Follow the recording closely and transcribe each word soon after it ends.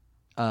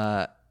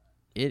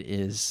It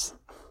is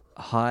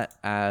hot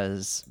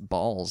as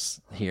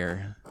balls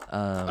here.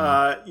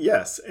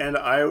 Yes, and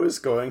I was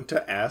going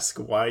to ask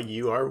why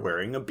you are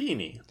wearing a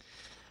beanie.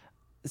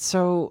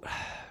 So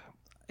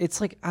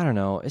it's like, I don't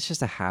know, it's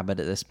just a habit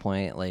at this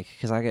point, like,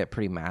 because I get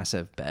pretty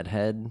massive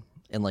bedhead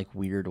in like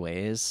weird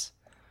ways.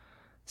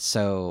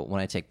 So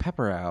when I take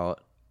Pepper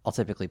out, I'll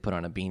typically put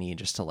on a beanie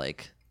just to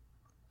like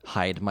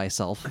hide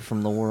myself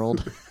from the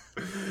world.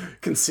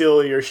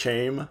 Conceal your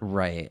shame.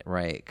 Right.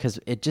 Because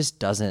it just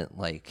doesn't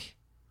like,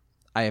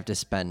 I have to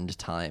spend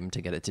time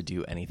to get it to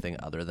do anything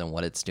other than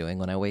what it's doing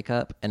when I wake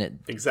up. And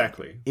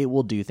it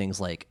will do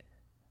things like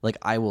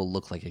I will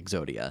look like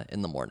Exodia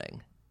in the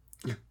morning.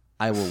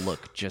 I will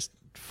look just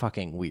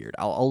fucking weird.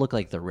 I'll look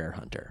like the Rare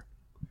Hunter.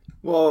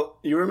 Well,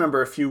 you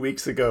remember a few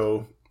weeks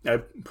ago, I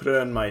put it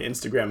on my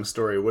Instagram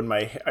story when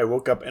I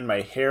woke up and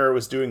my hair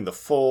was doing the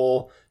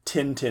full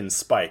Tintin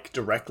spike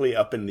directly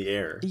up in the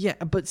air.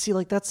 Yeah, but see,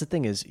 like, that's the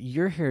thing is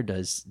your hair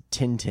does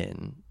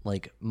Tintin.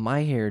 Like,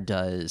 my hair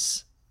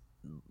does,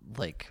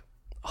 like,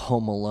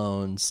 Home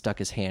Alone stuck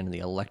his hand in the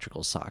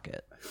electrical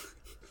socket.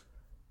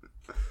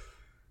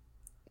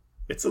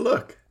 It's a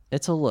look.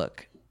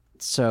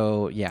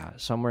 So, yeah,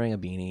 so I'm wearing a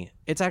beanie.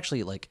 It's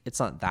actually, like, it's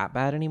not that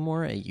bad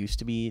anymore. It used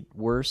to be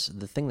worse.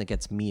 The thing that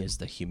gets me is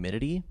the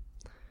humidity.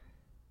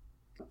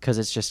 Because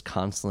it's just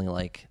constantly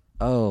like,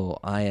 oh,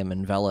 I am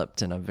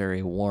enveloped in a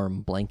very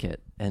warm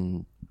blanket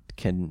and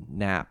can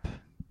nap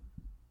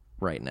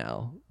right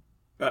now.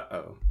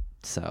 Uh-oh.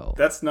 So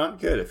that's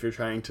not good if you're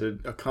trying to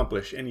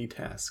accomplish any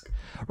task.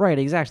 Right,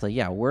 exactly.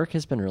 Yeah, work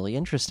has been really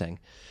interesting.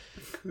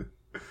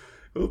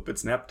 Oop,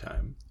 it's nap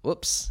time.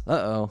 Whoops.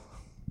 Uh-oh.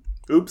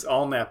 Oops,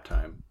 all nap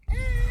time.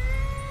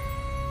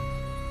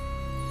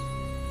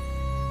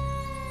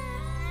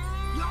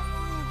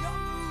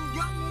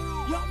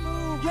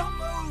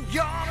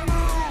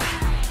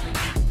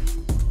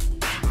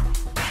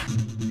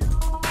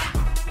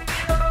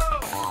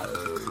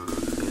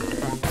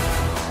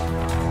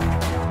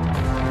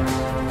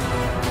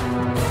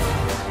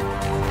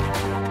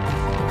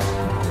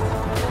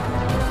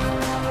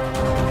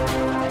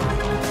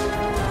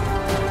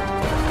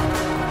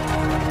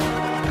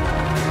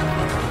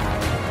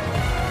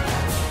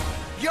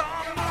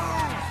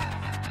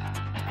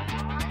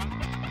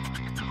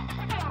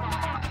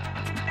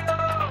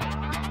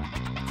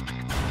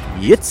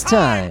 It's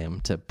time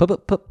to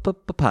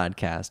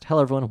podcast.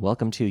 Hello, everyone.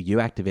 Welcome to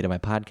You Activated My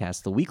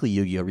Podcast, the weekly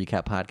Yu-Gi-Oh!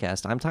 Recap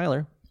podcast. I'm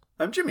Tyler.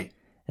 I'm Jimmy.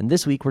 And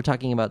this week we're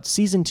talking about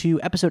Season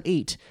 2, Episode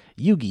 8,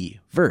 Yugi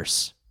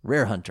vs.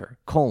 Rare Hunter,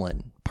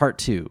 Part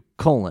 2,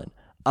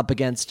 up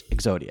against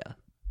Exodia.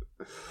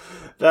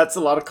 That's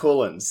a lot of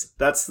colons.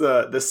 That's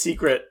the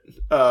secret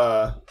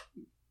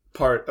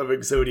part of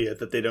Exodia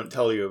that they don't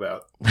tell you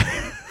about.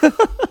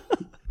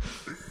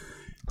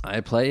 I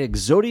play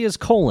Exodia's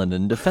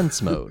in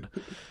defense mode.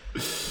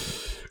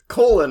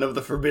 Colon of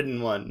the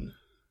Forbidden One.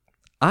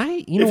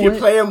 If you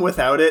play him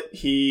without it,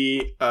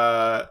 he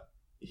can't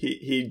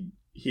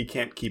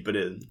keep it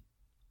in.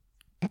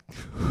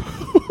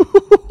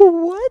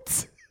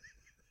 What?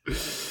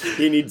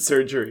 He needs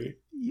surgery.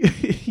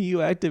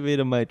 You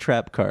activated my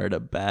trap card,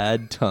 a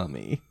bad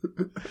Tommy.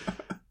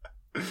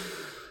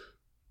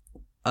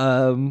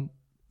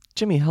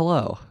 Jimmy,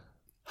 hello.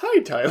 Hi,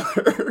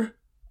 Tyler.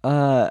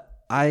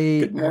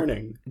 Good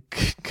morning.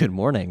 Good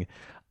morning.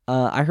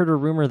 I heard a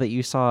rumor that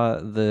you saw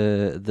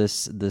the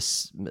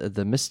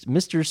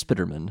Mr.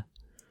 Spiderman.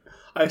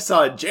 I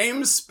saw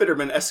James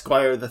Spiderman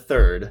Esquire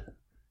III,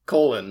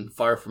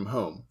 Far From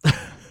Home.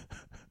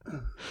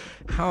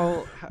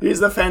 How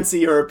He's the fancy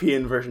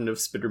European version of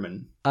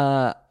Spiderman.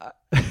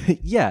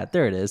 Yeah,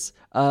 there it is.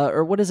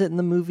 Or what is it in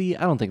the movie?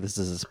 I don't think this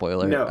is a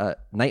spoiler. No.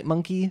 Night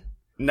Monkey?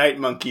 Night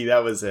Monkey,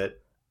 that was it.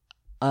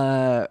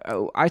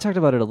 I talked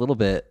about it a little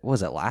bit. What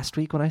was it last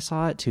week when I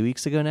saw it? 2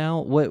 weeks ago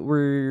now? What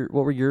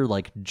were your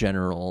like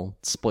general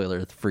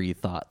spoiler-free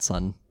thoughts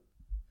on?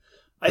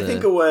 I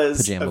think it was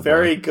Pajama a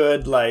very Boy?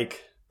 good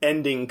like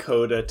ending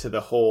coda to the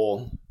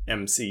whole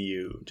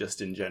MCU, just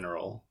in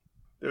general.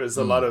 There was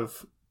a lot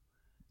of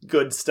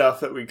good stuff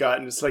that we got,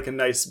 and it's like a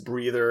nice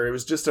breather. It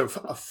was just a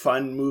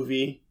fun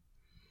movie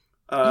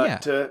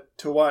to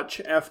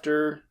watch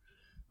after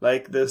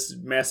like this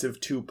massive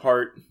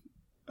 2-part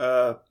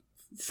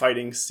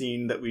fighting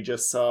scene that we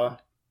just saw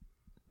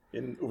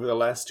over the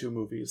last 2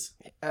 movies.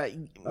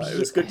 It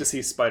was good to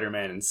see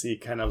Spider-Man and see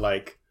kind of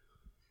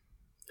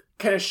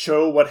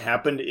show what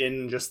happened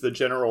in just the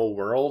general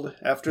world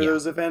after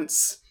those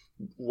events,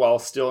 while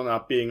still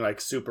not being like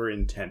super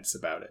intense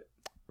about it.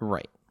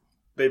 Right.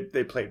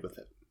 They played with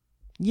it.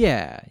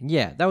 Yeah.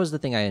 That was the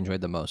thing I enjoyed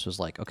the most, was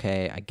like,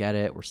 okay, I get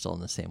it. We're still in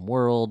the same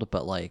world,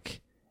 but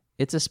like,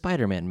 it's a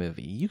Spider-Man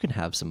movie. You can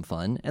have some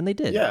fun. And they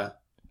did. Yeah.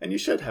 And you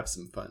should have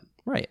some fun.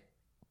 Right.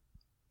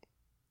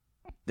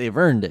 They've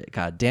earned it.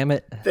 God damn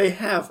it. They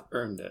have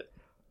earned it.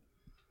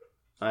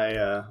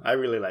 I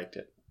really liked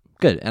it.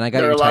 Good. And I got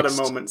there are your a lot text.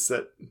 of moments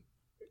that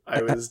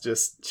I was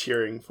just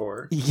cheering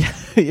for. Yeah.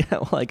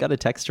 Well, I got a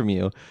text from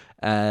you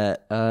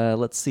at,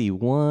 let's see,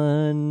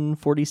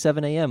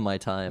 1:47 a.m. my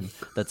time.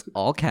 That's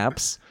all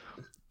caps.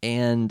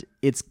 And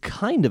it's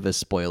kind of a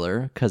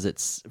spoiler because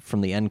it's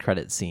from the end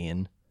credit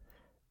scene.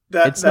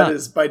 That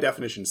is by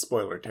definition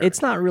spoiler territory.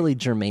 It's not really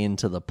germane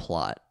to the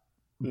plot.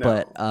 No.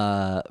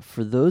 But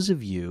for those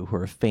of you who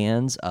are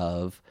fans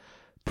of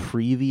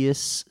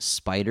previous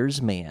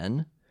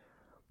Spider-Man,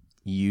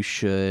 you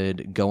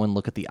should go and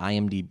look at the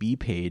IMDb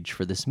page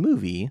for this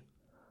movie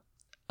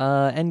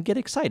and get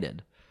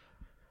excited.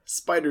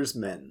 Spiders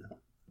men.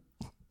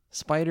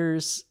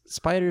 Spiders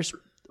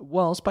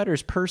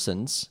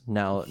persons.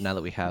 Now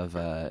that we have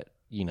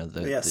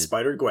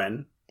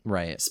Spider-Gwen.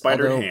 Right.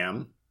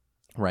 Spider-Ham.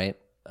 Right.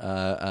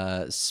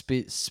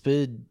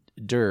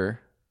 Spidder.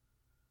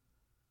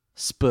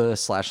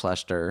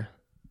 Sp//der.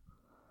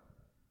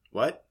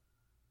 What?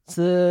 It's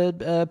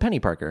the Penny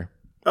Parker.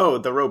 Oh,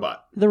 the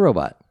robot. The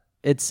robot.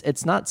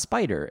 It's not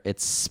Spider.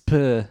 It's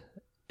Sp.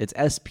 It's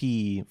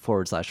SP//der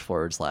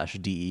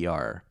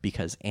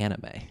because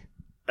anime.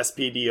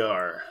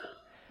 SPDR.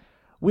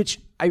 Which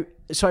I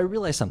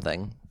realized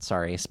something.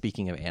 Sorry,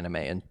 speaking of anime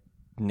and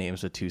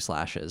names with 2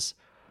 slashes.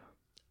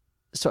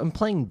 So I'm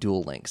playing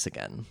Duel Links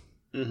again.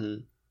 Mm-hmm.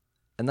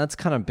 And that's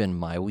kind of been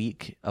my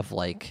week of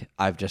like,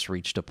 I've just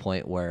reached a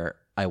point where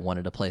I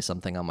wanted to play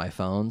something on my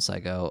phone. So I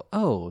go,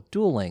 oh,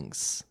 Duel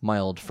Links, my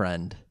old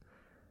friend.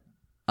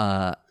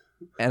 And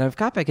I've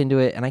got back into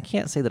it, and I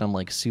can't say that I'm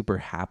like super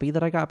happy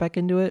that I got back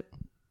into it.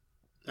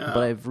 But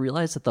I've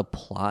realized that the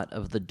plot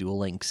of the Duel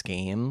Links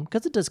game,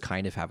 because it does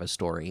kind of have a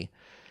story,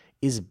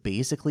 is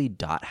basically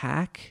dot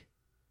hack.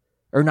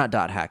 Or not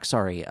dot hack,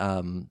 sorry.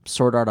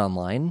 Sword Art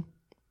Online.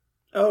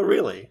 Oh,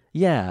 really?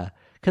 Yeah,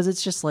 because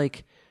it's just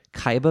like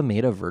Kaiba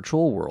made a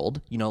virtual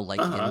world, like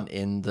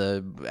in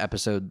the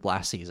episode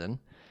last season,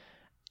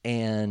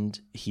 and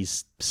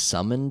he's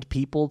summoned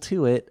people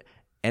to it,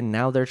 and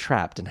now they're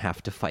trapped and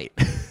have to fight.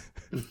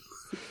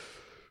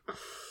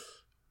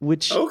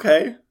 Which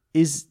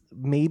is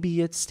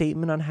maybe a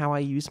statement on how I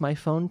use my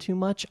phone too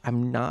much.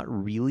 I'm not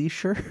really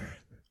sure.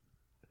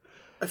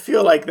 I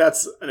feel like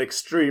that's an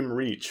extreme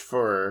reach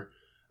for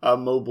a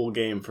mobile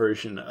game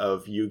version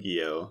of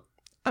Yu-Gi-Oh!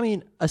 I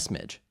mean, a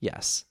smidge,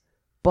 yes.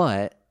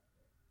 But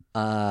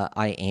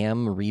I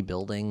am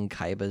rebuilding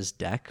Kaiba's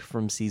deck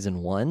from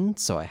season 1,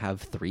 so I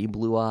have 3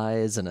 Blue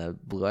Eyes and a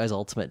Blue Eyes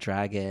Ultimate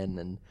Dragon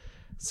and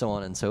so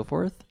on and so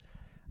forth.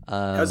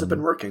 How's it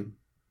been working?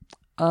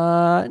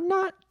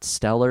 Not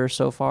stellar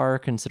so far,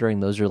 considering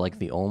those are like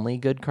the only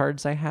good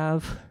cards I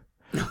have.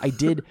 I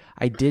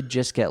did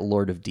just get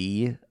Lord of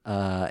D,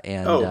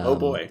 and oh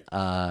boy,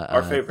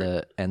 our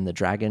favorite, the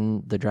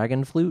dragon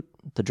flute,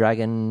 the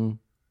dragon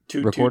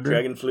recorder,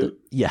 dragon flute,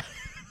 yeah.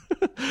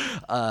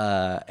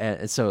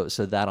 And so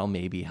that'll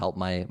maybe help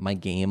my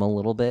game a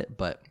little bit,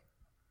 but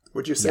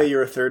would you say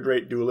you're a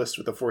third-rate duelist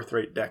with a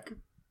fourth-rate deck?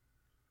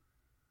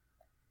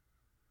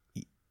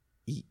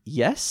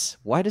 Yes.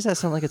 Why does that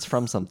sound like it's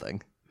from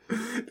something?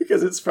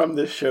 Because it's from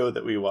this show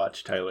that we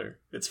watch, Tyler.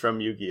 It's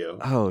from Yu-Gi-Oh!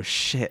 Oh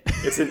shit!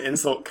 It's an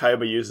insult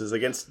Kaiba uses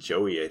against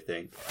Joey, I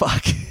think.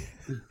 Fuck.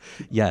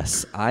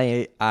 Yes,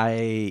 I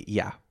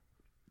yeah.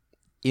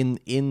 In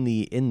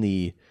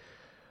the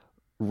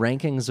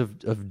rankings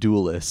of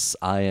duelists,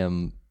 I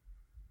am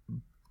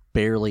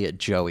barely at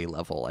Joey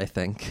level, I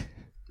think.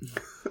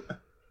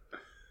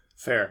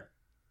 Fair.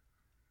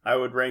 I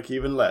would rank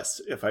even less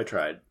if I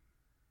tried.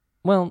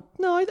 Well,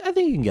 no, I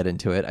think you can get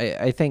into it.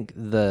 I think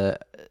the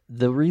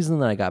reason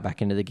that I got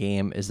back into the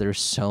game is there's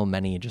so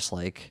many just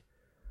like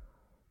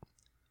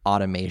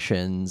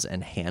automations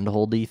and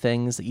handholdy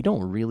things that you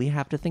don't really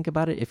have to think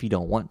about it if you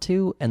don't want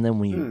to, and then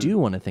when you do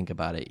want to think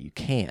about it, you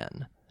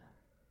can.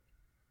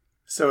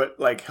 So it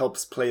like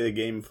helps play the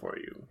game for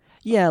you.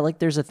 Yeah, like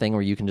there's a thing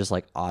where you can just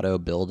like auto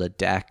build a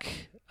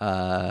deck.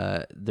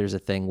 There's a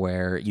thing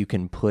where you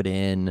can put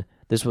in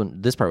this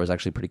part was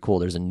actually pretty cool.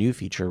 There's a new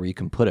feature where you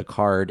can put a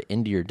card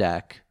into your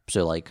deck.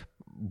 So like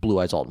Blue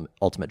Eyes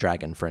Ultimate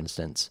Dragon, for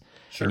instance,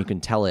 sure. And you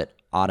can tell it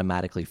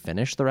automatically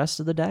finish the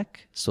rest of the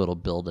deck. So it'll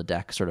build a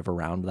deck sort of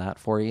around that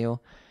for you.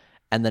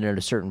 And then at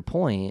a certain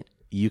point,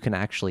 you can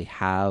actually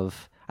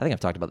have, I think I've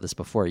talked about this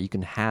before, you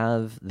can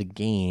have the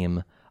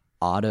game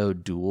auto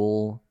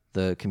duel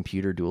the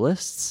computer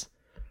duelists.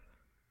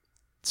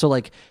 So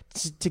like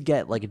to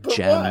get like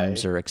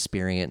gems or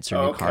experience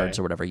or new cards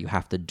or whatever, you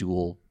have to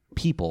duel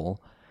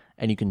people,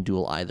 and you can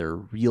duel either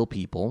real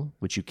people,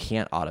 which you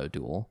can't auto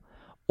duel,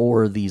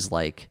 or these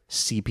like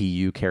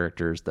CPU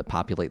characters that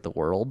populate the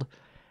world.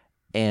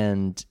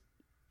 And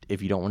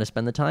if you don't want to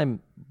spend the time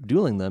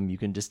dueling them, you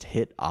can just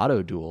hit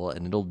auto duel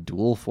and it'll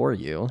duel for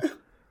you.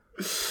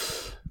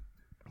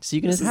 So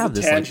you can just have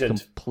this like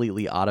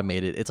completely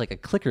automated, it's like a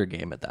clicker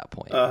game at that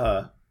point.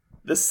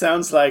 This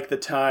sounds like the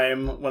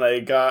time when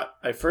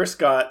I first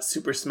got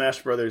Super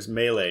Smash Bros.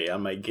 Melee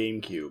on my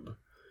GameCube,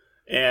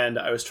 and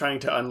I was trying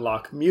to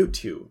unlock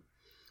Mewtwo.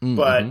 Mm-hmm.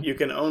 But you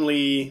can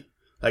only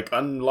like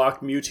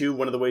unlock Mewtwo.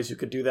 One of the ways you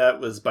could do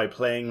that was by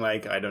playing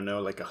like, I don't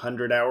know, like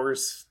 100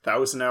 hours,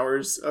 1,000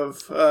 hours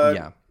of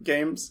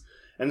games.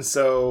 And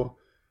so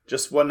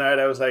just one night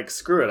I was like,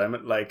 screw it, I'm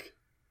at like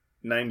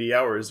 90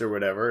 hours or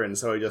whatever. And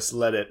so I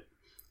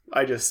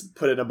just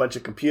put in a bunch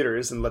of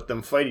computers and let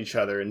them fight each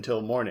other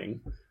until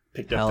morning.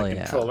 picked up Hell the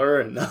yeah. controller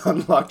and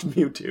unlocked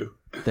Mewtwo.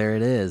 There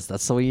it is.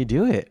 That's the way you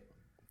do it.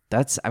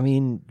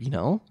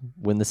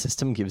 When the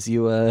system gives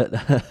you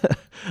a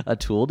a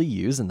tool to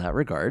use in that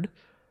regard,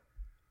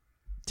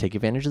 take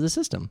advantage of the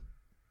system.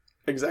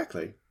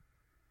 Exactly.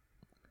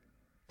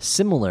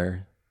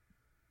 Similar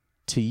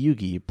to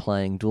Yugi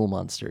playing Duel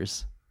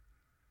Monsters,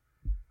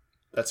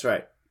 That's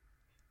right.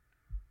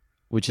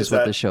 which is Is what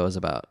that- this show is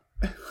about.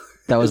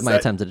 That was Is my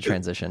that- attempt at a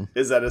transition.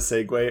 Is that a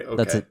segue?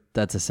 Okay.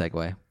 That's a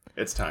segue.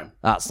 It's time.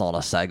 That's not a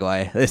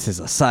segue. This is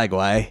a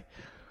segue.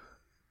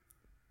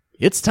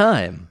 It's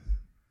time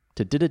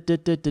to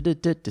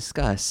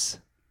discuss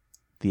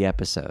the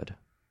episode.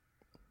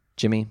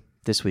 Jimmy,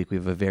 this week we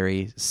have a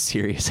very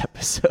serious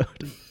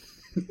episode.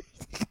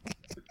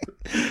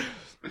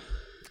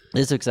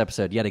 This week's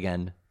episode, yet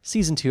again,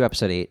 Season 2,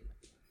 Episode 8,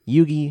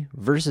 Yugi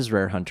versus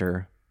Rare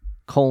Hunter,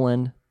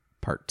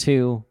 Part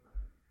 2,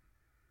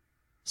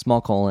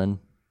 small colon,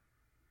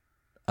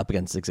 up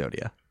against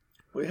Exodia.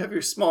 We have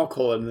your small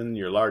colon and then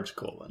your large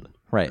colon.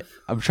 Right.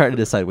 I'm trying to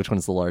decide which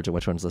one's the large and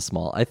which one's the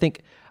small. I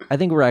think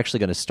we're actually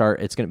going to start.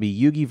 It's going to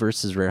be Yugi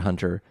versus Rare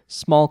Hunter,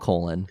 small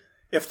colon.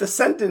 If the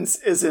sentence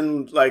is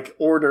in like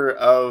order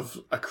of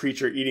a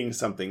creature eating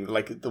something,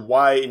 like the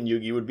Y in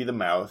Yugi would be the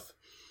mouth,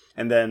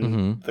 and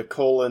then the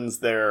colons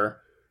there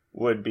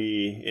would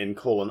be in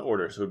colon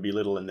order, so it would be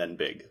little and then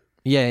big.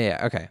 Yeah.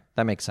 Okay.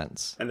 That makes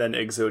sense. And then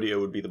Exodia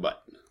would be the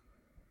butt.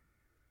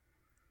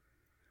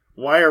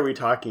 Why are we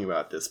talking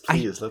about this?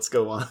 Please, let's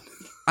go on.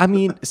 I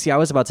mean, see, I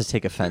was about to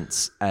take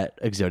offense at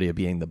Exodia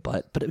being the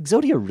butt, but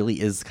Exodia really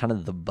is kind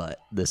of the butt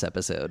this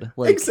episode.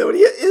 Like,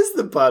 Exodia is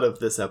the butt of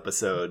this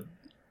episode.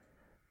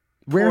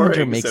 Rare poor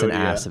Hunter makes an Exodia.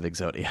 ass of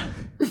Exodia.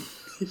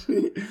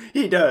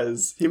 He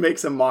does. He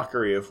makes a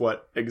mockery of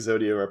what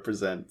Exodia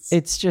represents.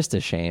 It's just a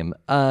shame.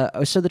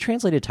 So the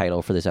translated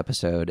title for this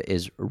episode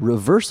is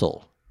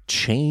Reversal,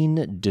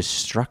 Chain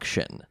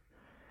Destruction,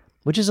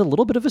 which is a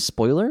little bit of a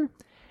spoiler.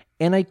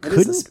 And It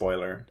is a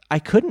spoiler. I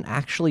couldn't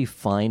actually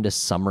find a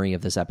summary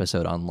of this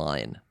episode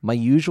online. My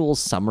usual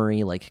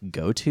summary,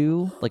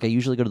 go-to, I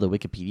usually go to the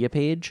Wikipedia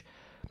page,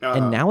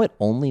 and now it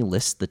only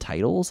lists the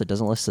titles. It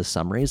doesn't list the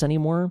summaries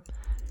anymore.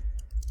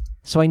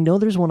 So I know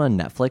there's one on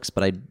Netflix,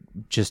 but I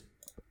just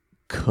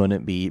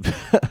couldn't be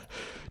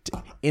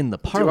in the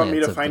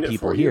parlance of the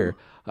people here.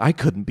 I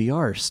couldn't be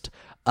arsed.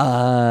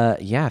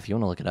 Yeah, if you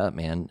want to look it up,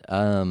 man.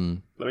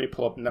 Let me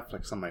pull up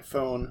Netflix on my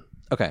phone.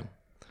 Okay.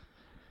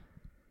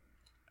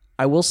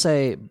 I will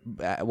say,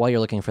 while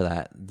you're looking for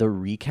that, the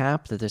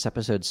recap that this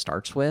episode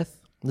starts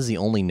with, this is the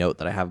only note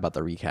that I have about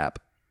the recap,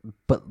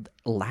 but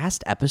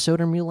last episode,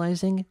 I'm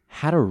realizing,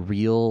 had a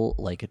real,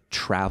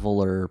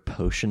 traveler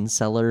potion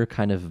seller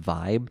kind of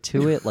vibe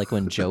to it, like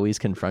when Joey's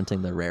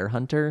confronting the Rare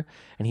Hunter,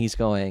 and he's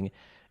going,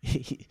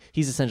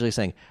 he's essentially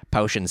saying,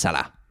 potion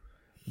seller,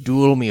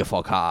 duel me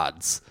for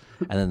cards.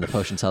 And then the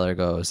potion seller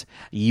goes,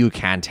 you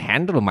can't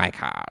handle my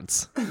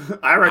cards.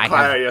 I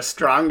require your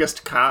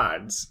strongest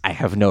cards. I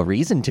have no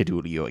reason to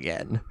duel you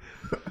again.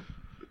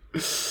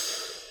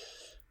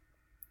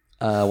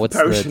 What's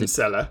Potion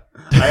seller.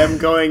 I am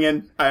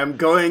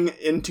going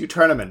into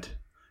tournament,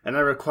 and I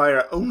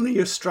require only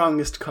your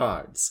strongest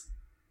cards.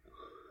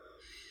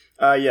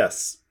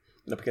 Yes.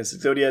 Up against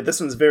Exodia. This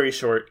one's very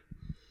short.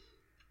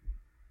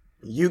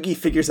 Yugi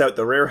figures out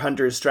the Rare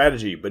Hunter's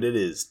strategy, but it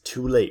is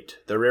too late.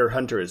 The Rare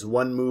Hunter is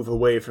one move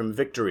away from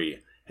victory,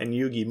 and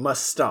Yugi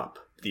must stop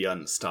the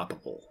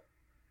unstoppable.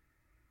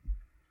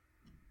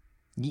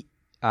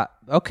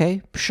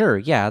 Okay, sure,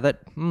 yeah,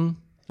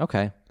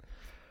 okay.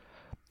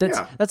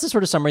 That's the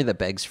sort of summary that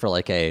begs for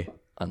a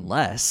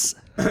unless.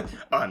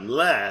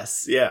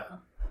 Unless, yeah.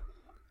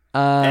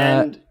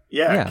 And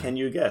can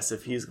you guess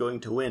if he's going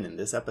to win in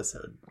this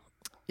episode?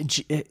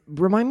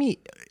 Remind me,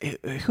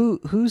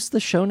 who's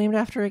the show named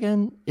after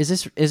again? Is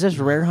this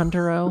Rare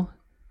Hunter-O?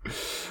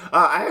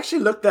 I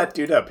actually looked that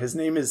dude up. His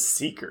name is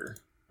Seeker,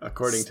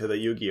 according to the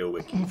Yu-Gi-Oh!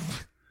 Wiki.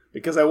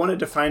 Because I wanted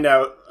to find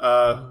out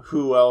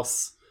who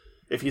else,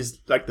 if he's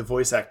the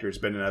voice actor has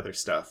been in other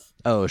stuff.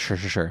 Oh,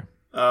 sure.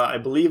 I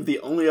believe the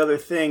only other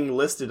thing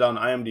listed on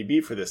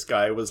IMDb for this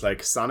guy was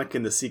Sonic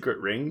and the Secret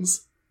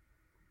Rings.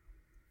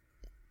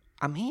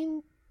 I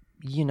mean,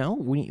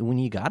 when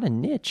you got a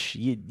niche,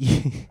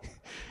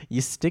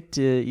 you stick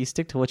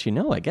to what you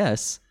know, I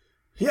guess.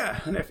 Yeah,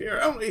 and if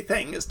your only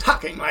thing is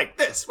talking like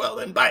this, well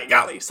then by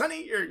golly,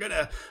 Sonny, you're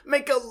gonna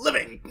make a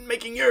living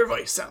making your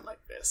voice sound like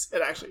this.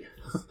 It actually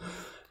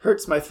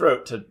hurts my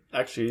throat to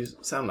actually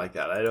sound like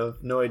that. I have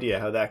no idea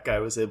how that guy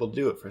was able to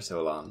do it for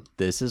so long.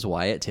 This is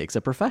why it takes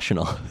a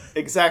professional.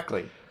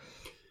 Exactly.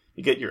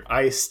 You get your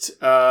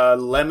iced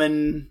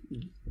lemon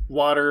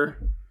water.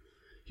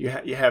 You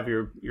have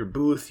your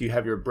booth. You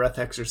have your breath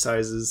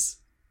exercises.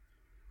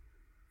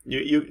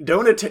 You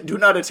do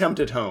not attempt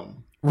at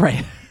home.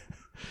 Right.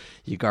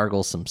 You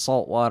gargle some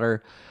salt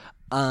water.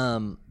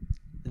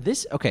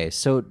 This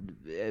episode,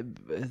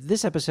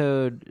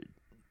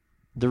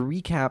 the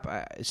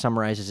recap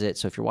summarizes it.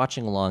 So if you're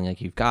watching along,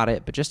 you've got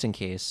it. But just in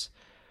case,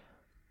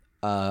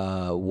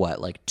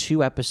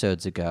 2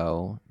 episodes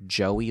ago,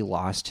 Joey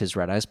lost his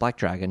Red Eyes Black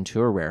Dragon to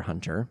a Rare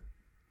Hunter.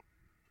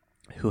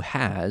 who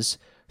has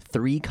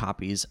 3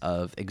 copies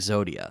of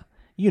Exodia.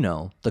 You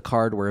know, the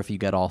card where if you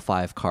get all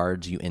 5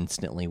 cards, you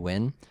instantly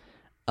win.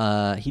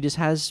 He just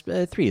has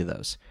 3 of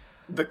those.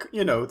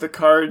 The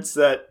cards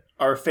that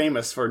are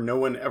famous for no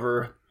one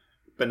ever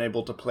been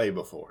able to play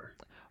before.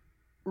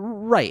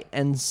 Right,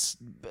 and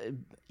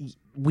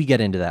we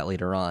get into that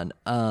later on.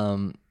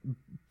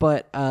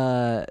 But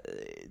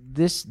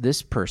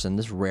this person,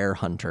 this rare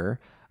hunter,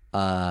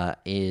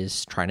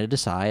 is trying to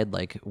decide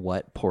like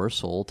what poor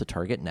soul to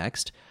target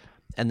next,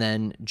 and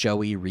then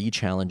Joey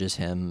re-challenges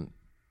him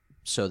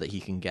so that he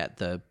can get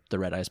the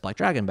Red Eyes Black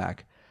Dragon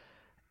back.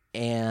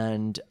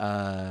 And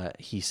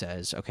he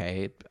says,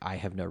 okay, I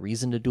have no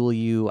reason to duel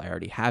you. I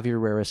already have your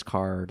rarest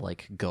card.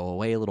 Like, go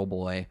away, little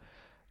boy.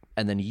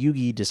 And then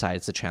Yugi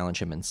decides to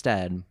challenge him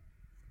instead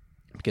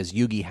because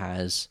Yugi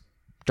has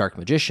Dark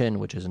Magician,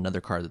 which is another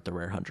card that the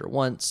rare hunter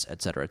wants,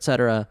 etc.,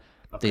 etc.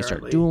 They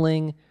start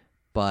dueling,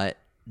 but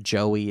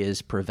Joey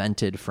is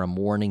prevented from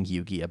warning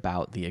Yugi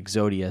about the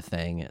Exodia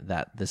thing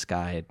that this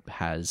guy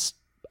has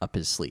up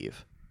his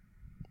sleeve.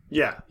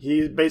 Yeah,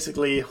 he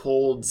basically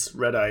holds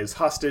Red Eyes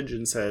hostage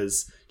and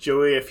says,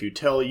 Joey, if you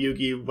tell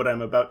Yugi what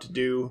I'm about to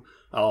do,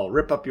 I'll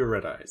rip up your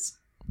Red Eyes.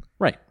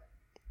 Right.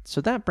 So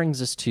that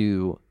brings us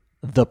to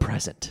the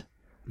present.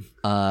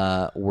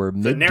 We're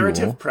mid-duel. The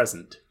narrative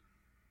present.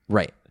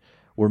 Right.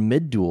 We're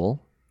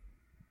mid-duel,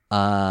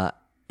 and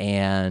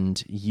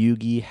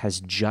Yugi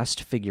has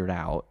just figured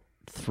out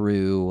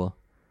through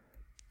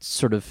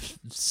sort of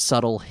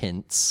subtle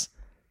hints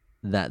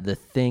that the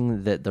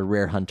thing that the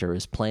rare hunter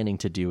is planning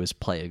to do is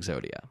play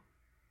Exodia.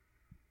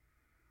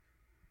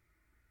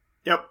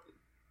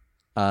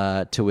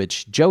 Yep. To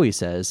which Joey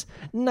says,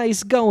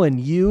 "Nice going,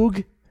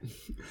 Yug,"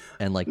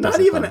 and like not does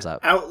a even thumbs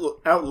up.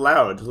 out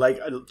loud. Like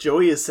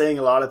Joey is saying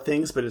a lot of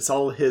things, but it's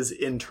all his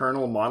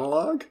internal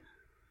monologue.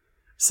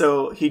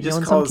 So he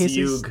just calls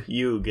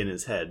Yug in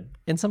his head.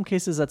 In some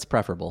cases, that's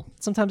preferable.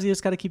 Sometimes you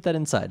just got to keep that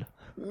inside.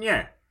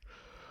 Yeah.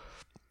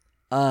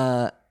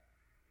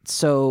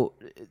 So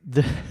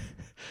the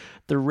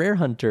rare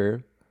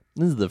hunter.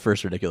 This is the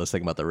first ridiculous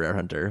thing about the rare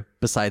hunter,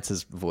 besides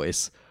his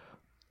voice.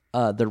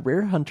 The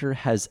rare hunter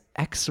has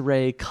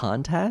X-ray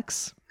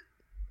contacts.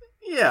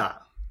 Yeah.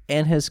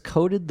 And has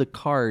coated the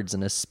cards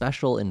in a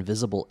special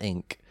invisible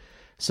ink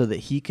so that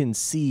he can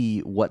see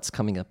what's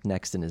coming up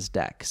next in his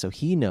deck. So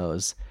he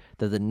knows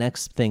that the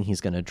next thing he's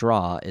going to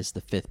draw is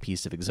the 5th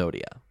piece of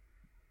Exodia.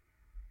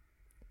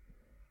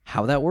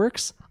 How that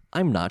works,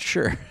 I'm not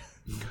sure.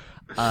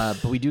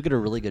 But we do get a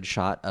really good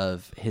shot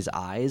of his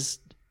eyes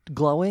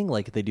glowing,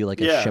 like they do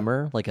like a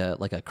shimmer, like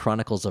a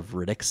Chronicles of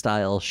Riddick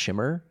style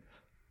shimmer.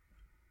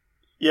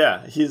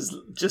 Yeah, he's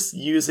just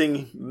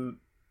using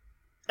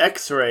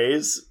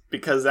X-rays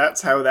because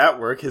that's how that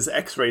work. His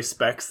X-ray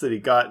specs that he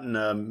got in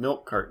a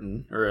milk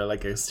carton or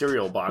like a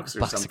cereal box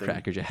or something. Of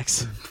Cracker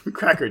Jacks.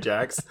 Cracker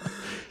Jacks.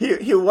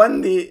 He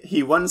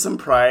won some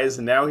prize,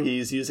 and now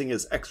he's using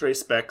his X-ray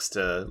specs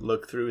to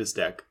look through his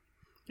deck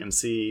and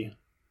see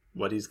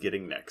what he's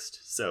getting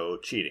next. So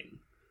cheating.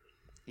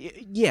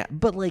 Yeah,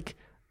 but like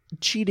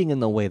cheating in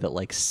the way that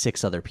like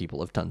 6 other people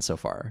have done so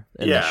far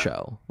in the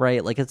show,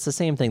 right? Like it's the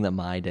same thing that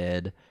Mai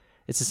did.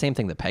 It's the same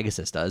thing that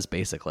Pegasus does,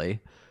 basically.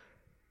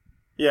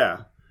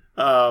 Yeah.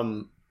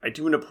 I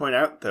do want to point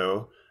out,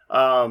 though,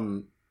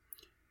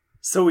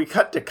 so we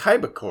cut to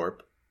Kaiba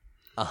Corp.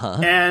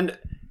 And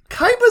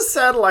Kaiba's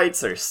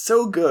satellites are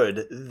so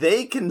good,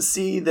 they can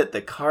see that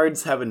the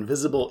cards have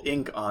invisible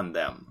ink on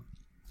them.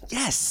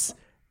 Yes!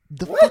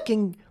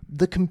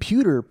 The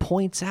computer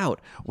points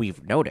out,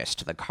 we've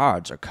noticed the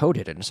cards are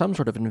coated in some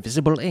sort of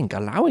invisible ink,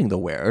 allowing the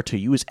wearer to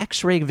use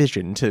X-ray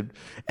vision to...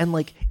 And,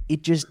 like,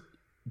 it just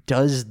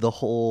does the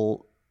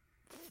whole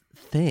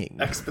thing.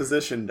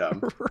 Exposition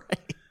dump.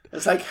 Right.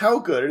 It's like, how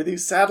good are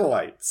these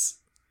satellites?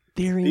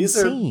 They're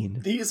insane.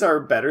 These are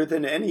better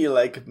than any,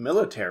 like,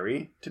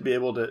 military to be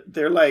able to...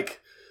 They're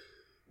like...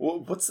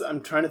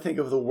 I'm trying to think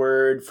of the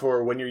word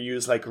for when you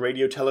use, like,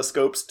 radio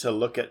telescopes to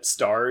look at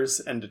stars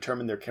and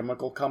determine their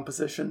chemical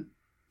composition.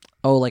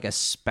 Oh, like a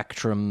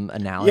spectrum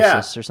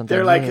analysis or something?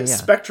 They're like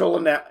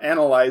spectral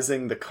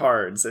analyzing the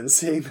cards and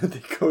seeing that they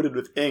coated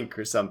with ink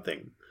or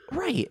something.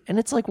 Right. And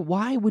it's like,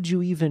 why would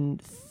you even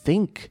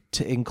think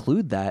to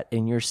include that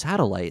in your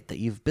satellite that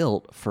you've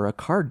built for a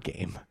card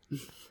game?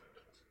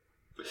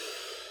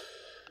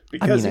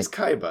 Because he's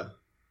Kaiba.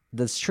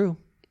 That's true.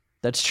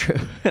 That's true.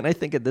 And I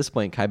think at this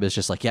point, Kaiba's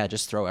just like, yeah,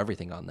 just throw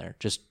everything on there.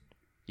 Just,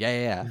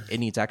 yeah. It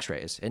needs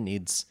x-rays. It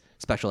needs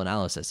special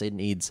analysis. It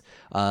needs,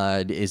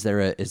 can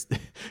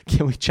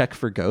we check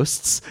for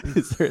ghosts?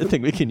 Is there a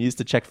thing we can use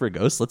to check for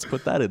ghosts? Let's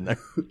put that in there.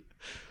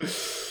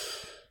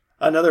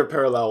 Another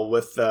parallel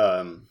with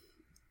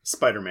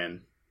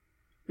Spider-Man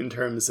in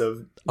terms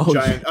of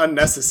giant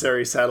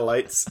unnecessary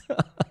satellites.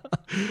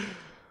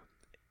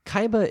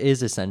 Kaiba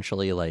is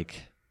essentially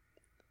like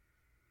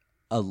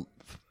I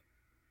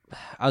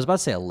was about to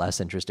say a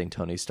less interesting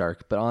Tony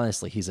Stark, but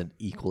honestly, he's an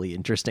equally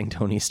interesting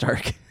Tony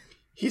Stark.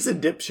 He's a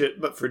dipshit,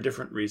 but for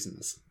different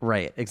reasons.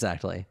 Right,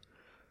 exactly.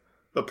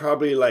 But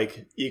probably,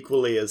 like,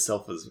 equally as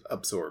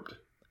self-absorbed.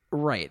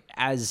 Right,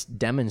 as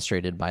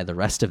demonstrated by the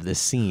rest of this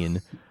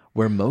scene,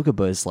 where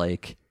Mokuba is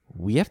like,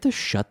 we have to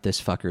shut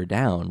this fucker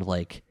down.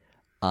 Like,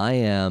 I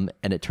am,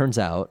 and it turns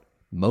out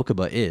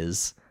Mokuba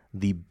is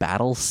the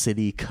Battle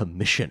City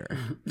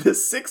Commissioner. The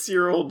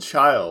 6-year-old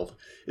child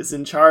is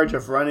in charge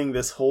of running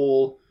this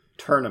whole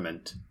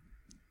tournament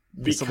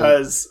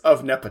because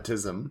of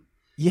nepotism.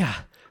 Yeah,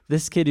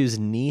 this kid who's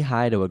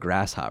knee-high to a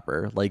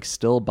grasshopper, like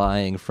still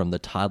buying from the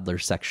toddler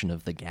section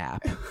of the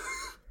Gap.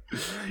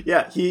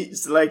 Yeah,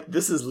 he's like,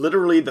 this is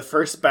literally the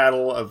first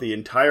battle of the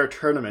entire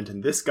tournament,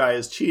 and this guy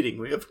is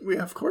cheating.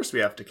 Of course we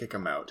have to kick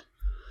him out.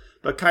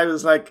 But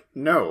Kaiba's like,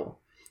 no,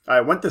 I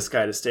want this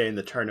guy to stay in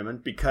the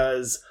tournament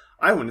because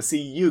I want to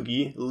see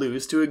Yugi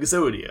lose to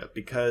Exodia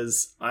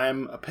because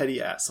I'm a petty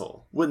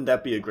asshole. Wouldn't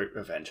that be a great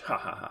revenge? Ha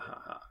ha ha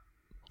ha ha.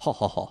 Ha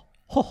ha ha.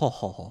 Ha ha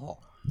ha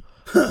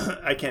ha.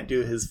 I can't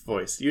do his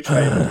voice. You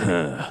try it.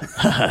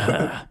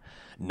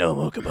 No,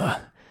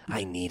 Mokuba.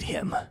 I need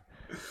him.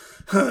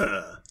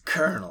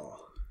 Colonel.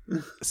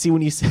 See,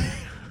 when you say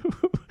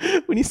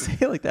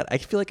it like that, I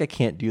feel like I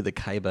can't do the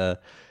Kaiba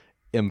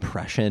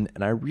impression,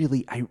 and I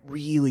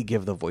really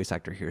give the voice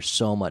actor here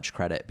so much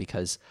credit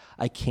because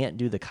I can't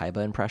do the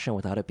Kaiba impression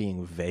without it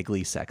being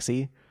vaguely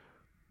sexy.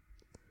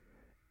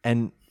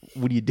 And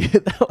when you do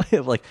it that way,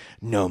 of like,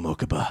 no,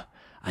 Mokuba,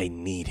 I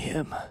need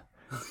him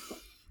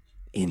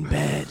in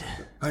bed.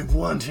 I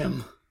want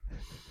him.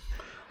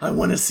 I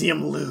want to see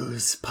him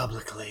lose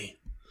publicly,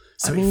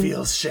 so he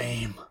feels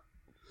shame.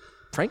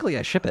 Frankly,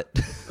 I ship it.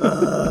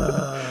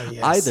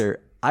 Yes.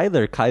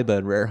 Either Kaiba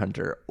and Rare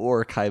Hunter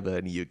or Kaiba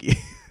and Yugi.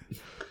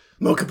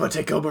 Mokuba,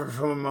 take over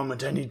for a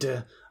moment. I'm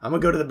gonna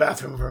go to the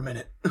bathroom for a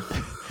minute.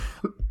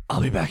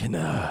 I'll be back in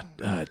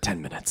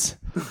 10 minutes.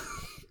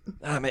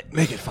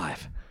 Make it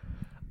 5.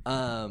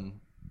 But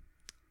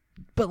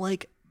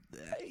like,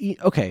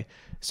 okay.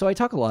 So I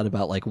talk a lot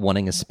about like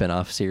wanting a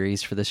spin-off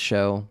series for this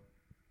show.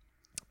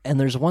 And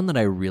there's one that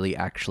I really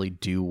actually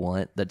do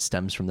want that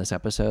stems from this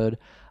episode.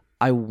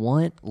 I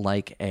want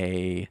like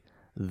a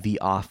The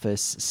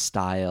Office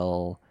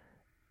style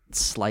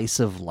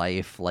slice of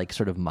life, like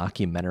sort of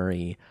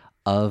mockumentary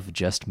of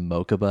just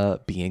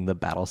Mokuba being the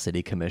Battle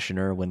City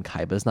Commissioner when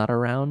Kaiba's not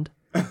around.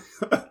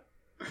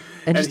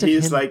 And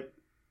he's like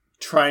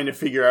trying to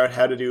figure out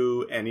how to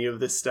do any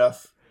of this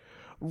stuff.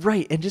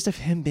 Right. And just of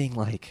him being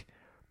like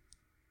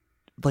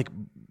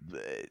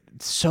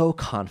so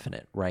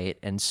confident, right?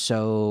 And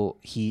so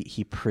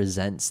he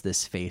presents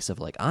this face of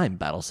like, I'm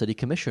Battle City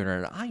Commissioner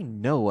and I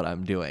know what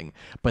I'm doing.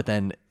 But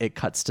then it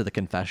cuts to the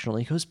confessional.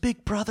 He goes,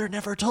 Big Brother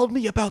never told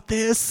me about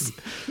this.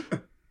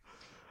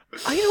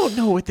 I don't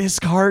know what this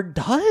card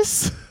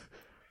does.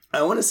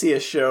 I want to see a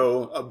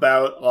show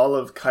about all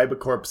of Kaiba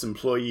Corp's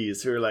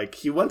employees who are like,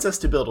 he wants us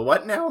to build a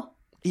what now?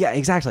 Yeah,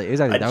 exactly.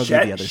 That would be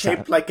the other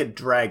shaped like a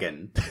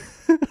dragon.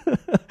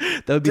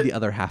 That would be the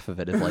other half of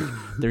it. If like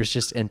there's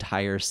just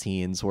entire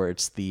scenes where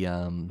it's the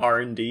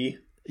R&D.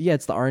 Yeah,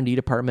 it's the R&D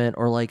department,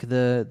 or like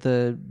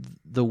the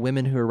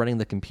women who are running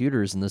the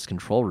computers in this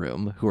control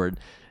room who are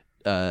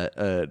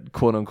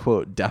quote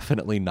unquote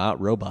definitely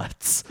not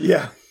robots.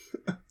 Yeah.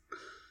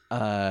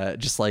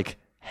 Just like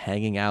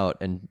hanging out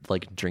and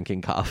like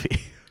drinking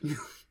coffee.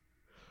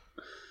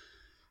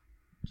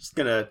 Just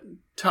gonna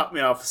top me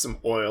off with some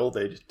oil.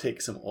 They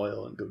take some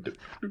oil and go.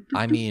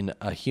 I mean,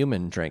 a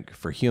human drink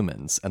for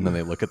humans, and then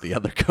they look at the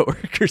other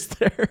coworkers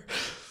there.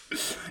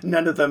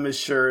 None of them is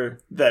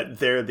sure that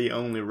they're the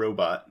only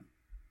robot.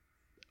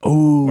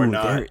 Oh, or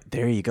not.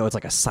 There you go. It's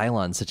like a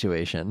Cylon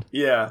situation.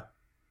 Yeah.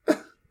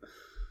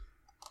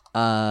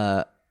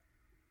 But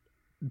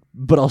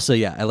also,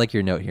 yeah, I like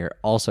your note here.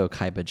 Also,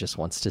 Kaiba just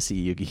wants to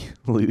see Yugi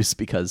lose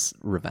because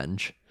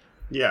revenge.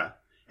 Yeah.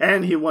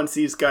 And he wants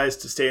these guys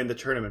to stay in the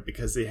tournament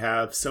because they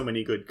have so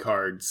many good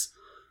cards.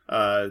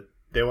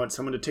 They want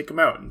someone to take them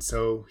out, and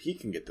so he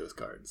can get those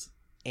cards.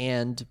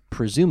 And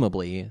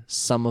presumably,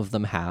 some of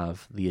them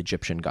have the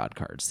Egyptian god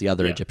cards, the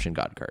other Egyptian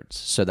god cards.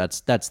 So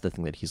that's the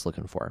thing that he's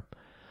looking for.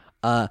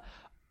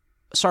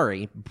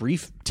 Sorry,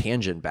 brief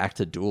tangent back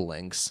to Duel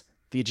Links.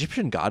 The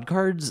Egyptian god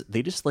cards,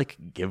 they just like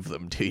give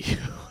them to you.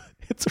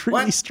 It's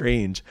really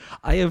strange.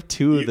 I have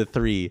 2 of the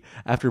 3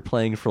 after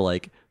playing for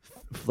like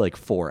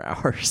 4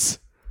 hours.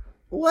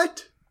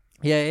 What?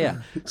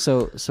 Yeah.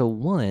 So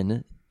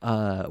one,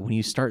 when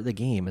you start the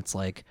game, it's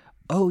like,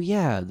 oh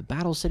yeah, the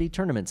Battle City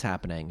tournament's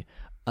happening.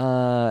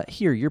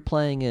 Here you're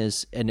playing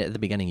as, and at the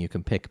beginning you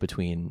can pick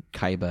between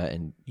Kaiba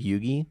and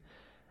Yugi,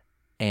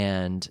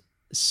 and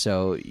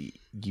so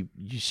you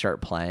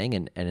start playing,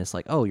 and it's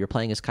like, oh, you're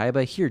playing as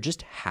Kaiba. Here,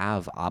 just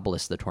have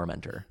Obelisk the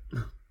Tormentor.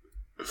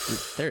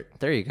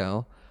 there you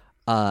go.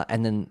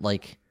 And then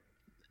like,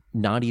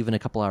 not even a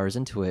couple hours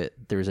into it,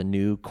 there's a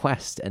new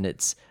quest, and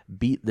it's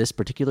beat this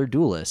particular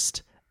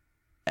duelist,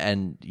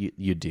 and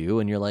you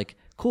do, and you're like,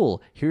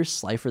 cool, here's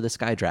Slifer the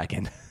Sky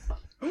Dragon.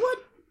 What?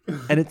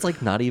 And it's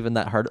like not even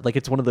that hard. Like,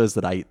 it's one of those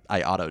that I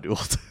auto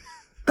dueled.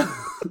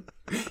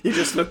 You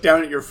just look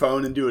down at your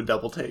phone and do a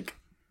double take.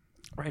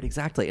 Right,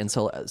 exactly. And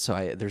so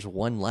there's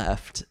one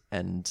left,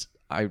 and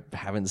I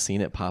haven't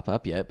seen it pop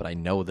up yet, but I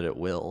know that it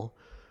will.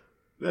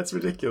 That's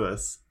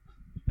ridiculous.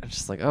 I'm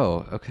just like,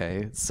 oh,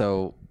 okay.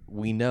 So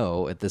we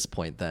know at this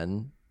point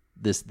then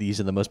these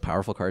are the most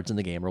powerful cards in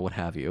the game or what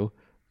have you.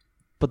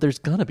 But there's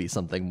gonna be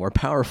something more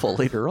powerful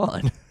later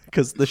on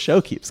because the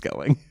show keeps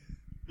going.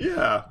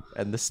 Yeah.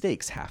 And the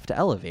stakes have to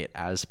elevate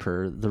as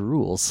per the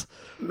rules.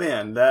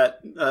 Man,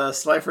 that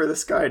Slifer the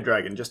Sky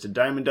Dragon, just a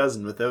dime a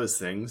dozen with those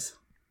things.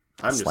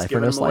 I'm just Slifer,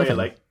 giving no them away slifing.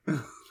 like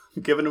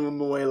giving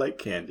them away like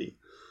candy.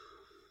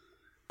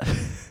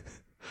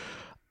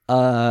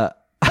 I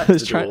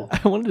was the trying. duel.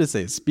 I wanted to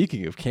say,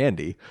 speaking of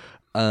candy,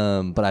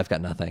 but I've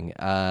got nothing.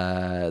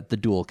 The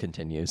duel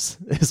continues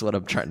is what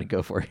I'm trying to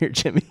go for here,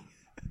 Jimmy.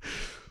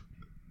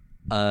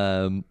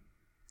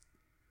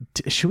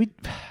 Should we?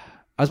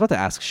 I was about to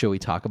ask, should we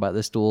talk about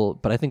this duel?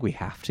 But I think we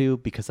have to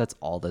because that's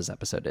all this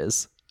episode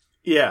is.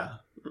 Yeah.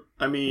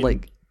 I mean,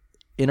 Like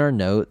in our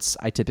notes,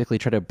 I typically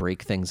try to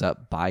break things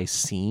up by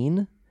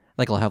scene.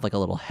 Like I'll have like a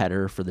little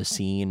header for the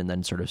scene and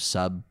then sort of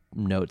sub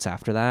notes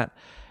after that.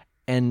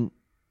 And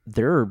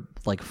there are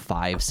like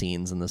 5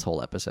 scenes in this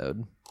whole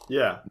episode.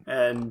 yeah,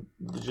 and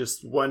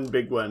just one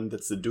big one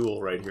that's the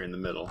duel right here in the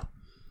middle.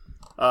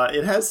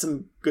 It has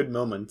some good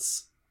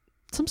moments.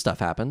 Some stuff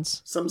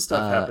happens. Some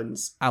stuff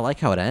happens. I like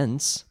how it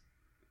ends.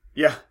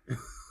 Yeah.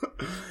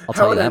 I'll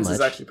tell How you it that ends much.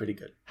 is actually pretty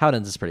good. How it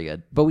ends is pretty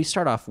good. But we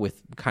start off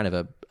with kind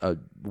of a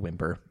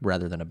whimper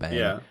rather than a bang.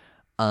 Yeah.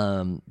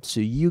 So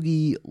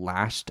Yugi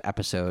last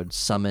episode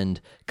summoned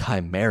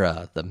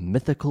Chimera, the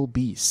mythical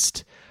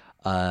beast,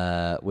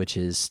 which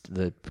is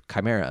the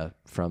Chimera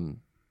from,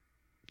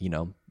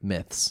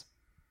 myths.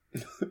 Oh,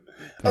 And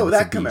it's a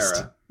that beast.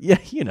 Chimera. Yeah,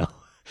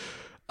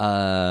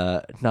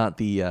 not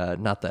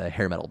the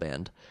hair metal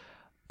band.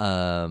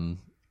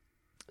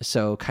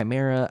 So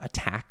Chimera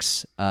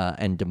attacks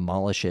and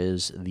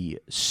demolishes the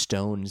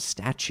stone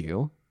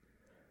statue,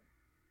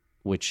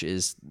 which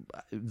is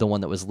the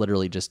one that was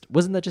literally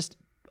wasn't that just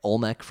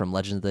Olmec from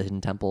Legend of the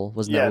Hidden Temple?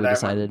 Wasn't Yeah, that what we that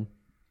decided?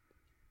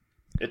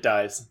 It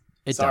dies.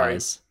 It Sorry.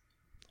 dies.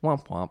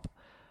 Womp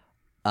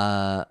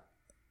womp.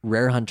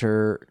 Rare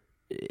Hunter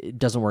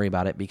doesn't worry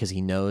about it because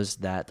he knows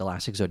that the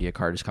last Exodia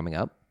card is coming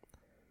up.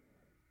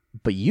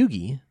 But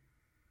Yugi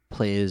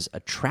plays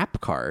a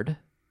trap card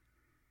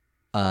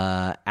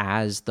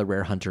as the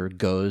Rare Hunter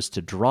goes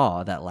to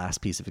draw that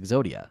last piece of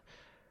Exodia.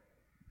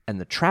 And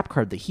the trap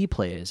card that he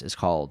plays is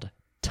called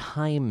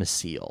Time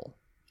Seal.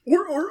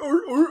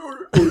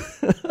 Or.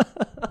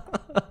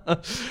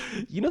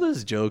 You know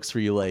those jokes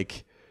where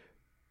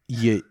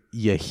you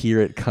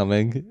hear it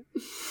coming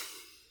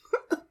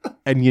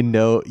and you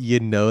know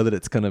that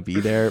it's gonna be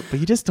there, but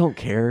you just don't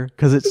care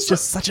because it's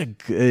just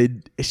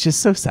it's just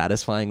so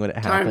satisfying when it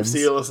Time happens.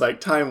 Seal is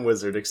like Time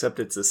Wizard, except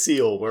it's a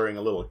seal wearing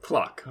a little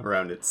clock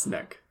around its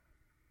neck.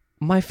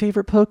 My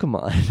favorite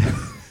Pokemon.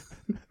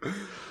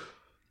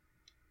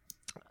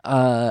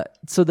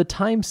 So the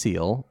Time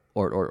Seal,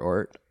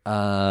 Ort,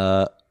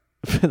 that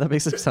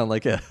makes it sound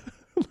like a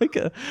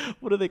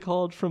what are they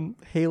called from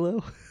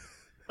Halo?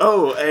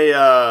 Oh,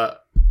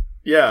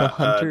 yeah. The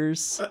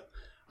Hunters.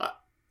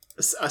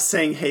 A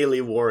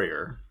Sanghaley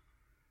warrior.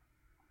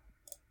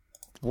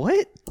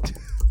 What?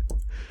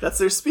 That's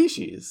their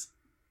species.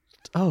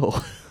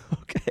 Oh,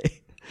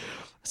 okay.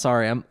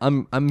 Sorry,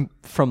 I'm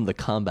from the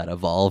Combat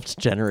Evolved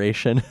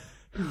generation.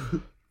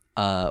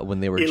 When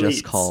they were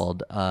just Elites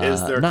called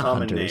is their not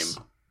common hunters.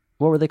 name.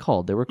 What were they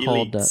called? They were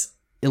called Elites.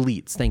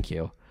 elites. Thank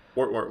you.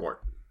 Ort.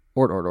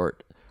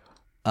 Ort.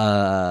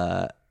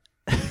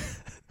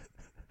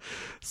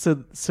 So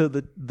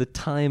the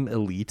Time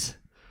Elite,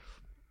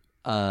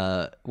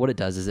 what it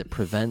does is it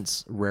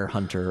prevents Rare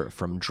Hunter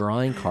from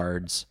drawing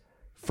cards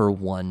for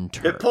one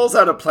turn. It pulls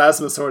out a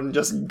plasma sword and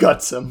just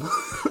guts him.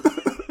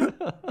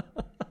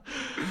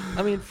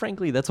 I mean,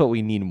 frankly, that's what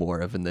we need more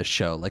of in this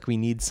show. Like, we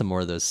need some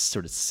more of those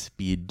sort of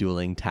speed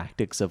dueling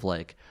tactics of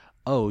like,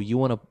 oh, you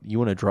want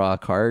to draw a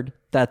card?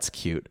 That's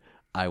cute.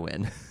 I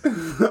win.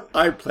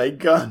 I play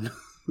gun.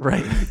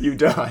 Right. You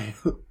die.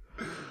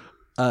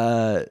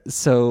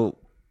 So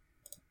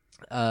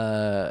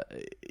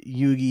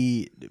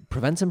Yugi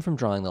prevents him from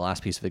drawing the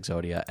last piece of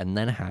Exodia and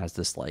then has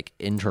this like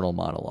internal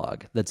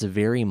monologue that's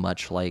very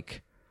much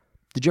like,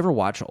 did you ever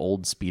watch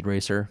old Speed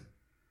Racer?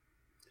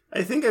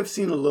 I think I've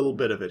seen a little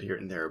bit of it here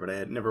and there, but I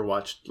had never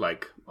watched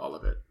like all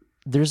of it.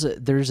 There's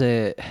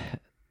a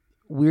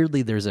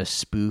weirdly there's a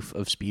spoof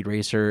of Speed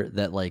Racer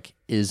that like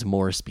is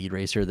more Speed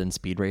Racer than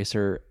Speed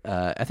Racer.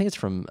 I think it's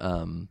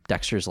from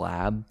Dexter's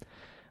Lab,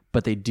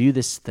 but they do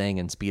this thing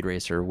in Speed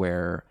Racer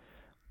where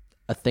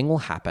a thing will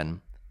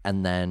happen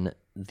and then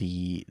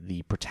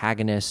the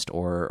protagonist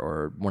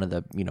or one of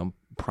the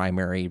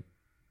primary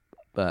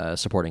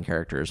supporting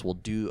characters will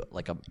do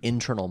like an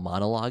internal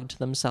monologue to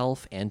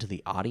themselves and to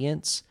the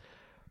audience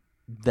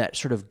that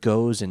sort of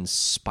goes in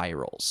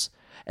spirals.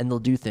 And they'll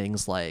do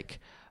things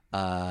like,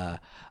 I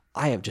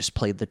have just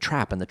played the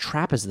trap, and the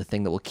trap is the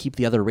thing that will keep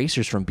the other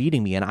racers from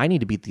beating me, and I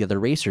need to beat the other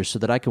racers so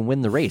that I can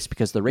win the race,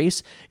 because the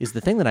race is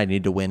the thing that I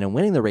need to win, and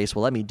winning the race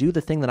will let me do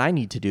the thing that I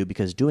need to do,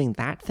 because doing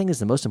that thing is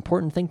the most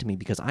important thing to me,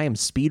 because I am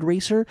Speed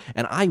Racer,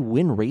 and I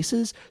win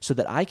races so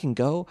that I can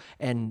go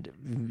and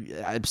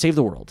save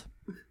the world.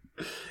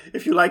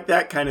 If you like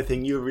that kind of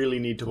thing, you really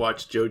need to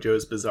watch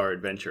JoJo's Bizarre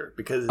Adventure,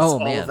 because it's Oh, all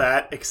man.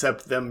 that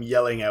except them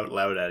yelling out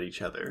loud at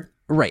each other.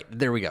 Right,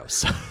 there we go.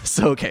 So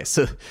it's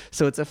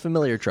a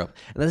familiar trope.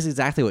 And that's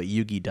exactly what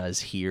Yugi does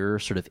here,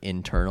 sort of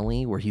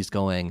internally, where he's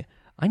going,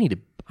 I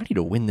need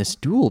to win this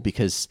duel,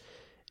 because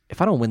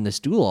if I don't win this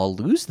duel, I'll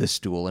lose this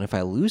duel. And if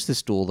I lose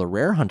this duel, the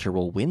rare hunter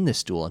will win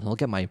this duel, and he'll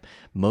get my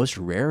most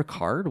rare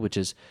card, which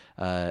is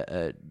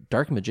a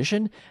Dark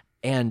Magician,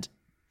 and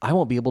I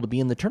won't be able to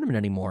be in the tournament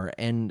anymore.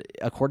 And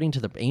according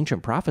to the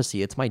ancient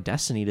prophecy, it's my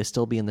destiny to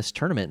still be in this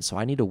tournament. So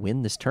I need to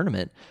win this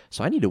tournament.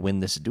 So I need to win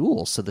this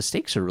duel. So the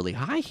stakes are really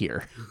high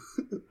here.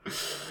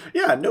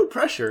 Yeah, no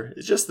pressure.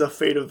 It's just the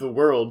fate of the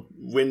world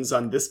wins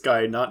on this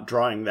guy not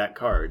drawing that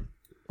card.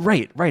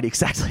 Right,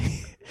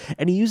 exactly.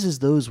 And he uses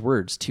those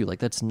words too. Like,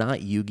 that's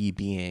not Yugi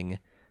being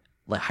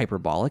like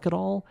hyperbolic at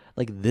all.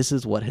 Like, this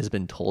is what has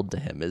been told to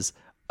him is,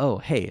 oh,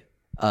 hey,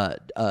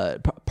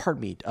 pardon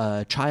me,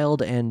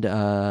 child and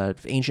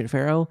ancient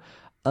pharaoh,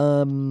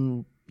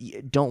 don't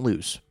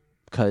lose,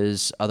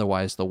 because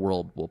otherwise the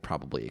world will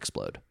probably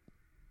explode.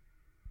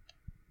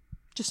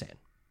 Just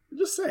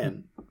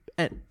saying.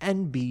 And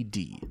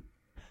NBD.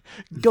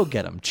 Go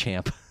get him,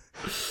 champ.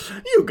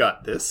 You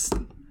got this,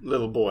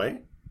 little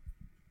boy.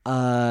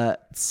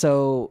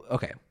 So,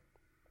 okay.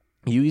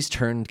 Yui's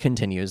turn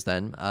continues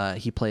then.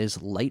 He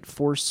plays Light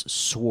Force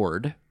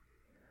Sword,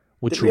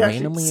 which Did we actually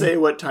randomly say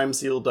what Time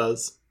Seal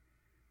does?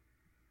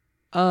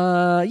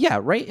 yeah,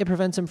 right? It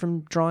prevents him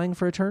from drawing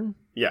for a turn?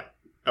 Yeah.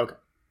 Okay.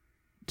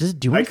 Does it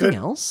do anything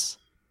else?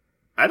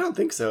 I don't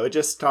think so. It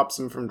just stops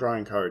him from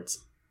drawing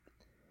cards.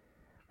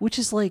 Which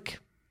is like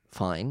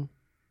fine.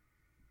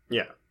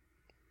 Yeah.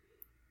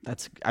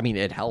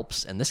 It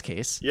helps in this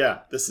case. Yeah,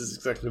 this is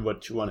exactly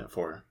what you want it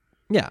for.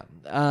 Yeah.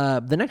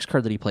 The next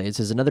card that he plays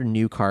is another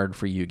new card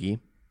for Yugi.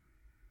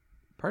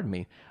 Pardon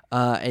me.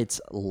 It's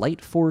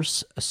Light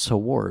Force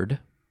Sword.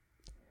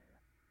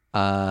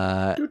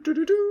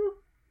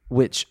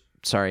 Which,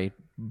 sorry,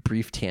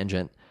 brief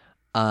tangent.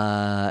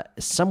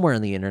 Somewhere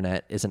on the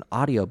internet is an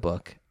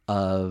audiobook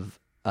of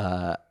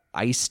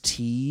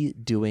Ice-T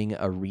doing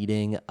a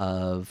reading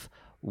of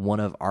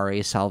one of R.A.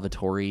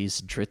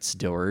 Salvatore's Dritz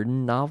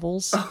Do'Urden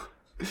novels.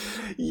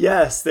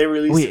 Yes, they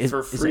released it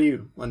for free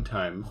one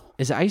time.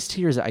 Is it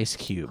Ice-T or is it Ice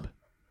Cube?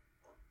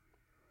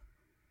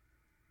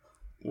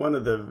 One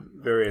of the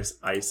various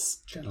ice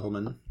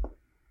gentlemen.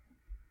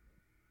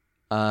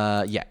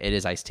 Yeah, it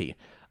is Ice-T.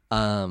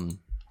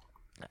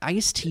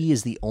 Ice-T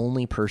is the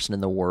only person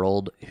in the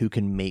world who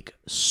can make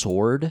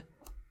sword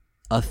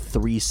a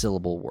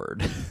 3-syllable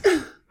word.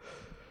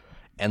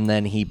 And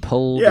then he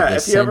pulled the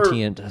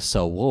sentient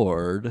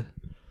sword.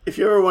 If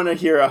you ever want to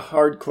hear a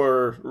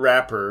hardcore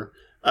rapper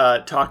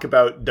talk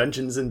about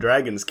Dungeons and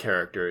Dragons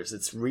characters,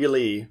 it's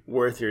really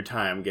worth your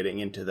time getting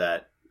into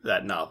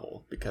that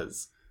novel,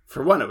 because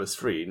for one, it was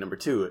free. Number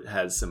two, it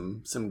has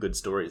some good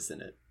stories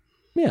in it.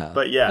 Yeah.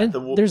 But yeah,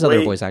 and there's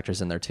other voice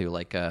actors in there too,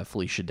 like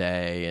Felicia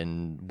Day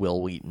and Will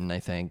Wheaton,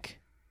 I think.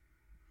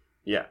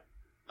 Yeah.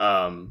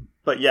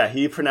 But yeah,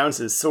 he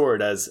pronounces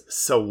sword as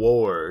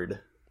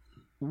sword.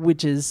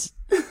 Which is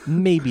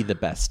maybe the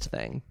best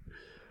thing.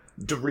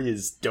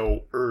 Drizzt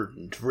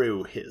Do'Urden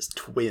drew his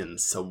twin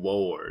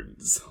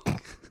swords.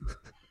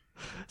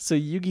 So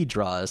Yugi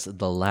draws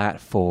the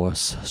Lat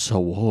Force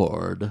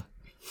Sword,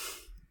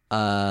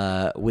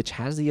 which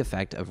has the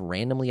effect of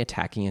randomly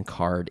attacking a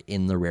card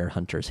in the rare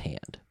hunter's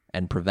hand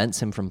and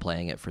prevents him from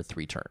playing it for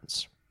 3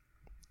 turns.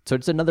 So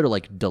it's another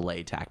like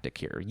delay tactic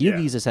here.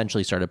 Yugi's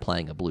essentially started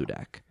playing a blue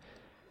deck.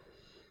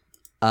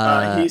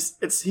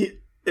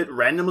 It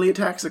randomly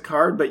attacks a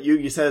card, but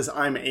Yugi says,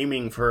 I'm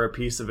aiming for a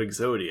piece of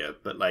Exodia,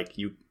 but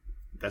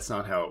that's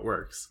not how it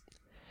works.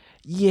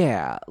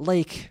 Yeah,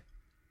 like,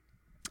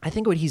 I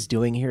think what he's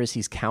doing here is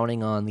he's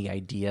counting on the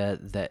idea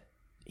that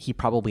he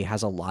probably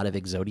has a lot of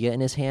Exodia in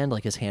his hand,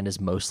 like his hand is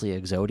mostly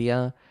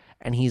Exodia,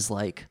 and he's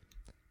like,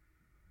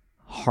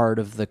 heart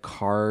of the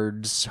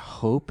cards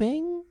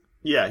hoping?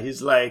 Yeah,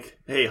 he's like,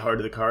 hey, heart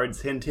of the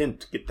cards, hint,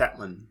 hint, get that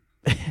one.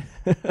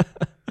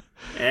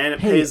 And it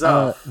pays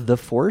off. The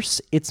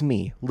Force, it's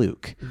me,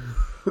 Luke.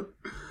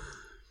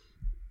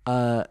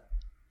 Yeah,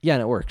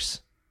 and it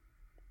works.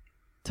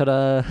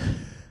 Ta-da!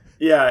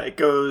 Yeah, it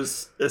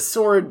goes. The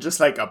sword just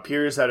like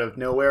appears out of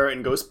nowhere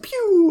and goes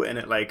pew, and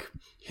it like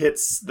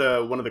hits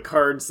one of the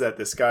cards that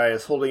this guy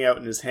is holding out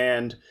in his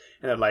hand,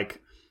 and it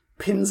like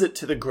pins it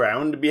to the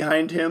ground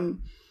behind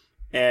him,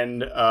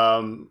 and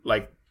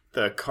like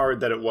the card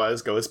that it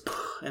was goes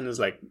and is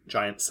like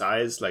giant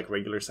size, like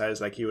regular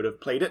size, like he would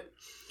have played it.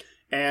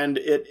 And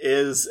it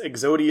is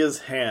Exodia's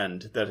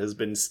hand that has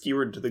been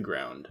skewered to the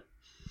ground.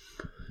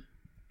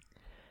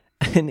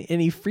 And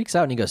he freaks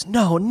out and he goes,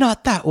 no,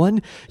 not that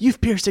one.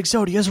 You've pierced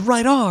Exodia's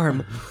right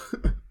arm.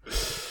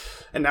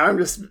 And now I'm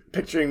just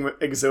picturing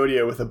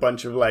Exodia with a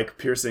bunch of like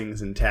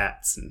piercings and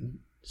tats and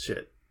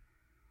shit.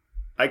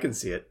 I can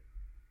see it.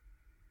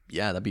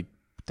 Yeah, that'd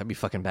be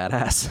fucking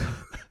badass.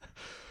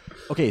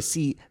 Okay,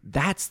 see,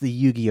 that's the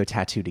Yu-Gi-Oh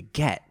tattoo to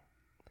get.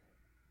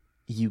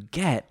 You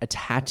get a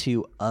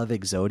tattoo of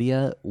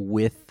Exodia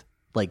with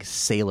like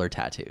sailor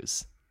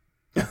tattoos.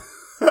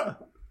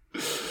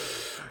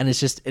 And it's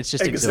just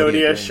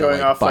Exodia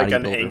showing off like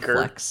an anchor.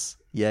 Flex.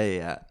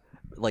 Yeah.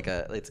 Like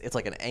it's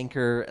like an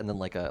anchor, and then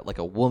like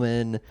a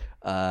woman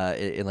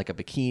in like a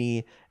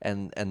bikini,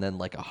 and then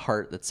like a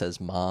heart that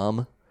says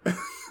mom.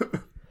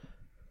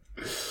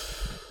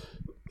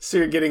 So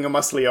you're getting a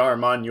muscly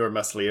arm on your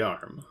muscly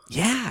arm.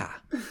 Yeah.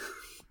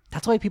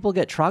 That's why people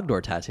get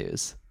Trogdor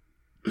tattoos.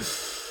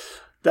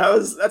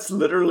 That's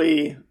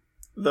literally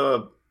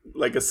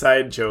like a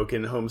side joke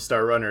in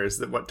Homestar Runners,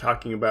 that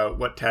talking about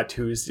what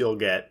tattoos you'll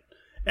get.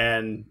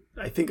 And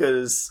I think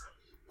was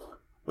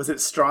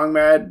it Strong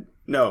Mad?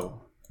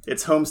 No.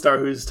 It's Homestar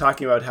who's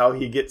talking about how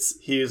he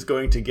is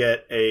going to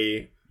get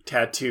a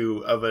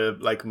tattoo of a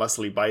like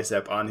muscly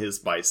bicep on his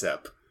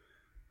bicep.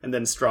 And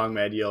then Strong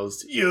Mad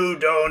yells, "You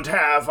don't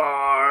have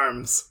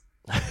arms."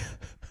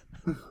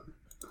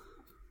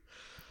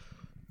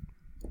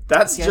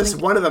 That's just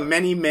one of the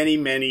many, many,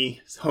 many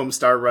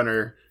Homestar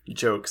Runner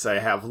jokes I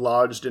have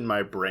lodged in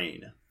my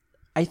brain.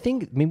 I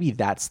think maybe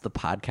that's the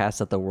podcast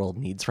that the world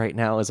needs right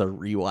now, is a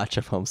rewatch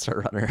of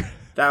Homestar Runner.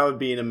 That would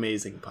be an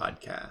amazing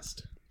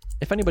podcast.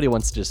 If anybody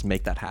wants to just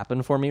make that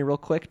happen for me real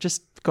quick,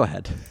 just go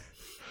ahead.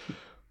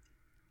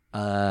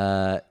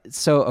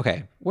 So,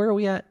 okay, where are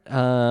we at?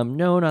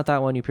 No, not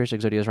that one. You pierced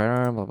Exodia's right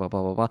arm, blah, blah,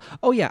 blah, blah, blah.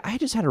 Oh, yeah, I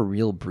just had a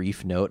real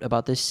brief note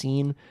about this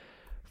scene.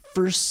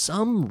 For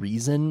some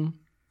reason,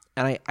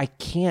 and I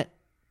can't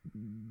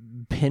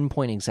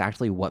pinpoint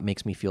exactly what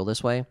makes me feel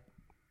this way,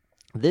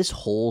 this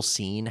whole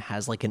scene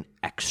has like an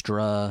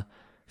extra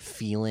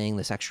feeling,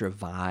 this extra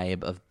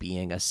vibe of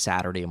being a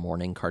Saturday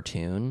morning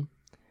cartoon.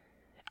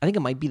 I think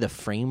it might be the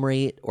frame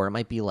rate, or it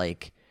might be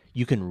like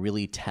you can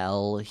really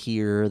tell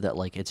here that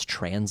like it's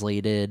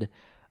translated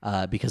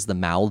because the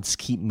mouths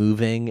keep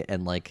moving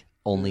and like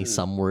only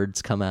some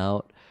words come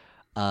out.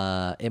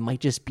 It might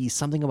just be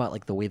something about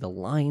like the way the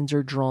lines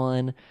are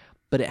drawn,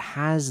 but it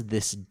has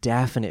this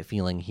definite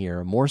feeling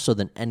here, more so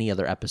than any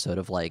other episode,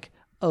 of like,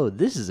 oh,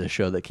 this is a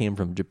show that came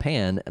from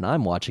Japan and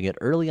I'm watching it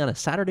early on a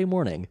Saturday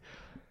morning.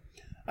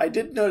 I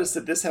did notice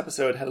that this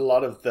episode had a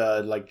lot of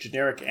the like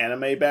generic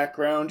anime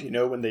background,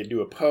 when they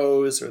do a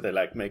pose or they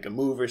like make a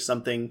move or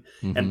something,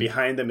 and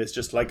behind them is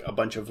just like a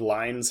bunch of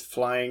lines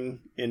flying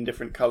in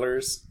different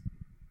colors.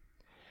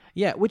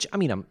 Yeah, which I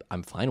mean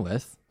I'm fine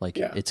with. Like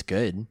it's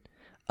good.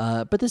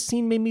 But this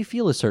scene made me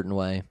feel a certain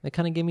way. It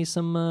kind of gave me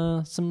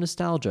some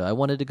nostalgia. I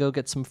wanted to go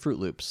get some Fruit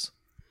Loops.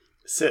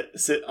 Sit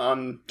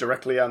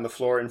directly on the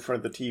floor in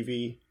front of the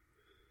TV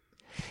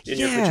in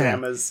your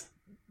pajamas.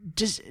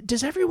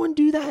 Does everyone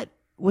do that?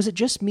 Was it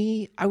just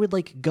me? I would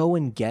like go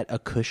and get a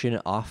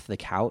cushion off the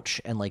couch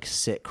and like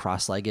sit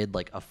cross-legged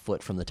like a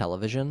foot from the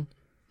television.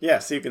 Yeah,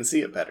 so you can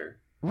see it better.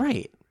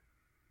 Right.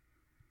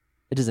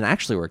 It doesn't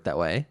actually work that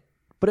way,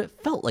 but it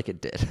felt like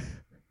it did.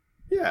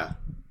 Yeah.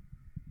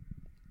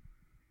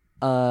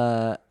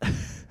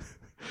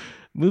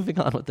 Moving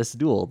on with this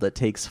duel that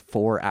takes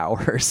 4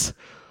 hours.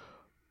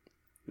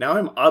 Now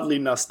I'm oddly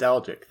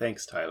nostalgic.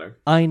 Thanks, Tyler.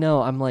 I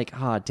know. I'm like,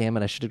 damn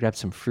it. I should have grabbed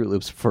some Fruit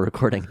Loops before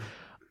recording.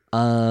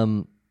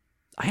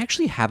 I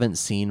actually haven't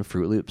seen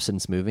Fruit Loops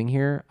since moving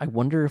here. I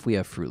wonder if we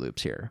have Fruit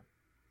Loops here.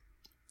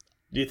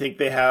 Do you think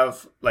they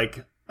have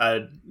like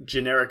a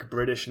generic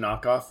British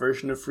knockoff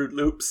version of Fruit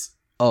Loops?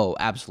 Oh,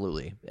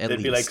 absolutely.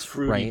 They'd be like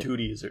Fruity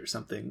Tooties or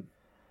something.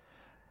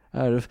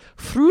 Out of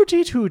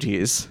Fruity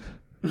Tooties.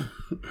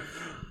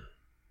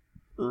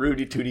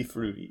 Rudy Tooty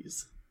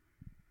Fruities.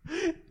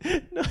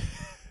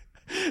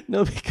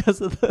 No,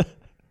 because of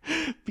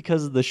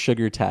the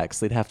sugar tax,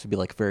 they'd have to be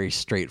like very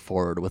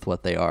straightforward with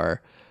what they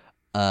are.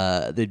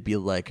 They'd be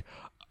like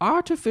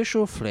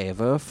artificial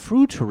flavor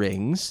fruit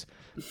rings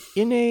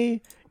in a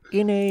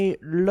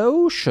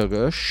low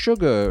sugar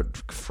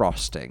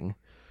frosting,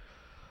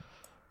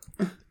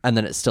 and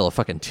then it's still a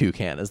fucking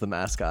toucan as the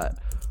mascot.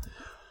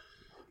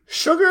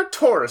 Sugar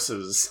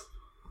Tauruses.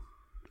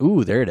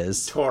 Ooh, there it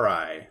is.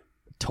 Tori.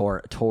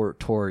 Tori.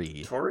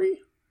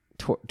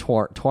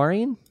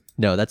 Taurine?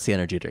 No, that's the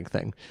energy drink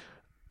thing.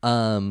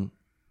 Yugi.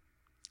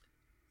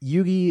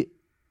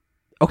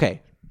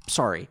 Okay,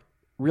 sorry.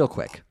 Real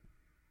quick.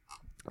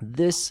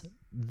 This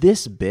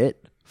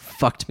bit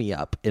fucked me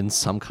up in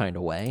some kind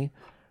of way.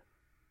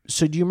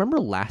 So do you remember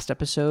last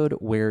episode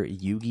where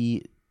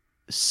Yugi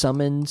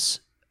summons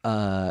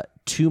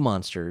 2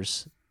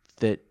 monsters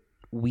that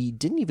we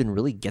didn't even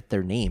really get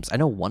their names? I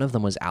know one of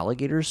them was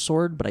Alligator's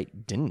Sword, but I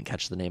didn't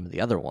catch the name of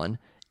the other one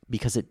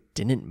because it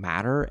didn't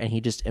matter, and he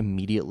just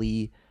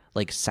immediately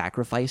like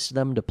sacrificed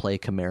them to play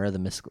Chimera,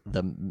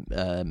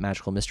 the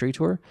Magical Mystery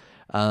Tour,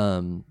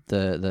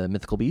 the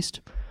mythical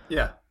beast.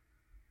 Yeah.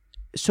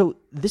 So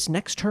this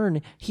next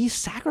turn, he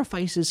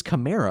sacrifices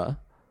Chimera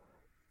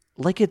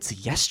like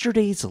it's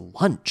yesterday's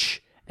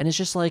lunch, and it's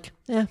just like,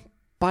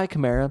 bye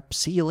Chimera,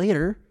 see you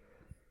later.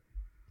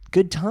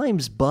 Good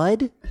times,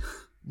 bud.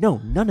 No,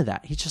 none of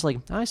that. He's just like,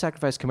 I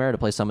sacrificed Chimera to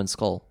play Summon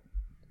Skull.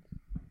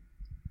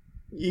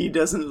 He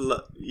just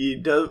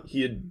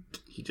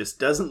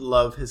doesn't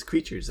love his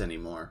creatures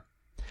anymore.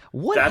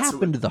 What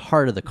happened to the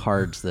heart of the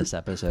cards this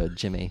episode,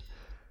 Jimmy?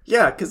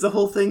 Yeah, because the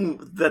whole thing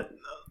that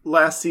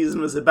last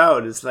season was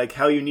about, is like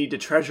how you need to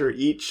treasure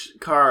each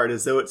card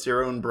as though it's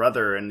your own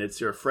brother and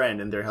it's your friend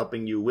and they're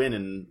helping you win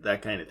and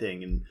that kind of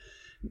thing. And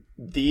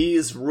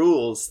these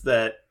rules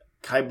that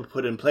Kaiba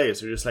put in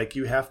place are just like,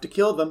 you have to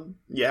kill them.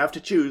 You have to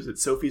choose.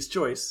 It's Sophie's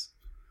choice.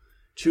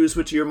 Choose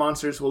which of your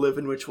monsters will live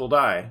and which will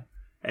die,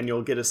 and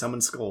you'll get a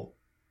summoned skull.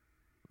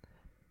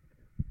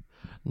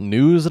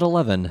 News at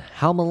 11.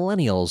 How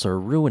millennials are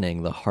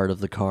ruining the heart of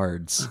the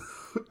cards.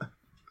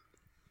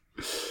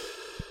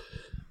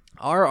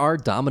 Are our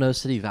Domino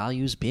City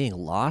values being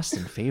lost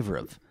in favor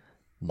of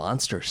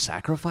monster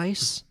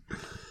sacrifice?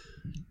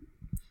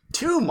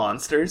 2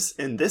 monsters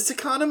in this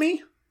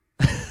economy?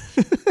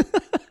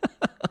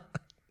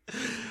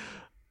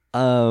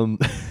 My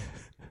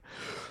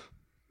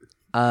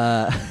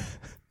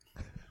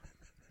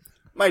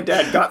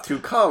dad got through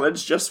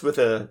college just with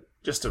a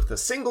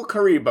single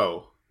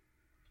Karibo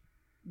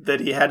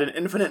that he had an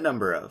infinite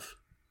number of.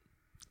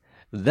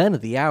 Then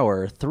at the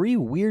hour, 3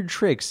 weird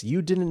tricks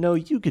you didn't know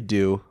you could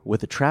do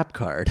with a trap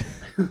card.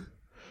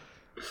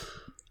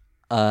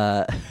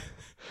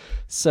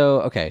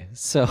 So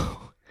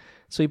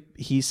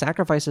he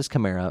sacrifices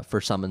Chimera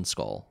for Summon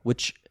Skull,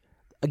 which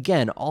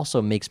again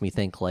also makes me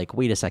think like,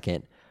 wait a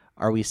second,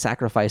 are we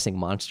sacrificing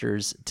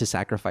monsters to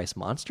sacrifice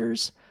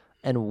monsters?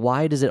 And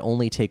why does it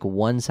only take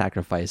 1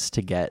 sacrifice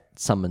to get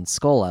Summon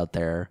Skull out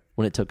there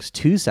when it took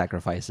 2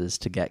 sacrifices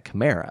to get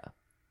Chimera?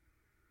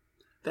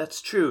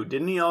 That's true.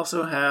 Didn't he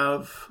also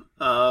have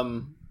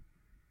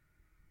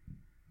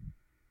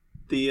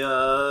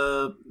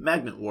the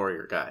Magnet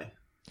Warrior guy?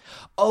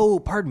 Oh,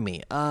 pardon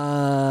me.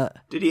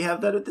 Did he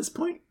have that at this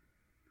point?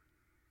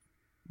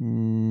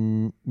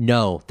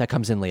 No, that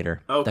comes in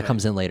later. Okay. That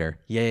comes in later.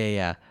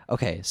 Yeah.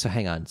 Okay, so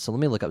hang on. So let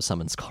me look up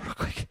Summon Skull real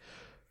quick.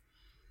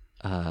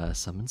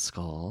 Summon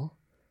Skull.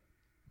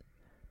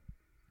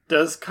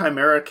 Does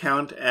Chimera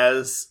count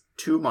as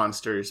 2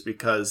 monsters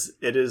because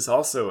it is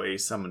also a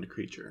summoned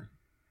creature?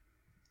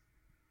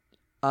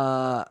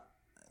 A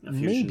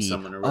fusion Maybe.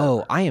 summon or Oh,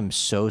 whatever. I am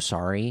so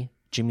sorry.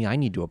 Jimmy, I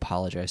need to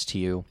apologize to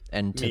you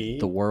and to Me?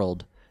 the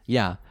world.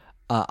 Yeah.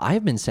 I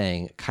have been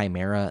saying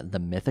Chimera, the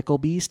mythical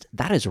beast.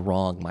 That is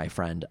wrong, my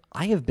friend.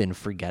 I have been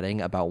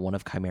forgetting about one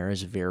of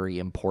Chimera's very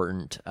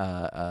important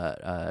what's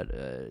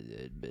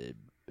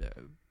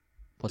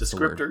the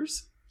word?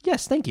 Descriptors?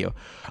 Yes, thank you.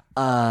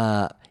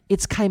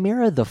 It's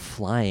Chimera, the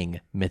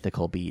flying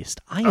mythical beast.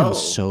 I am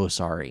so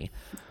sorry.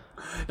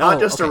 Not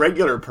just a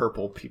regular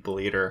purple people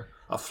eater,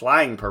 a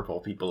flying purple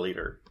people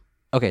eater.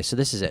 Okay, so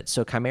this is it.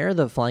 So Chimera,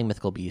 the flying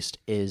mythical beast,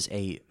 is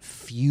a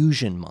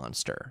fusion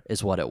monster,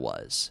 is what it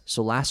was.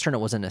 So last turn it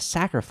wasn't a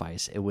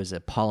sacrifice, it was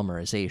a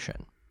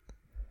polymerization.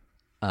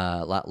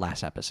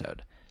 Last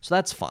episode. So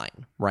that's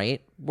fine,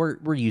 right?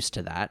 We're used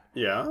to that.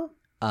 Yeah?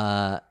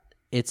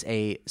 It's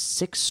a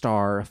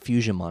 6-star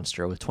fusion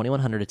monster with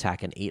 2100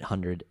 attack and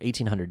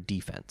 1800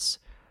 defense.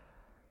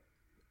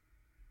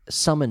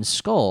 Summon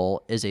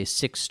Skull is a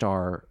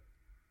 6-star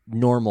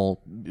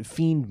normal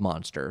fiend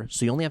monster,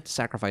 so you only have to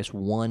sacrifice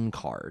 1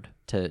 card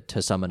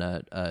to summon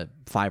a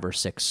 5 or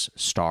 6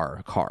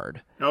 star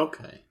card.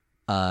 Okay.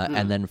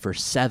 And then for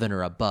 7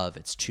 or above,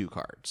 it's 2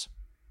 cards.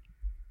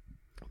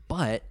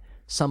 But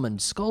Summon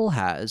Skull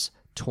has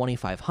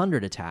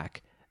 2500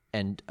 attack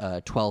and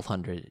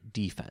 1200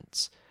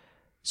 defense.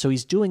 So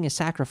he's doing a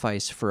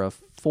sacrifice for a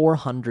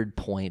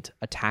 400-point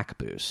attack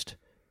boost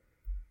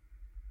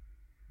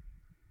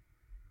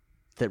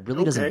that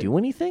really doesn't do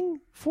anything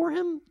for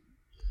him.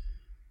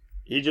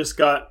 He just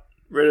got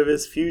rid of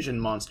his fusion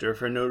monster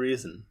for no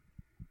reason.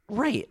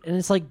 Right, and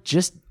it's like,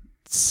 just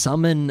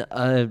summon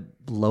a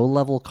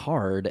low-level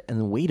card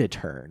and wait a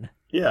turn.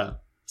 Yeah,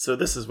 so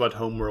this is what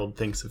Homeworld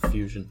thinks of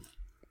fusion.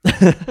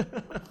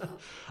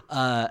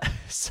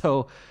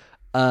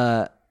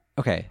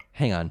 Okay,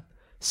 hang on.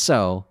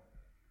 So,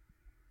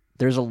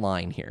 there's a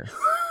line here.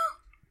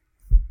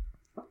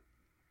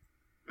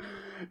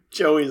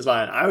 Joey's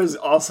line. I was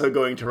also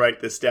going to write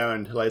this down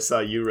until I saw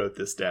you wrote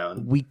this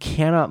down. We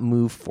cannot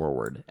move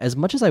forward. As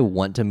much as I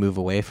want to move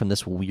away from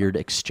this weird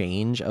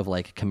exchange of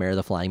like Chimera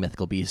the Flying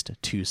Mythical Beast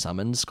to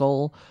Summon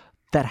Skull,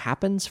 that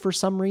happens for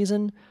some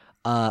reason.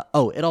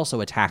 It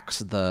also attacks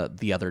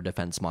the other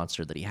defense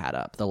monster that he had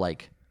up. The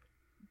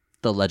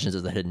Legends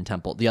of the Hidden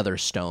Temple, the other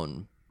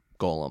stone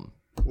golem.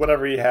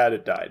 Whatever he had,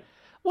 it died.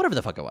 Whatever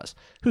the fuck it was.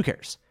 Who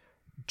cares?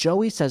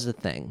 Joey says a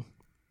thing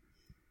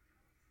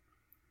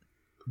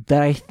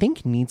that I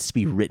think needs to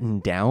be written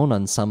down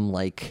on some,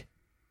 like,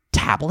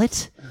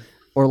 tablet.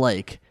 Or,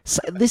 like,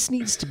 this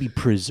needs to be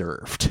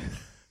preserved.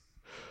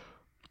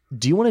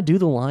 Do you want to do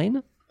the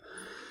line?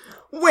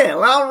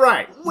 Well, all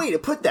right. Way to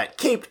put that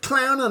caped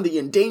clown on the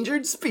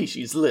endangered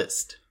species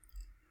list.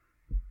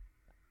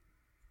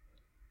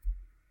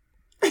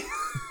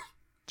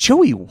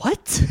 Joey,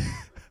 what?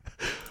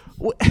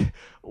 What?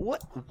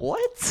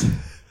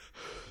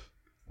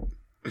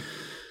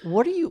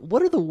 What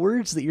are the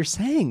words that you're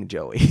saying,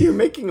 Joey? You're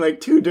making like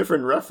 2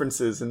 different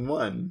references in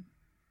one.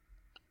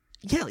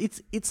 Yeah,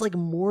 it's like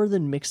more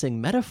than mixing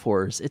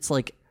metaphors. It's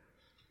like,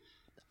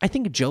 I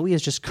think Joey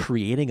is just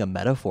creating a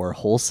metaphor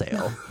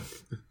wholesale.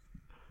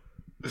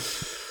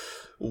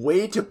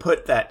 Way to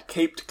put that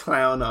caped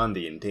clown on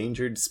the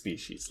endangered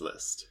species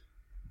list.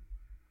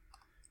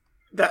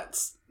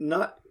 That's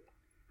not...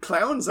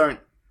 Clowns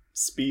aren't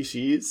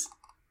species.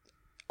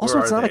 Also,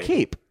 Or it's are not a they?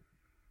 cape.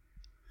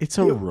 It's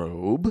a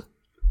robe.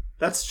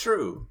 That's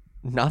true.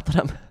 Not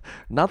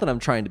that I'm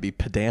trying to be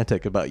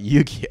pedantic about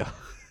Yu-Gi-Oh.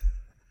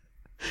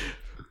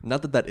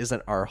 Not that that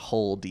isn't our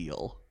whole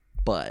deal,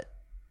 but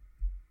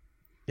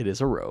it is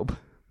a robe.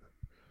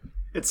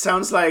 It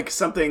sounds like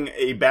something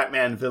a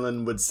Batman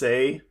villain would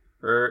say,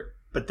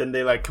 but then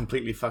they like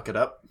completely fuck it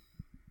up.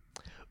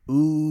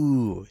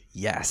 Ooh,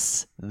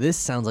 yes. This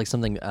sounds like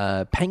something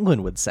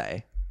Penguin would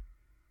say.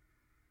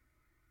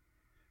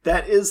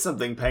 That is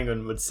something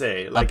Penguin would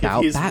say. Like About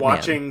if he's Batman.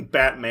 watching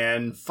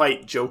Batman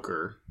fight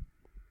Joker,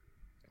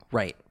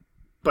 Right.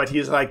 but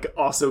he's like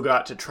also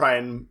got to try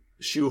and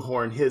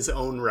shoehorn his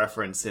own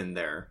reference in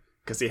there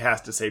because he has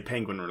to say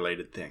Penguin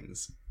related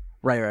things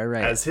Right.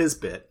 as his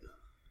bit.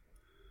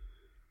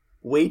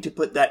 Way to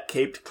put that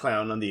caped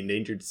clown on the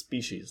endangered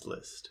species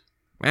list.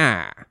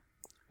 Ah.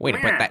 Way to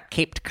put that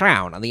caped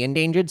clown on the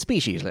endangered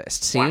species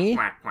list, see?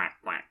 Quack, quack,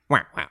 quack.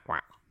 Quack, quack,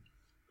 quack.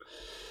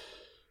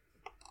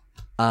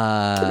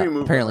 Can we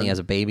move Apparently, on? as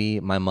a baby,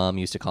 my mom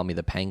used to call me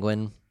the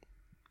penguin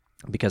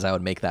because I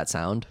would make that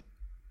sound.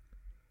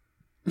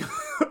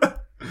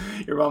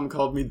 Your mom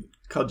called you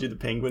the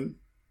Penguin?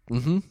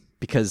 Mm-hmm.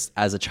 Because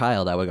as a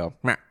child, I would go,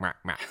 "Meh, meh,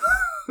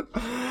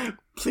 meh."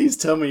 Please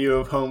tell me you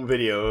have home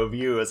video of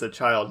you as a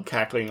child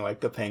cackling like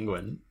the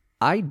Penguin.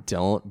 I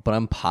don't, but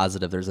I'm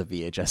positive there's a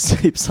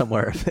VHS tape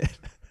somewhere of it.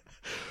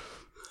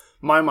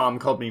 My mom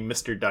called me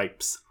Mr.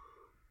 Dipes.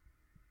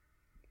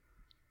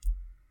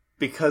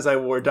 Because I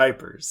wore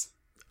diapers.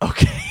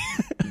 Okay.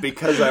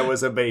 Because I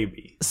was a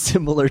baby.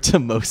 Similar to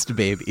most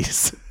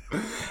babies.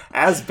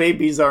 As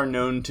babies are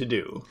known to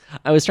do.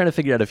 I was trying to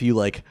figure out if you,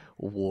 like,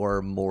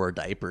 wore more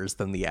diapers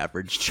than the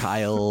average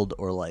child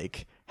or,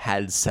 like,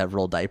 had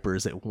several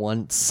diapers at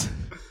once.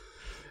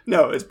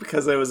 No, it's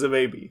because I was a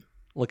baby.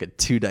 Look at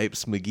Two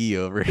Dipes McGee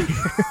over here.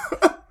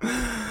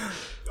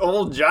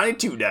 Old Johnny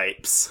Two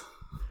Dipes.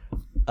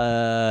 All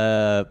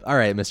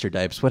right, Mr.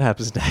 Dipes, what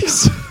happens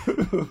next?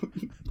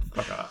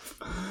 Fuck off.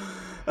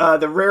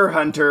 The Rare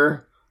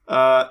Hunter,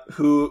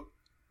 who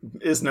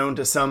is known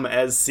to some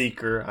as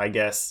Seeker, I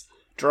guess,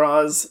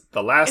 draws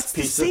the last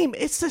piece of...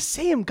 It's the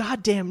same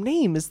goddamn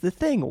name is the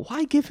thing.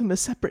 Why give him a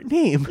separate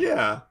name?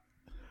 Yeah.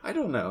 I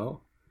don't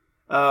know.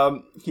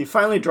 He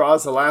finally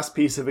draws the last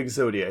piece of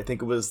Exodia. I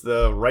think it was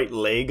the right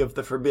leg of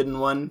the Forbidden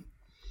One.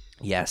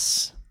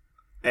 Yes.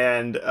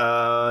 And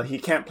he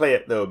can't play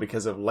it, though,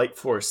 because of Light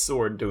Force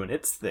Sword doing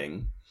its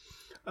thing.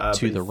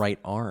 To the right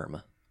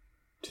arm.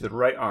 To the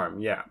right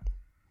arm, yeah.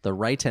 The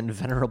right and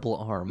venerable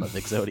arm of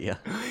Exodia.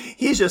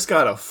 He's just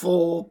got a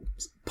full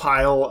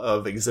pile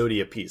of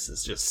Exodia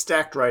pieces, just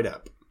stacked right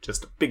up.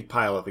 Just a big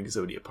pile of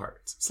Exodia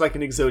parts. It's like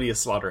an Exodia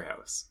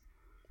slaughterhouse.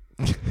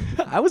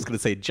 I was going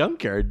to say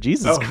junkyard.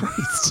 Jesus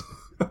Christ.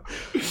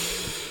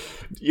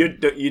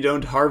 You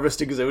don't harvest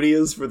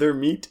Exodias for their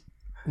meat?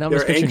 Now I'm Their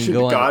just picturing ancient you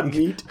going, god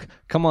meat?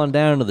 come on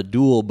down to the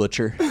duel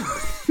butcher.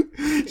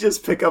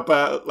 Just pick up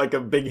a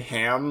big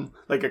ham,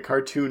 like a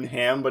cartoon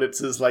ham, but it's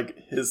his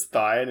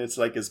thigh, and it's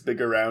like as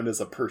big around as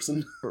a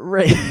person.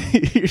 Right.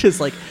 You're just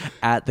like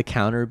at the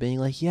counter being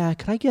like, yeah,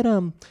 could I get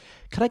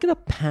a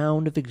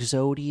pound of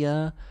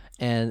Exodia?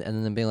 And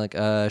then being like,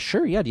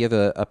 sure, yeah. Do you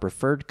have a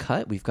preferred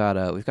cut? We've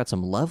got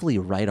some lovely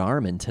right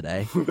arm in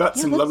today. We've got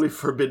some lovely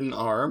forbidden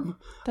arm.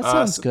 That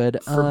sounds good.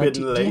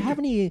 Forbidden Do leg. you have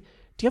any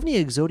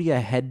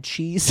Exodia head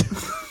cheese?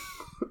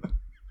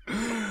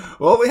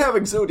 Well, we have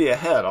Exodia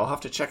head. I'll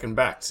have to check in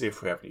back to see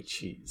if we have any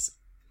cheese.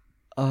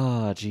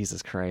 Oh,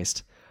 Jesus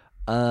Christ.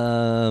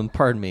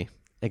 Pardon me,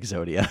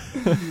 Exodia.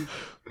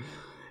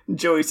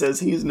 Joey says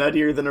he's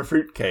nuttier than a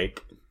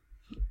fruitcake.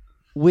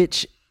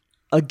 Which,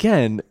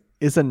 again,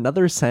 is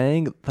another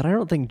saying that I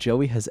don't think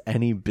Joey has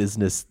any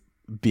business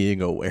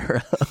being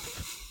aware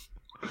of.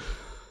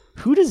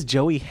 Who does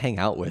Joey hang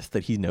out with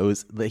that he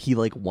knows that he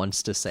like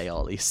wants to say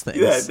all these things?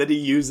 Yeah, that he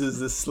uses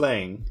this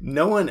slang.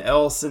 No one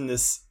else in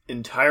this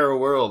entire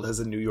world has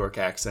a New York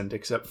accent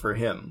except for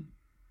him.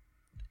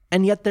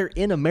 And yet they're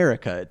in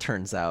America, it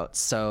turns out.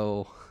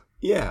 So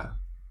Yeah.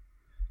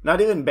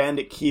 Not even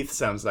Bandit Keith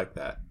sounds like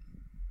that.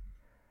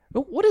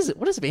 what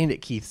does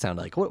Bandit Keith sound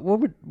like?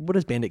 What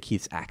is Bandit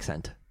Keith's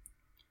accent?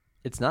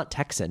 It's not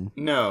Texan.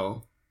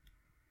 No.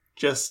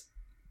 Just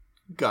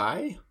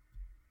guy?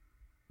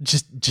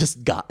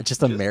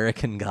 Just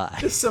American guy.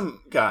 Just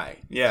some guy.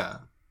 Yeah.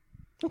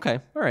 Okay,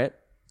 all right.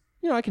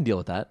 I can deal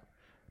with that.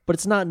 But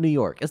it's not New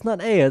York. It's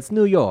not it's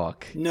New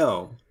York.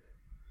 No.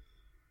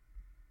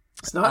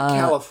 It's not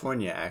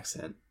California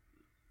accent.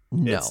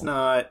 No. It's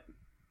not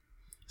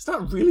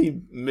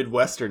really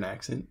Midwestern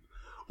accent.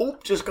 Oh,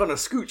 just gonna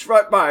scooch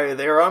right by you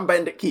there. I'm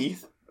Bandit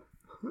Keith.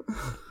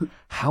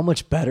 How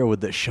much better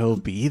would the show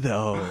be,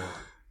 though?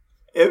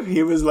 If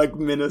he was like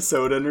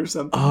Minnesotan or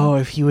something. Oh,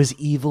 if he was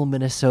evil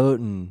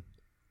Minnesotan.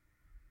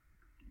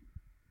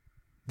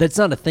 That's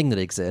not a thing that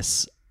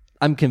exists.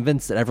 I'm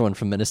convinced that everyone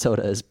from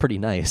Minnesota is pretty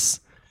nice.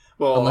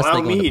 Well, unless they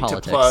allow go into me to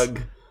politics.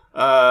 plug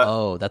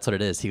Oh, that's what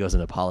it is. He goes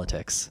into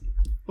politics.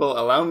 Well,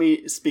 allow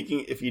me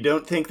speaking. If you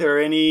don't think there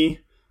are any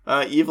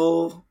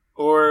evil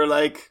or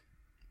like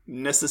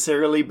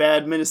necessarily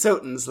bad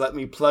Minnesotans, let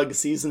me plug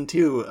season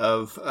 2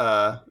 of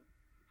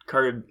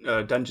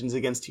Dungeons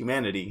Against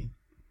Humanity.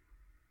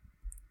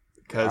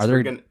 Because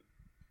we're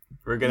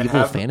gonna evil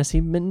have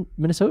fantasy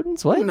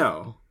Minnesotans. What?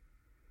 No,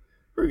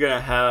 we're gonna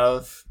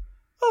have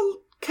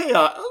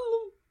a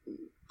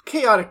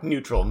chaotic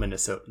neutral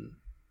Minnesotan.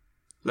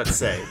 Let's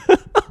say.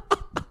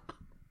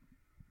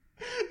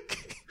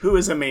 Who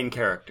is a main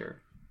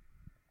character?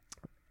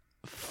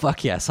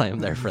 Fuck yes, I am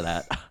there for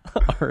that.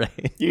 All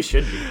right. You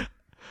should be.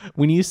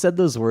 When you said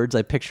those words,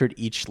 I pictured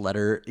each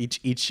letter,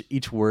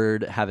 each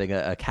word having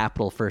a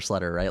capital first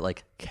letter, right?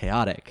 Like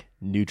chaotic,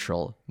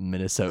 neutral,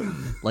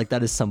 Minnesotan. Like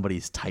that is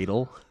somebody's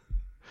title.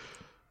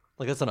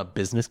 Like that's on a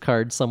business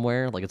card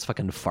somewhere. Like it's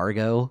fucking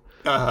Fargo.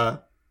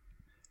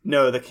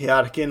 No, the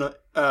chaotic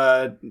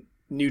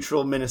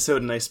neutral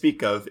Minnesotan I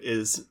speak of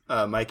is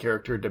my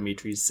character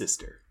Dimitri's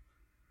sister.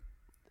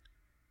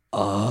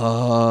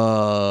 Oh,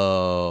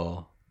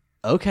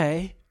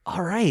 okay.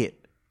 All right.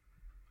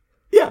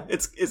 Yeah,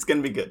 it's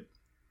gonna be good.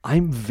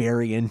 I'm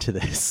very into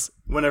this.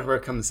 Whenever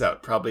it comes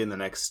out, probably in the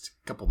next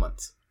couple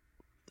months.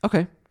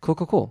 Okay,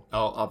 cool.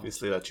 I'll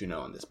obviously let you know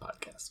on this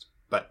podcast.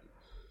 But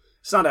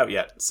it's not out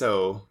yet,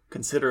 so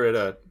consider it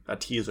a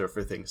teaser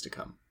for things to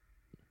come.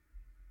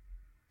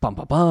 Bum,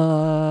 ba,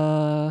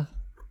 ba.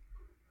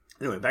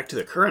 Anyway, back to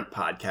the current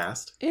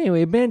podcast.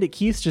 Anyway, Bandit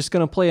Keith's just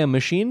going to play a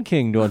Machine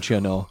King, don't you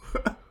know?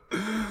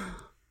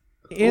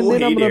 And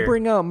then I'm going to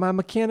bring out my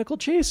Mechanical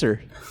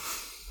Chaser.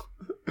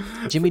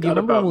 Jimmy, do you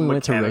remember when we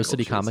went to Rose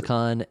City Comic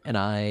Con and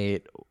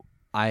I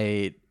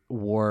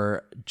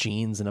wore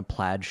jeans and a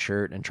plaid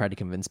shirt and tried to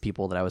convince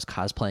people that I was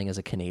cosplaying as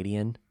a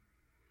Canadian?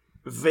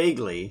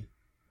 Vaguely.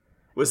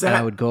 Was that? And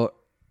I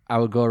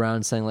would go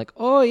around saying like,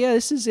 "Oh yeah,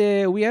 this is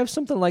we have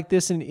something like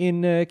this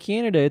in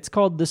Canada. It's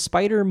called the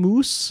Spider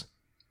Moose.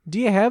 Do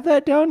you have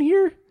that down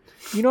here?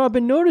 You know, I've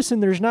been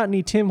noticing there's not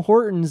any Tim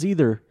Hortons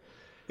either."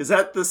 Is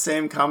that the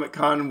same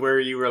Comic-Con where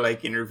you were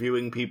like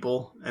interviewing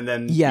people and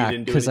then you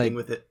didn't do anything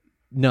with it?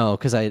 No,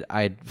 because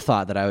I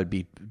thought that I would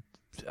be,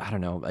 I don't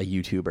know, a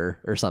YouTuber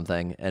or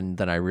something, and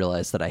then I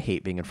realized that I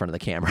hate being in front of the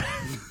camera.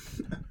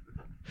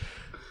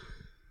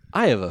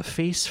 I have a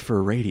face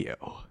for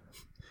radio.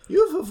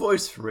 You have a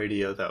voice for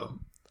radio, though.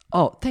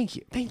 Oh, thank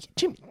you,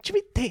 Jimmy.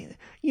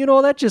 You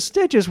know that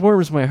just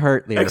warms my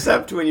heart there.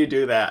 Except when you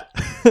do that.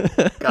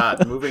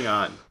 God, moving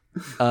on.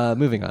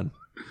 Moving on.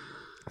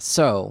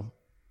 So,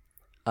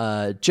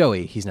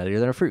 Joey, he's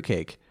nuttier than a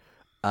fruitcake.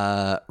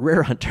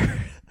 Rare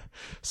Hunter.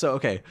 So,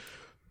 okay.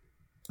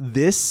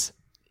 This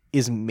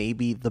is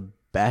maybe the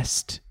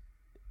best,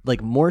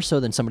 like more so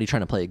than somebody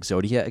trying to play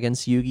Exodia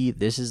against Yugi.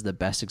 This is the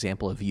best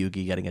example of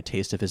Yugi getting a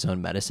taste of his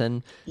own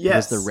medicine.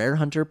 Yes. Because the Rare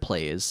Hunter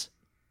plays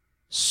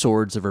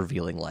Swords of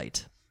Revealing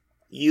Light.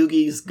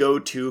 Yugi's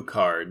go-to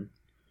card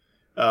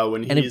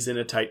when he's in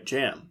a tight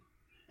jam.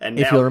 And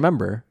if you'll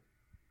remember.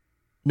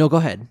 No, go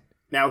ahead.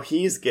 Now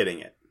he's getting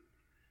it.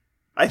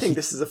 I think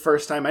this is the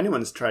first time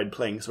anyone's tried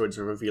playing Swords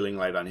of Revealing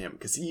Light on him,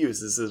 because he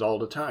uses it all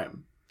the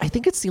time. I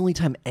think it's the only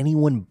time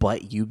anyone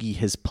but Yugi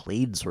has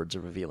played Swords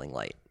of Revealing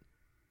Light.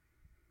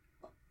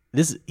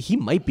 He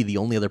might be the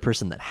only other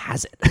person that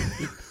has it.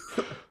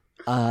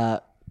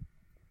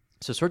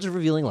 So Swords of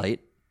Revealing Light,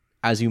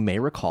 as you may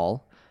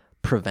recall,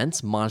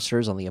 prevents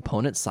monsters on the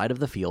opponent's side of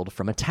the field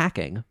from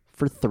attacking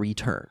for 3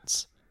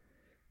 turns.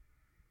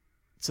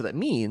 So that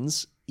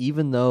means,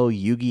 even though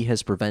Yugi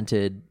has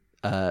prevented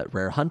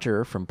Rare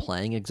Hunter from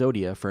playing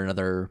Exodia for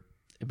another,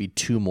 it'd be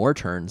 2 more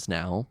turns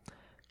now,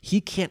 he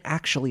can't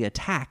actually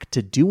attack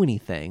to do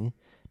anything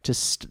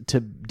to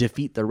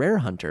defeat the Rare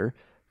Hunter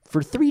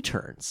for 3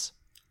 turns.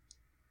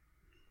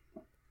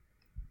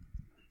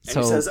 And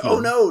he says, "Oh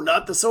no,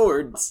 not the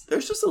swords."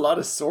 There's just a lot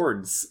of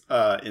swords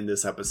in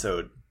this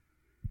episode.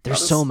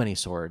 There's so many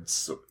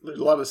swords. There's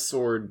a lot of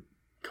sword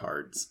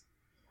cards.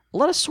 A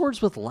lot of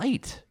swords with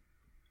light.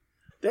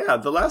 Yeah,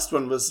 the last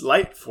one was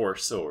Light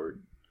Force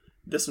Sword.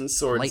 This one's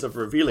Swords of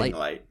Revealing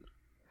Light.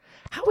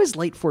 How is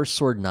Light Force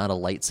Sword not a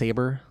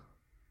lightsaber?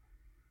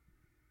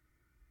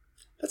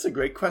 That's a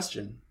great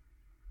question.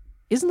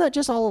 Isn't that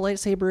just all a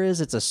lightsaber is?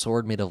 It's a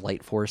sword made of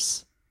light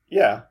force.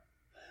 Yeah.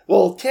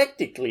 Well,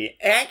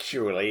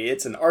 actually,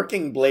 it's an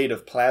arcing blade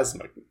of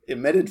plasma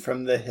emitted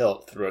from the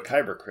hilt through a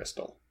kyber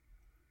crystal.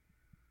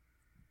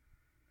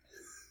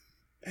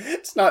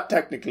 It's not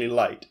technically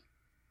light.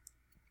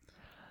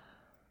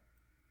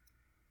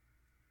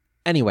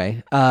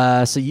 Anyway,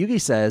 so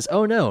Yugi says,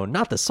 "Oh no,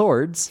 not the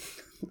swords.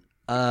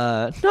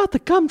 Not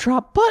the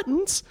gumdrop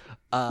buttons."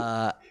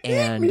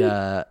 And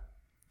not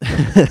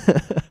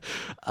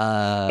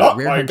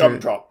Rare my Hunter,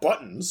 gumdrop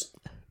buttons.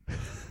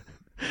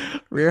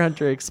 Rare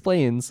Hunter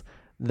explains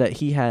that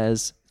he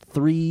has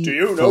 3. Do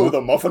you know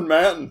the Muffin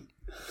Man?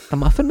 The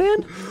Muffin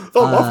Man?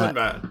 The Muffin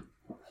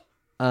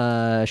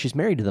Man. She's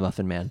married to the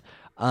Muffin Man.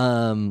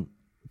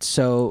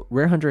 So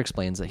Rare Hunter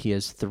explains that he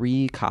has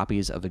 3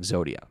 copies of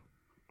Exodia.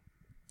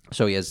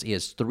 So he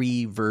has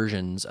 3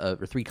 versions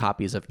of, or 3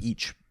 copies of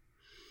each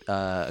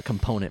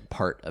component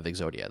part of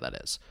Exodia, that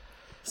is.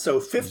 So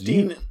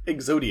 15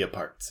 Exodia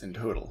parts in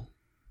total.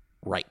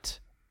 Right.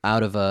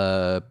 Out of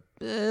a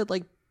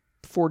like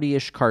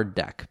 40-ish card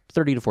deck.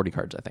 30 to 40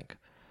 cards, I think.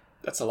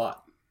 That's a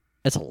lot.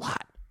 It's a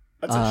lot.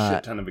 That's a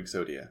shit ton of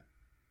Exodia.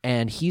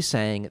 And he's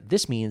saying,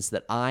 this means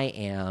that I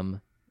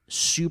am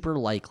super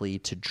likely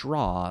to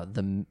draw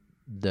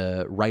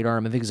the right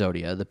arm of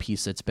Exodia, the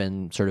piece that's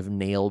been sort of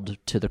nailed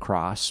to the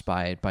cross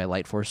by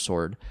Light Force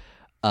Sword,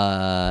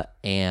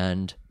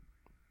 and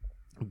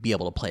be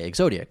able to play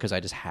Exodia because I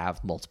just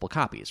have multiple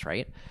copies,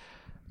 right?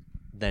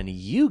 Then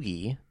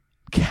Yugi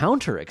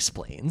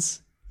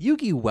counter-explains,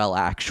 Yugi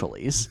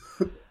well-actuallys,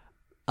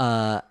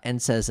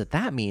 and says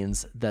that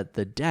means that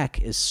the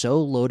deck is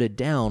so loaded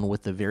down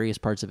with the various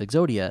parts of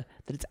Exodia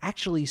that it's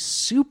actually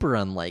super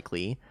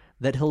unlikely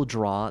that he'll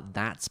draw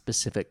that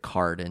specific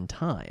card in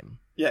time.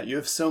 Yeah, you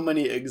have so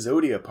many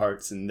Exodia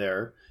parts in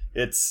there,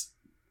 it's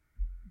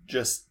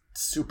just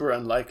super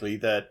unlikely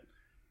that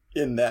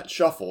in that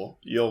shuffle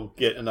you'll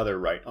get another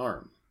right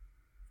arm.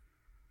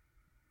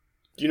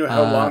 Do you know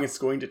how long it's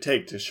going to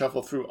take to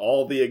shuffle through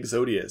all the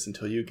Exodias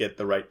until you get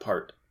the right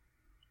part?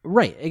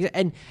 Right.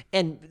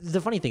 And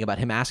the funny thing about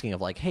him asking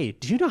of like, hey,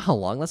 do you know how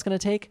long that's going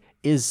to take?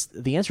 Is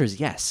the answer is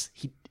yes.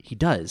 He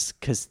does,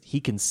 because he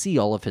can see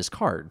all of his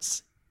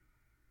cards.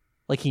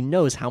 Like, he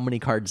knows how many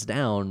cards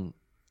down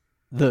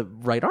the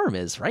right arm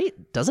is, right?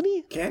 Doesn't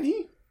he? Can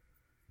he?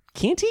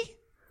 Can't he?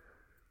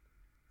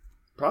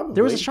 Probably.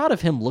 There was a shot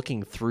of him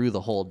looking through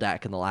the whole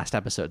deck in the last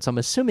episode, so I'm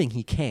assuming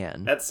he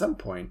can. At some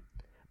point.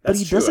 But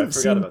he doesn't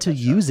seem to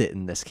use it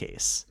in this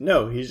case.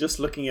 No, he's just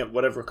looking at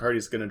whatever card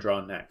he's going to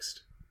draw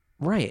next.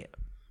 Right.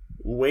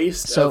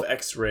 Waste of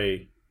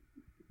X-ray,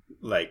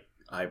 like,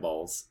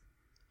 eyeballs.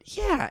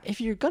 Yeah, if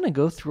you're going to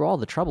go through all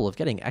the trouble of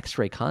getting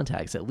X-ray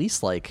contacts, at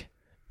least, like,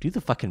 do the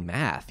fucking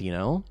math, you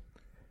know?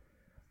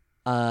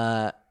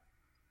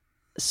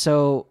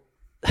 So...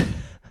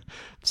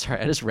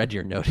 Sorry, I just read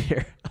your note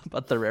here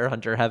about the Rare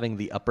Hunter having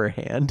the upper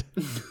hand.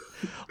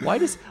 Why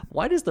does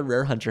the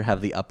Rare Hunter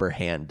have the upper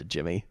hand,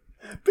 Jimmy?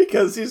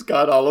 Because he's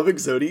got all of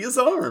Exodia's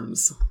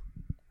arms.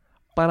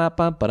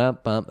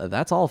 Ba-da-bum.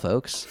 That's all,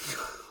 folks.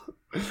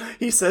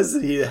 He says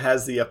that he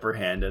has the upper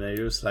hand, and I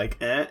just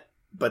like,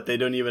 but they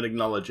don't even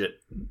acknowledge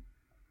it.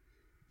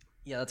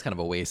 Yeah, that's kind of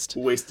a waste.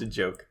 Wasted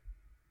joke.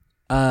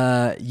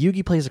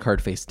 Yugi plays a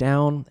card face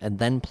down, and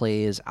then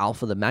plays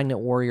Alpha the Magnet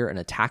Warrior in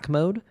attack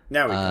mode.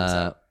 Now he comes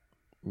out.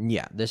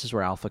 Yeah, this is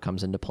where Alpha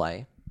comes into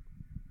play.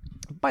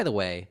 By the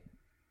way,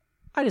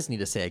 I just need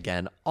to say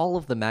again, all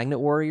of the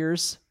Magnet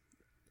Warriors,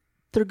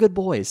 they're good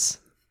boys.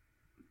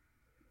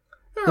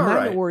 The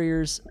Magnet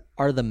Warriors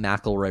are the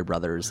McElroy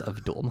brothers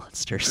of Duel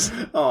Monsters.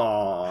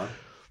 Aww,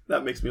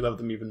 that makes me love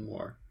them even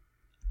more.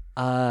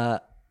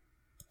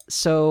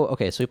 So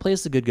he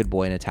plays the good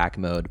boy in attack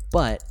mode,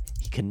 but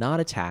he cannot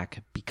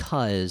attack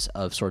because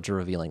of Swords of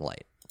Revealing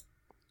Light.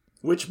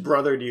 Which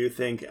brother do you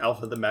think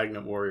Alpha the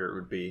Magnet Warrior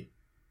would be?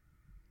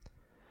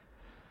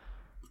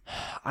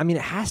 I mean,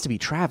 it has to be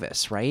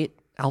Travis, right?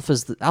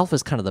 Alpha's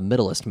kind of the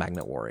middleest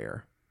Magnet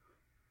Warrior.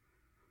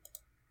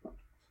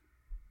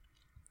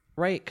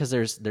 Right? Because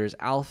there's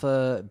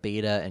Alpha,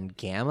 Beta, and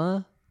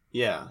Gamma.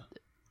 Yeah.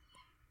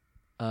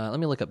 Let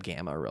me look up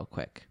Gamma real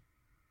quick.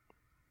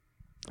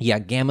 Yeah,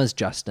 Gamma's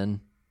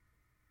Justin.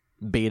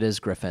 Beta's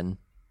Griffin.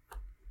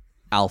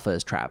 Alpha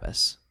is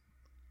Travis.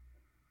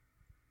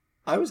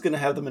 I was going to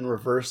have them in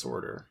reverse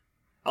order.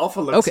 Alpha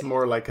looks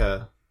more like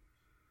a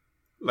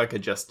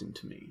Justin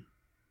to me.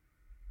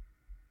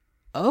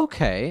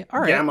 Okay, all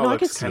right. Gamma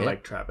looks kind of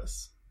like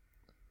Travis.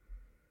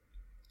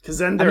 Because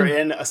then they're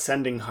in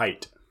ascending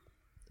height.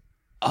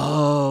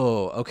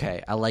 Oh,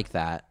 okay. I like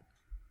that.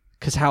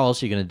 Because how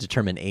else are you going to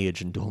determine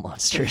age in Duel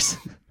Monsters?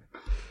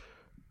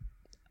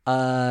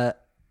 Yeah,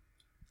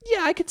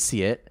 I could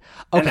see it.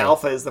 Okay. And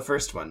Alpha is the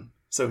first one,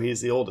 so he's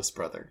the oldest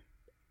brother.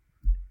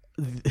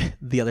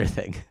 The other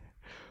thing.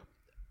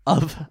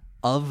 Of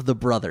the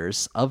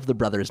brothers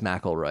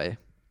McElroy,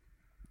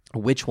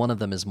 which one of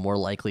them is more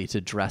likely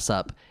to dress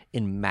up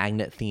in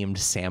magnet-themed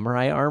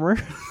samurai armor?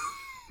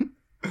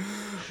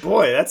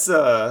 Boy, that's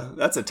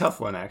a tough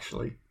one,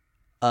 actually.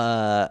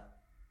 I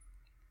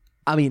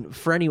mean,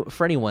 for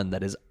anyone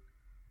that is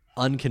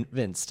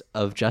unconvinced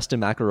of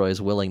Justin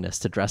McElroy's willingness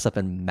to dress up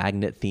in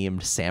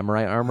magnet-themed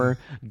samurai armor,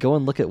 go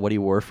and look at what he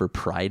wore for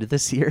Pride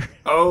this year.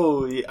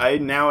 Oh, I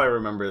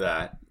remember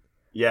that.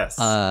 Yes.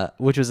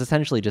 Which was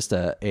essentially just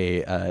a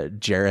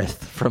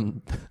Jareth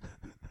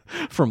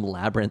from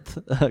Labyrinth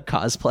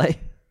cosplay.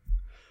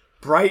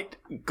 Bright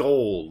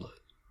gold.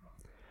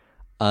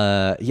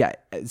 Yeah,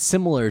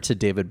 similar to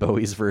David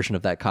Bowie's version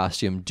of that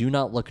costume. Do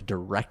not look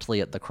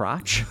directly at the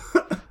crotch.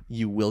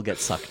 You will get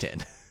sucked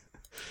in.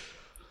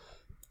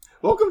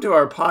 Welcome to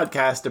our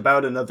podcast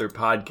about another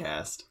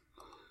podcast.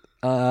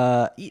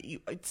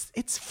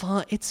 It's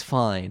fine. It's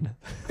fine,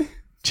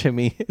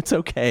 Jimmy. It's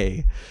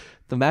okay.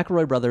 The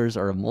McElroy brothers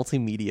are a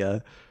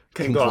multimedia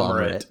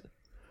conglomerate.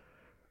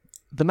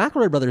 The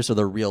McElroy brothers are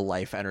the real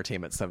life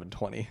Entertainment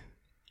 720.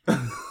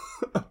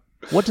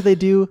 What do they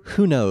do?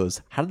 Who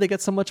knows? How did they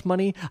get so much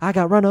money? I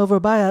got run over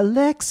by a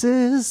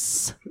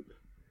Lexus.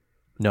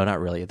 No,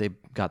 not really. They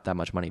got that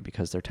much money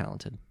because they're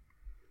talented.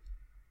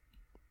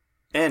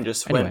 And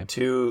just went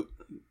to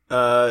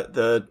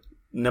the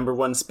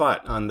 #1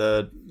 spot on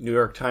the New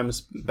York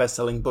Times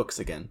best-selling books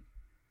again.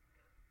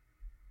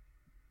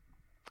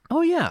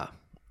 Oh yeah,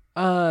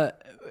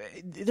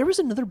 there was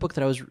another book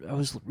that I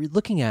was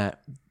looking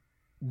at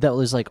that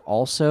was like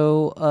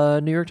also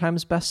a New York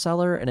Times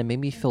bestseller, and it made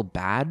me feel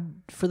bad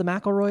for the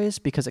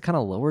McElroys because it kind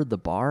of lowered the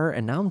bar,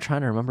 and now I'm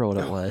trying to remember what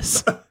it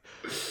was.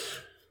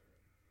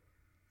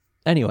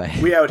 Anyway,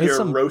 we out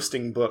here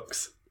roasting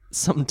books.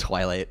 Some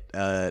Twilight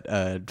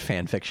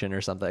fan fiction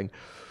or something.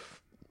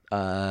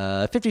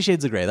 50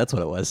 Shades of Grey, that's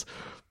what it was.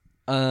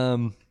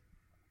 No,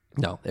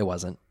 it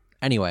wasn't.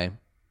 Anyway.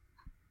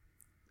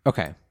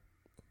 Okay.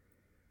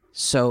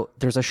 So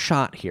there's a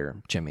shot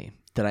here, Jimmy,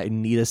 that I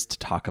need us to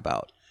talk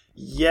about.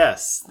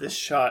 Yes, this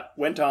shot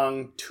went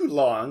on too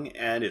long,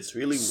 and it's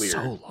really weird.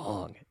 So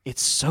long.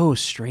 It's so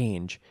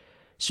strange.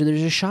 So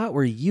there's a shot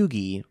where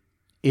Yugi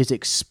is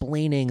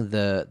explaining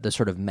the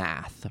sort of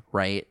math,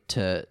 right,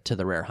 to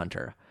the rare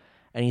hunter.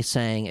 And he's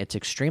saying it's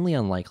extremely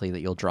unlikely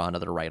that you'll draw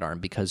another right arm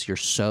because you're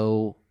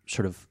so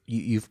sort of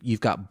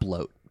you've got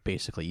bloat,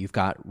 basically. You've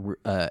got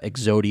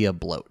Exodia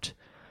bloat.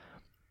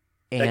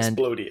 And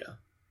Explodia.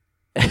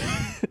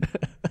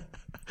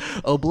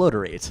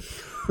 Obliterate.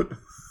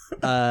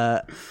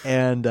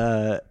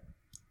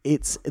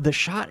 It's the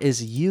shot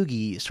is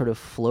Yugi sort of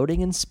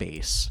floating in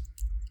space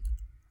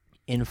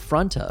in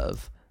front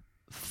of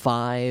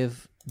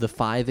the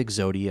five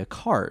Exodia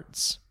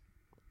cards.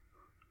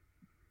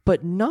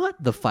 But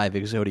not the 5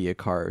 Exodia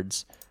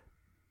cards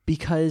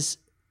because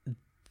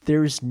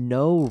there's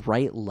no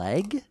right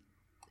leg.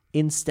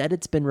 Instead,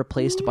 it's been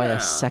replaced by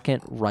a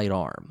second right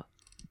arm.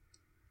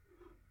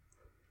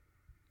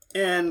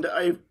 And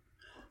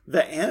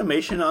the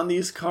animation on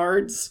these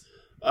cards,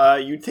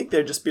 you'd think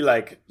they'd just be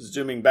like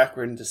zooming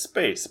backward into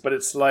space, but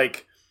it's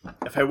like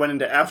if I went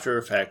into After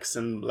Effects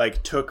and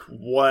like took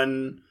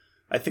one,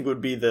 I think it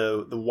would be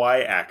the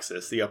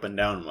Y-axis, the up and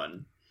down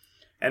one,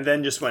 and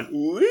then just went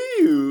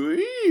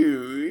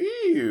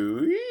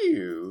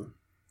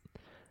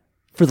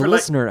For the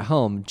listener at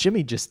home,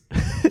 Jimmy just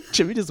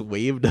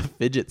waved a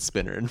fidget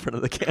spinner in front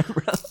of the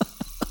camera.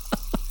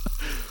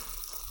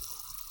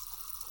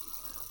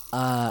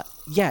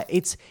 Yeah,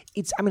 it's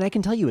I mean, I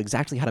can tell you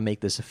exactly how to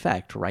make this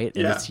effect, right?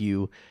 And it's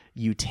you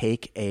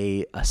take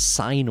a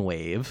sine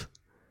wave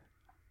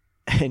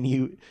and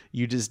you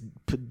just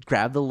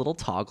grab the little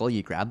toggle,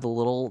 you grab the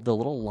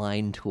little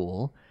line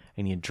tool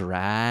and you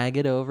drag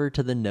it over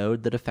to the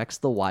node that affects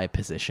the Y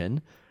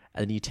position.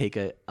 And then you take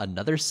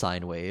another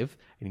sine wave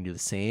and you do the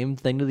same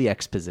thing to the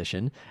X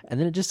position, and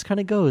then it just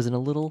kind of goes in a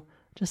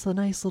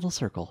nice little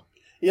circle.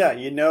 Yeah,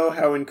 you know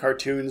how in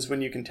cartoons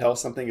when you can tell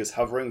something is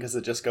hovering because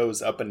it just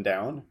goes up and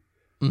down?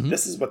 Mm-hmm.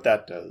 This is what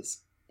that does.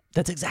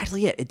 That's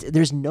exactly it.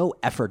 There's no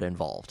effort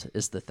involved,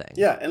 is the thing.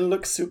 Yeah, and it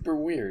looks super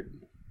weird.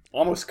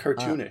 Almost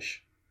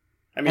cartoonish.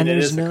 I mean, it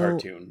is a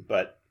cartoon,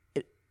 but...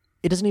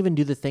 It doesn't even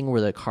do the thing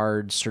where the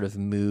cards sort of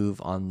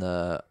move on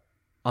the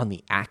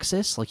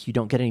axis. Like, you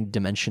don't get any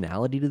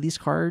dimensionality to these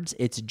cards.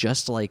 It's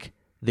just like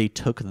they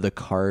took the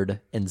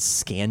card and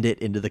scanned it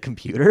into the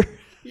computer.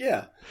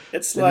 Yeah.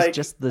 It's like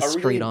just the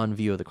straight-on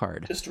view of the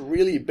card. Just a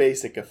really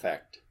basic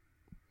effect.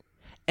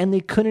 And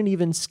they couldn't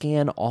even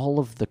scan all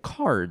of the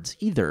cards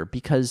either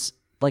because,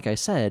 like I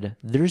said,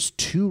 there's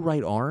 2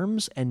 right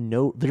arms and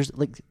there's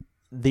like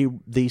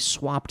they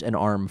swapped an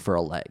arm for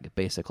a leg,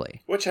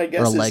 basically. Which I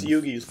guess is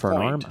Yugi's for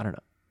point. An arm? I don't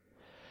know.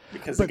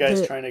 Because the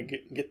guy's trying to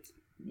get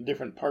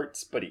different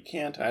parts, but he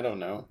can't. I don't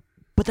know.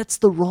 But that's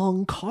the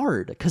wrong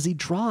card because he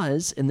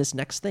draws, in this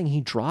next thing,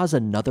 he draws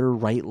another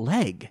right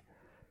leg.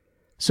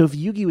 So if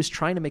Yugi was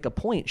trying to make a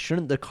point,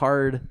 shouldn't the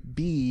card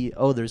be,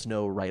 there's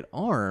no right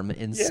arm?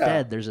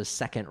 Instead, there's a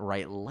second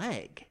right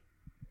leg.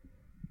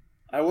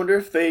 I wonder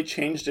if they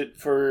changed it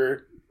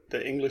for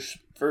the English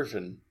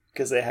version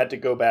because they had to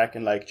go back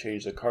and like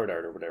change the card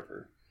art or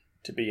whatever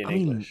to be in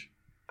English.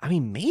 I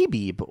mean,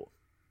 maybe, but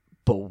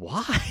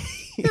why?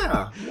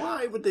 Yeah,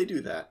 why would they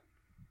do that?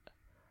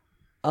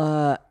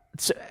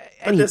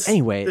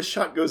 Anyway, this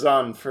shot goes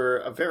on for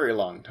a very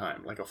long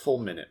time, like a full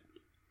minute.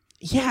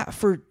 Yeah,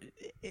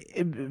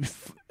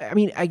 I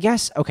mean, I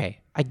guess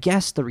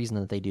the reason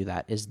that they do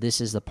that is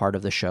this is the part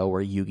of the show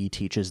where Yugi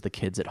teaches the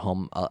kids at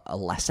home a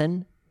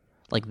lesson.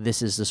 Like,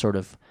 this is the sort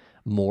of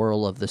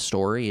moral of the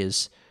story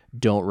is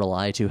don't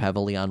rely too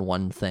heavily on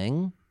one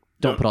thing.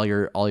 Don't put all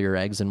your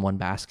eggs in one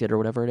basket or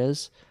whatever it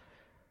is.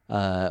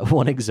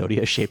 One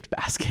Exodia shaped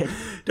basket.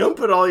 Don't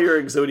put all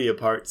your Exodia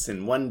parts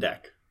in one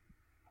deck.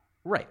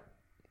 Right.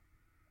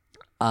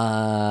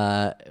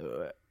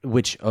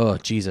 Which,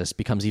 Jesus,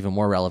 becomes even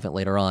more relevant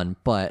later on.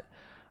 But,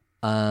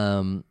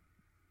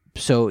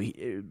 so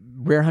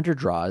Rare Hunter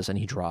draws, and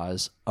he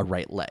draws a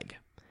right leg.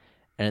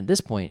 And at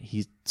this point,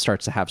 he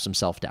starts to have some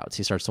self-doubts.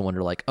 He starts to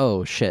wonder, like,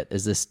 oh, shit,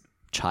 is this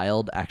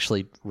child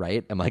actually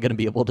right? Am I going to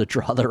be able to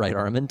draw the right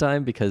arm in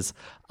time? Because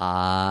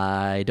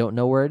I don't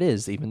know where it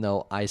is, even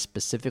though I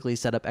specifically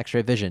set up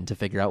X-ray vision to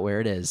figure out where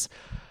it is.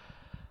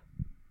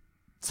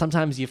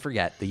 Sometimes you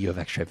forget that you have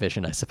X-ray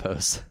vision, I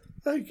suppose.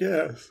 I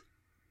guess.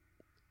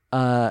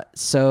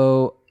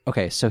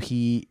 So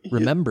he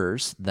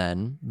remembers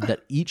then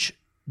that each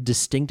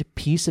distinct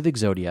piece of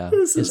Exodia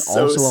is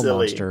so also silly. a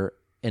monster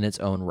in its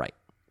own right.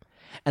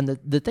 And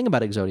the thing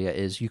about Exodia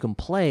is you can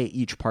play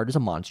each part as a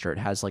monster. It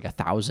has like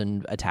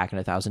 1,000 attack and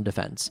 1,000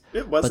 defense.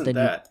 It wasn't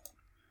that.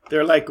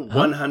 They're like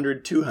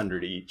 100,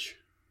 200 each.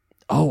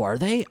 Oh, are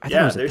they? I thought it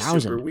Yeah, was they're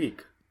 1,000. super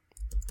weak.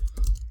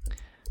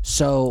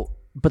 So,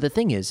 but the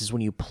thing is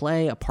when you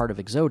play a part of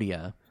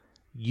Exodia,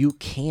 you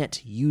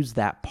can't use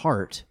that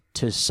part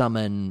to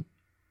summon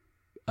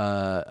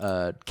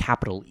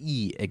capital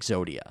E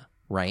Exodia,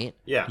 right?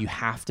 Yeah. You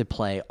have to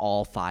play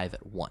all 5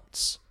 at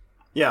once.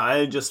 Yeah,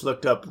 I just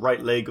looked up right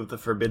leg of the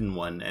Forbidden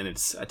One, and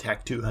it's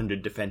attack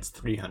 200, defense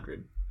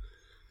 300.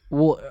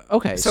 Well,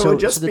 okay. So it would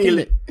just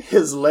be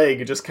his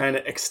leg just kind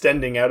of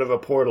extending out of a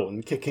portal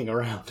and kicking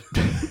around.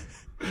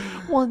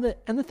 Well,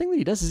 and the thing that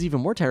he does is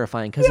even more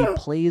terrifying because he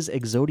plays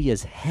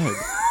Exodia's head.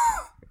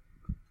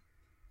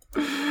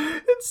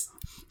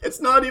 It's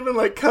not even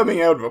like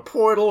coming out of a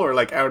portal or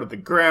like out of the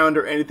ground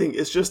or anything.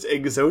 It's just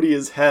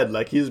Exodia's head,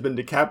 like he's been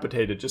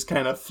decapitated, just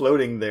kind of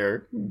floating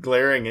there,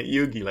 glaring at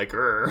Yugi like,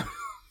 "Urgh."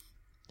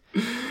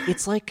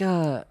 It's like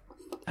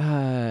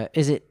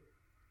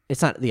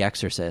it's not The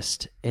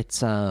Exorcist.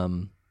 It's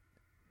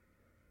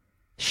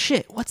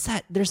shit, what's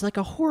that? There's like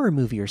a horror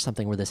movie or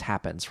something where this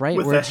happens, right?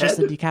 With where a it's just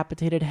a head?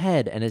 decapitated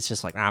head and it's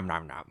just like nom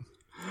nom nom.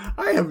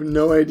 I have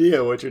no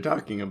idea what you're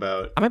talking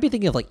about. I might be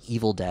thinking of like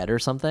Evil Dead or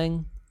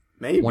something.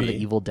 Maybe. One of the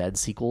Evil Dead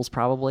sequels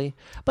probably.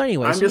 But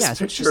anyway, I'm so just yeah,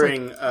 so it's just like,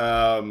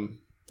 picturing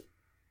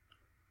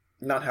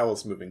not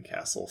Howl's Moving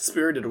Castle,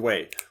 Spirited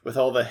Away, with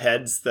all the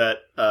heads that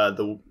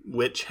the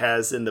witch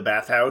has in the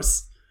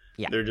bathhouse.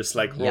 Yeah. They're just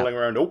like rolling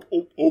around. Oh,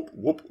 oh, oh,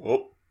 whoop,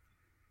 whoop.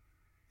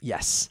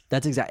 yes,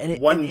 that's exactly.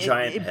 One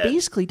giant it head.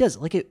 basically does.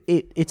 Like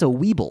it's a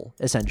Weeble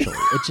essentially.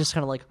 It just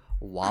kind of like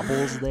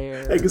wobbles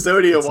there.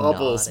 Exodia It's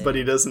wobbles, nodding. but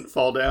he doesn't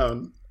fall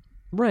down.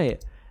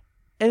 Right.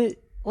 And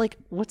it, like,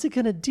 what's it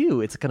gonna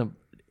do? It's gonna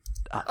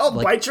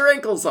Bite your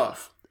ankles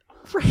off.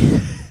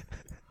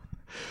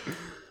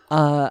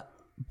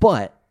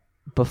 But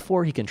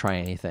before he can try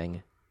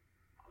anything,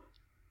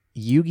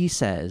 Yugi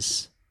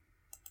says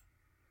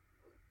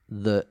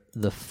the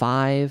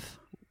 5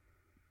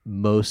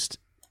 most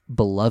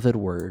beloved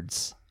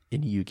words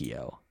in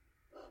Yu-Gi-Oh.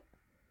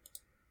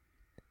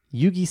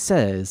 Yugi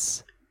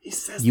says, He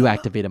says "You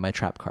activated my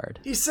trap card."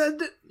 He said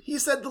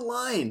the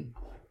line.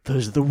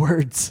 Those are the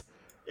words.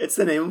 It's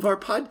the name of our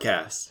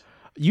podcast.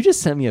 You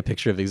just sent me a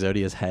picture of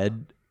Exodia's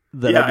head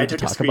that Yeah, I I need to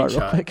took a talk about real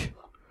screenshot. quick.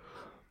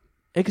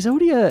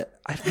 Exodia,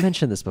 I've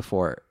mentioned this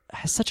before,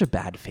 has such a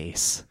bad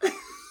face.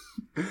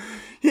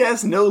 He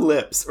has no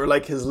lips, or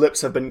like his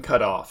lips have been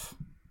cut off.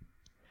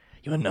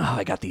 You wanna know how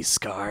I got these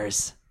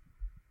scars?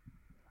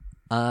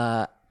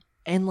 And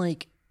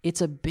like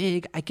it's a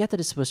big. I get that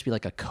it's supposed to be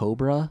like a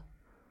cobra.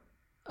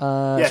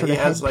 Yeah, sort he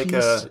of has like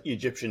headpiece. a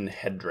Egyptian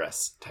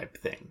headdress type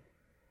thing.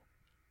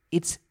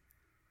 It's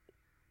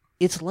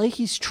like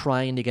he's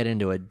trying to get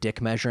into a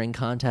dick measuring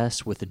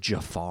contest with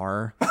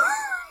Jafar.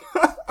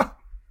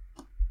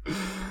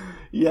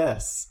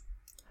 Yes.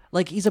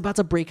 Like he's about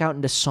to break out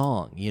into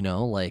song, you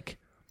know, like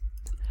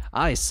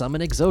I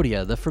summon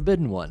Exodia, the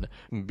Forbidden One.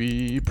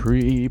 Be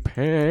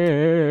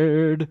prepared.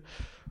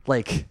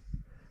 Like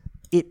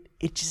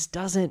it just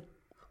doesn't.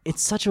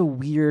 It's such a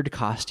weird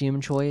costume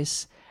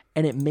choice,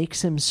 and it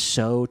makes him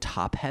so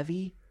top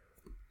heavy.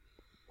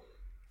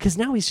 Because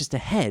now he's just a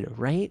head,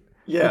 right?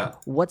 Yeah. Like,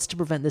 what's to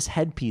prevent this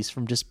headpiece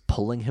from just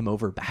pulling him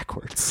over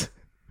backwards?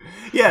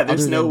 Yeah,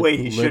 there's Other no than way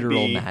he should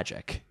literal be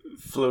magic.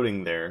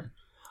 floating there.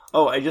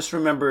 Oh, I just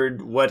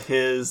remembered what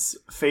his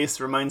face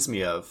reminds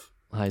me of.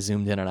 I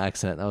zoomed in on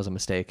accident. That was a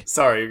mistake.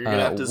 Sorry, you're going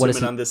to have to what zoom is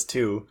in he- on this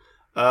too.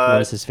 What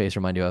does his face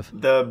remind you of?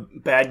 The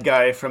bad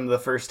guy from the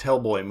first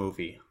Hellboy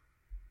movie.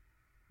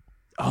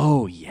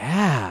 Oh,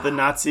 yeah. The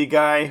Nazi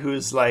guy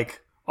who's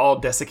like all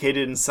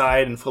desiccated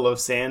inside and full of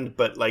sand,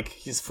 but like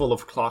he's full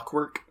of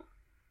clockwork.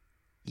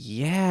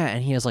 Yeah,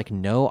 and he has like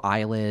no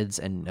eyelids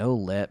and no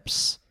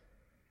lips.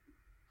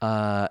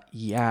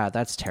 Yeah,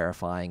 that's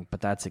terrifying,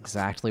 but that's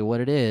exactly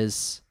what it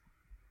is.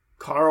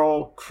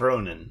 Carl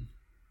Cronin,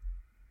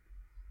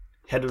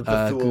 head of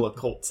the Thule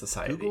Occult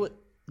Society.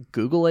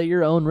 Google at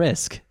your own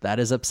risk. That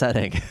is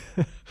upsetting.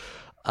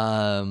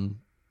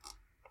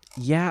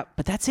 Yeah,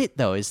 but that's it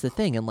though, is the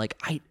thing. And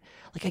like I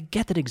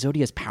get that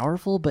Exodia is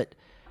powerful, but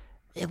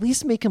at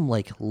least make him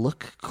like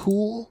look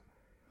cool.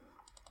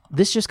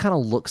 This just kind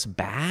of looks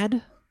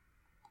bad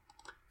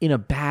in a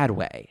bad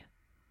way.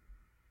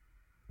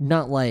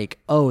 Not like,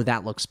 oh,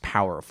 that looks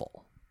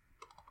powerful.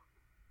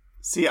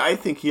 See, I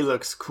think he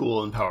looks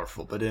cool and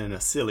powerful, but in a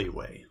silly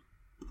way.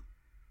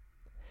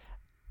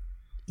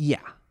 Yeah.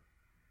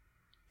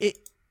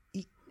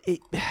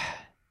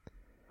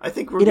 I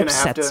think we're It going to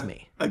have upsets to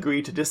me.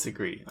 agree to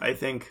disagree. I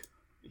think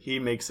he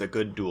makes a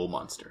good dual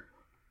monster.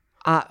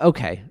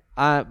 Okay.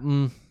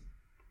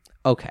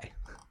 Okay.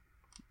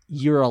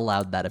 You're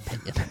allowed that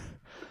opinion.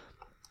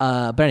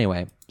 But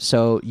anyway,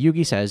 so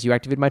Yugi says, you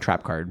activated my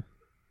trap card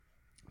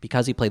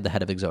because he played the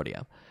head of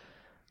Exodia.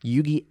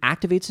 Yugi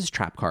activates his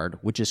trap card,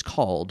 which is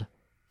called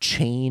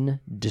Chain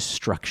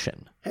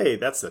Destruction. Hey,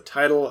 that's the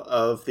title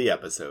of the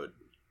episode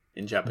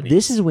in Japanese.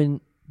 This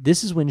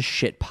is when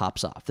shit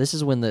pops off. This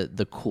is when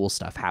the cool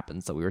stuff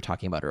happens that we were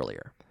talking about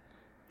earlier.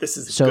 This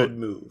is a good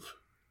move.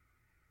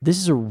 This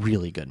is a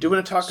really good move. Do you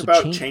want to talk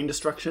about chain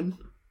destruction?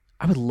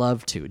 I would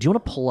love to. Do you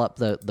want to pull up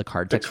the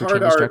card text for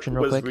chain art destruction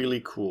real was quick?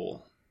 Really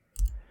cool.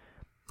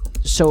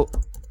 So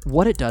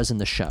what it does in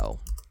the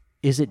show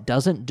is it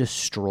doesn't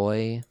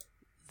destroy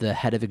the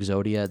head of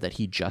Exodia that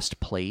he just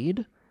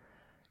played,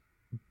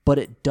 but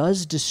it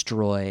does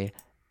destroy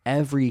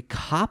every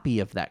copy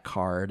of that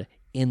card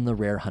in the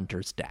Rare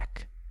Hunter's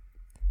deck.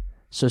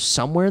 So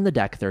somewhere in the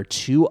deck, there are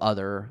 2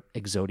 other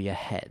Exodia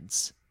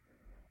heads,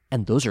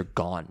 and those are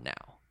gone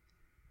now.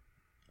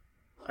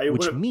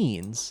 Which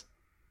means...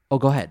 Oh,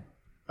 go ahead.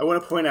 I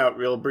want to point out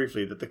real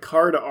briefly that the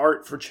card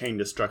art for Chain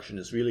Destruction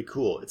is really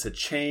cool. It's a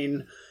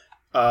chain,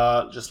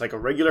 just like a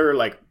regular,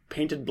 like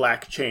painted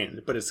black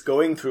chain, but it's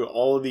going through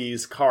all of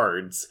these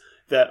cards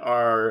that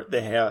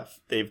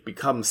they've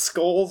become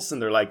skulls, and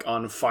they're like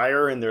on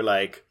fire, and they're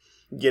like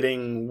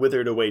getting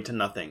withered away to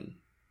nothing.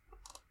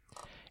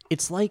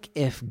 It's like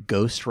if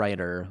Ghost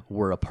Rider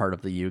were a part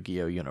of the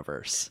Yu-Gi-Oh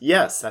universe.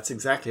 Yes, that's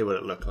exactly what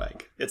it looked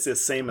like. It's the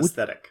same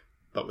aesthetic,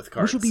 but with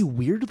cards. Which would be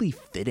weirdly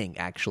fitting,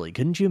 actually.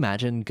 Couldn't you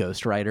imagine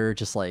Ghost Rider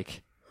just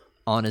like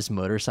on his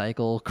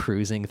motorcycle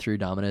cruising through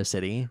Domino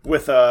City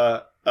with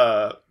a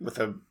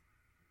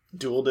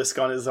dual disc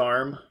on his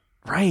arm?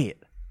 Right.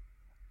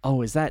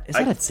 Oh, is that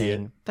a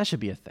thing? That should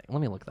be a thing. Let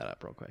me look that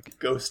up real quick.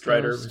 Ghost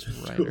Rider. There's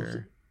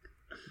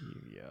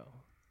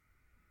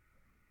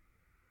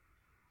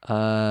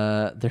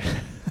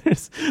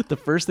the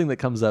first thing that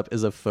comes up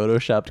is a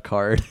photoshopped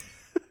card.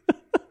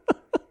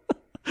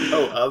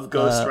 Of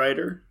Ghost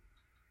Rider?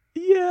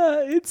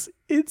 Yeah, it's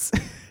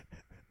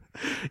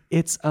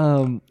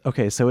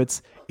okay, so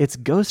it's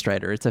Ghost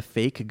Rider. It's a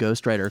fake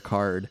Ghost Rider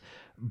card,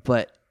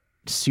 but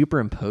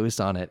superimposed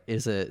on it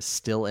is a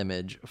still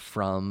image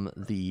from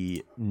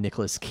the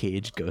Nicolas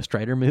Cage Ghost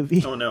Rider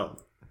movie. Oh no.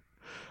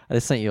 I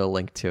just sent you a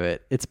link to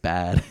it. It's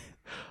bad.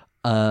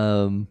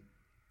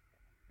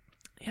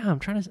 Yeah, I'm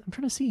trying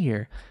to see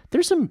here.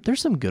 There's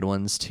some good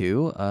ones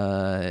too.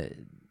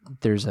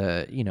 There's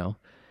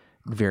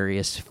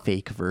various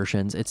fake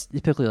versions. It's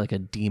typically like a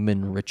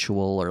demon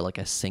ritual or like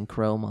a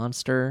synchro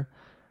monster.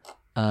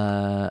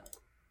 Yeah,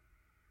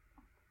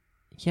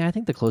 I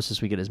think the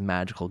closest we get is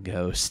Magical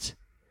Ghost.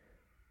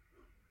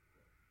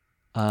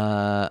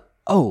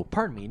 Oh,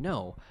 pardon me.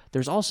 No,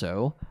 there's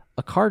also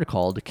a card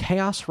called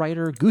Chaos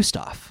Rider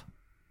Gustav.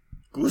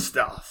 Which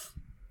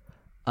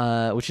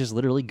is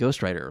literally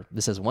Ghost Rider.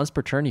 This says once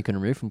per turn, you can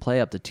remove from play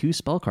up to 2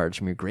 spell cards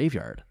from your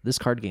graveyard. This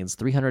card gains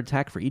 300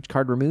 attack for each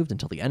card removed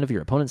until the end of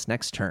your opponent's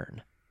next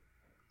turn.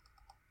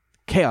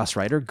 Chaos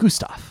Rider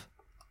Gustav.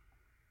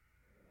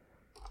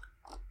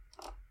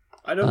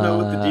 I don't know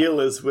what the deal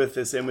is with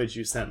this image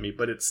you sent me,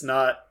 but it's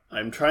not.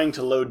 I'm trying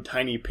to load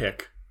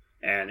TinyPic,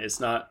 and it's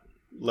not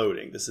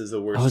loading. This is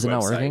the worst. Oh, is it website.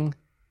 not working?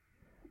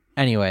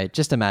 Anyway,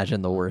 just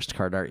imagine the worst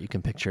card art you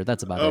can picture.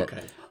 That's about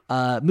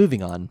it.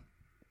 Moving on.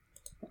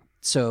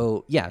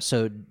 So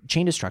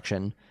Chain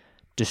Destruction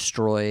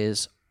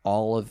destroys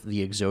all of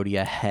the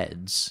Exodia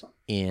heads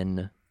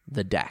in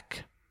the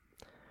deck.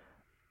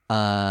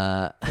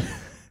 To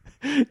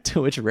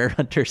which Rare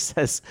Hunter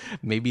says,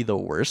 maybe the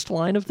worst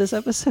line of this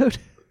episode?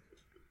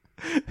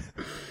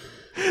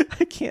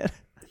 I can't.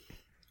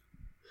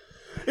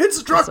 It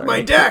struck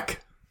my deck!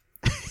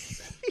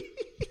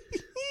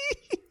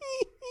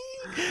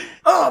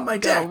 Oh, my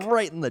deck!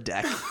 Right in the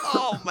deck.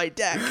 Oh, my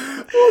deck.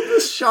 Well,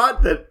 this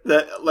shot that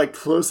like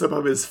close up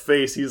of his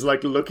face, he's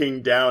like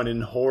looking down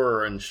in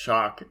horror and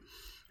shock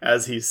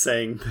as he's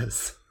saying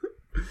this.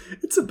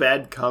 It's a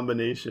bad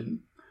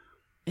combination.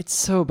 It's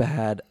so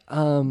bad.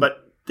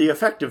 But the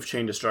effect of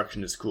Chain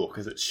Destruction is cool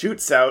because it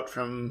shoots out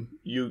from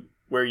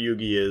where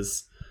Yugi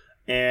is,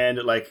 and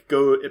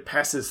it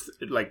passes,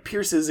 it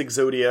pierces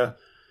Exodia,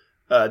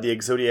 the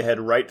Exodia head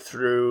right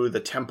through the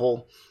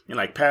temple,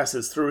 and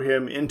passes through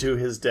him into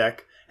his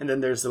deck, and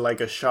then there's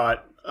a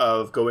shot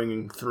of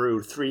going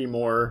through 3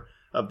 more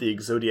of the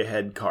Exodia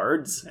head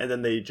cards, and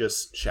then they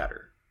just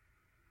shatter.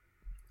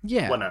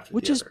 Yeah, one after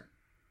which the is other.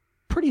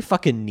 Pretty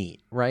fucking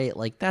neat, right?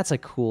 That's a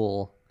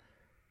cool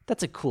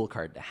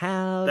card to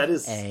have. That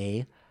is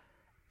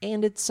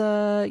and it's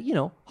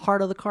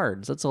heart of the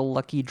cards. That's a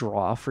lucky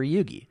draw for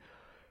Yugi.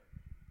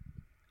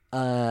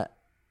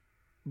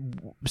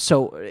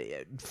 So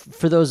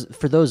for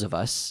those of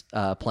us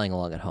playing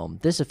along at home,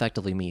 this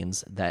effectively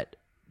means that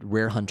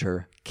Rare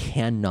Hunter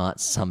cannot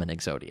summon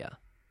Exodia,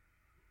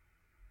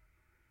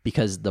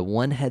 because the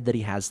one head that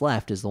he has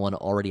left is the one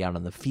already out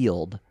on the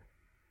field,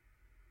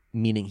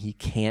 meaning he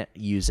can't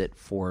use it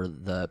for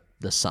the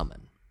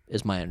summon,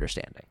 is my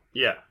understanding.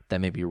 Yeah.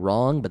 That may be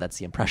wrong, but that's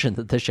the impression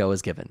that the show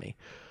has given me.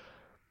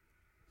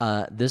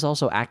 This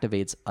also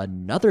activates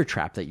another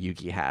trap that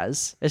Yugi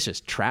has. It's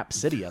just Trap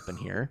City up in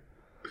here.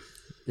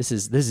 This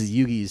is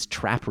Yugi's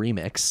trap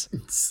remix.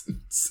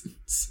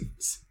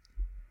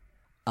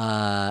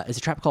 It's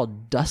a trap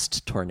called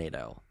Dust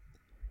Tornado.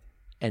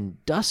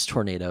 And Dust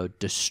Tornado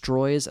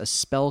destroys a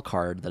spell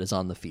card that is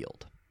on the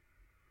field.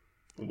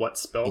 What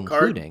spell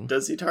card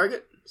does he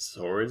target?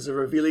 Swords of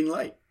Revealing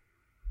Light.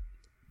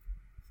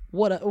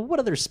 What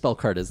other spell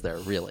card is there,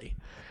 really?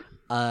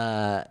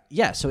 So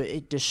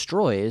it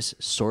destroys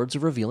Swords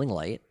of Revealing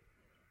Light,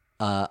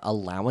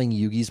 allowing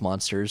Yugi's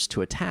monsters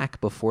to attack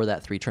before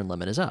that 3-turn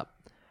limit is up.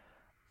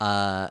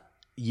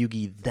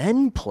 Yugi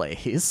then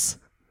plays,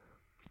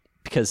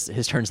 because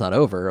his turn's not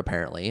over,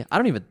 apparently.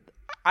 I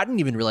didn't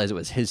even realize it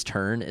was his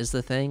turn is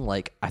the thing.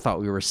 Like, I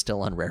thought we were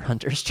still on Rare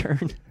Hunter's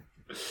turn.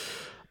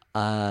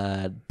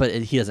 But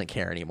he doesn't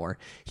care anymore.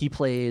 He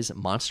plays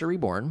Monster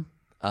Reborn,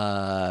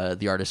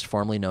 the artist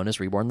formerly known as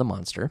Reborn the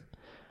Monster,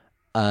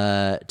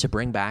 to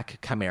bring back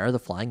Chimera, the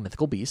flying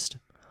mythical beast,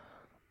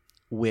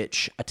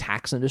 which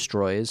attacks and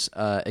destroys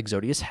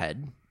Exodia's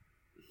head.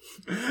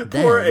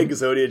 Poor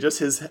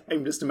Exodia,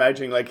 I'm just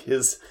imagining like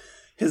his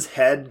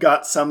head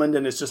got summoned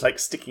and it's just like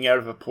sticking out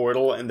of a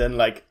portal, and then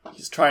like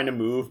he's trying to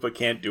move but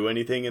can't do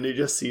anything, and he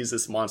just sees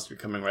this monster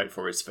coming right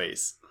for his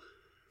face.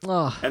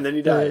 Oh, and then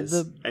he dies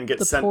and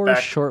gets sent poor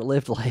back.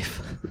 Short-lived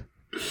life.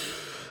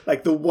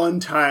 Like the one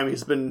time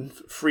he's been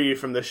free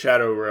from the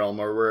Shadow Realm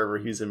or wherever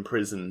he's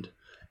imprisoned,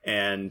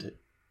 and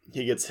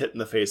he gets hit in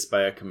the face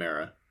by a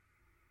Chimera.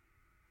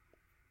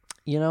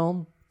 You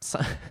know,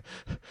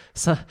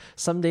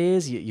 some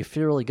days you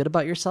feel really good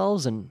about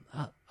yourselves, and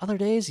other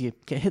days you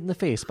get hit in the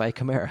face by a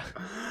Chimera.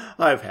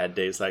 I've had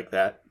days like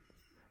that.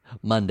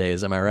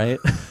 Mondays, am I right?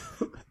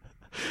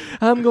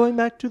 I'm going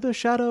back to the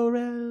Shadow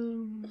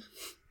Realm.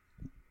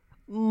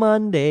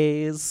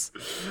 Mondays.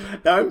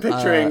 Now I'm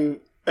picturing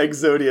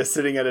Exodia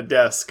sitting at a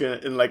desk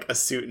in like a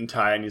suit and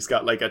tie, and he's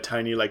got like a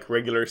tiny like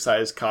regular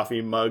sized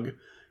coffee mug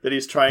that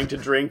he's trying to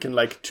drink in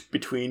like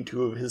between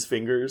two of his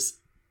fingers.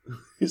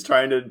 He's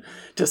trying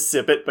to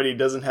sip it, but he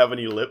doesn't have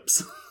any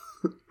lips.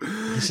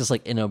 He's just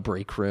like in a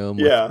break room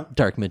with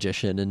Dark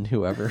Magician and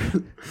whoever.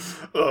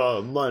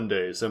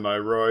 Mondays, am I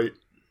right?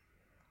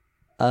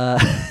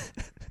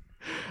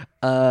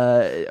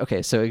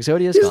 Okay, so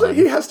Exodia's gone. Like,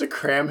 he has to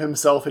cram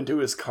himself into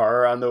his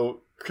car on the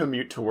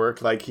commute to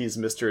work like he's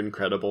Mr.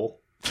 Incredible.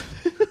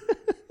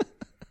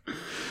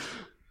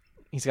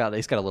 He's got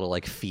a little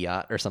like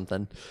Fiat or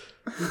something.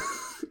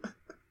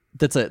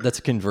 That's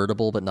a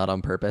convertible, but not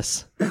on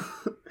purpose.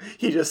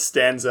 He just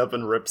stands up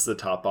and rips the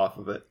top off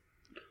of it.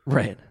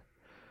 Right.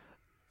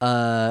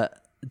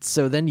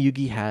 So then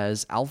Yugi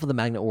has Alpha the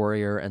Magnet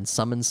Warrior and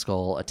Summon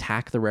Skull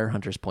attack the Rare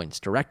Hunter's points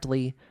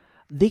directly.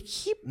 They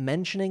keep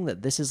mentioning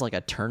that this is like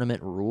a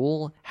tournament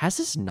rule. Has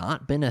this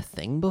not been a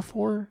thing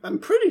before? I'm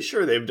pretty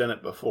sure they've done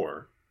it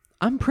before.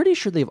 I'm pretty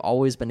sure they've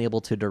always been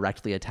able to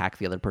directly attack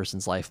the other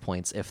person's life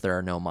points if there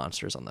are no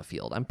monsters on the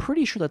field. I'm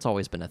pretty sure that's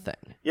always been a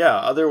thing. Yeah,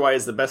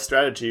 otherwise the best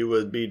strategy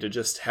would be to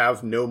just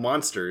have no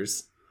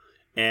monsters,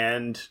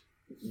 and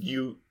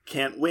you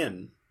can't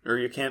win, or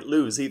you can't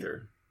lose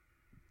either.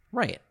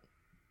 Right.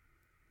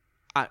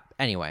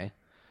 Anyway,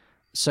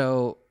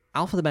 so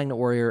Alpha the Magnet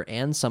Warrior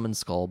and Summon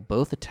Skull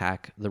both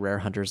attack the Rare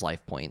Hunter's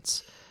life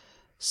points.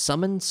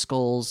 Summon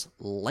Skull's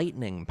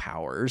lightning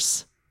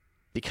powers,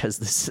 because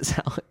this is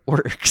how it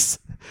works,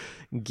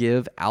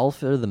 give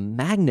Alpha the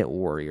Magnet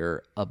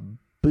Warrior a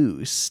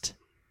boost.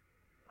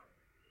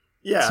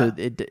 Yeah. So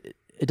it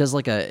does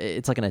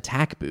it's like an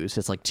attack boost.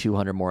 It's like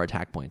 200 more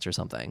attack points or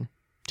something,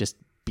 just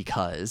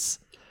because.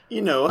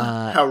 You know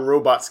how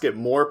robots get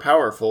more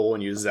powerful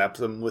when you zap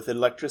them with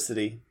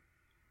electricity.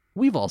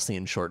 We've all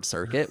seen Short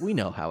Circuit. We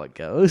know how it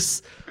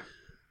goes.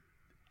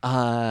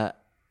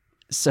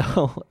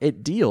 So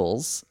it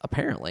deals,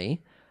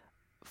 apparently,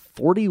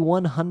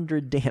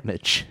 4,100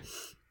 damage.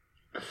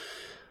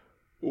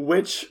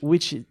 Which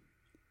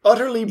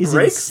utterly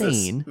breaks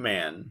insane. This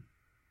man.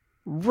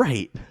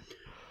 Right.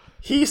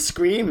 He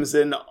screams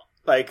in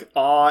like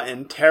awe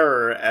and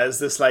terror as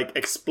this like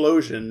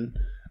explosion,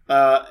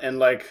 and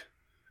like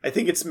I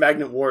think it's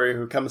Magnet Warrior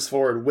who comes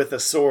forward with a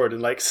sword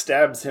and like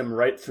stabs him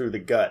right through the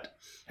gut.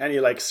 And he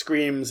like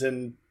screams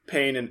in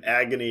pain and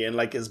agony and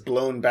like is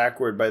blown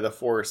backward by the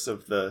force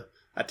of the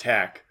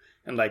attack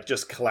and like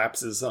just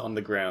collapses on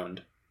the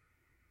ground.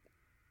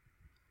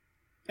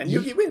 And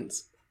Yugi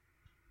wins.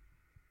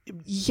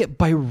 Yeah,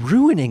 by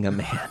ruining a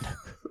man.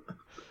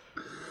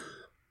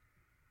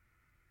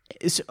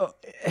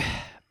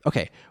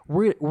 Okay,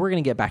 we're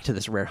gonna get back to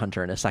this Rare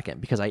Hunter in a second,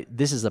 because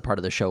this is the part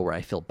of the show where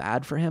I feel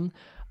bad for him.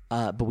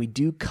 But we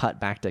do cut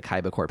back to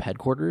Kaiba Corp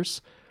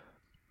headquarters.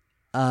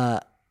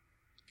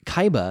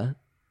 Kaiba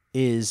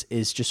is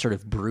just sort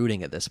of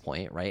brooding at this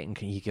point, right? And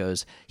he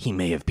goes, he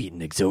may have beaten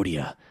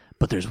Exodia,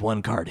 but there's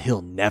one card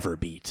he'll never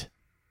beat,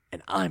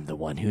 and I'm the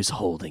one who's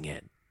holding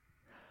it.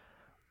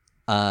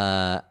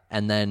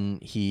 And then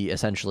he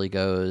essentially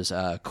goes,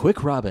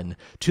 quick, Robin,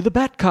 to the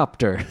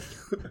Batcopter,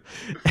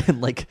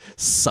 and like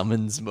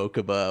summons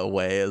Mokuba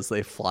away as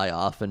they fly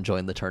off and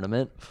join the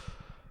tournament.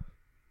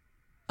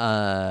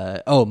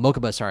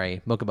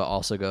 Mokuba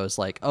also goes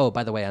like, oh,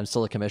 by the way, I'm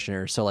still a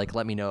commissioner, so like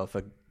let me know if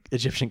a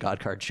Egyptian god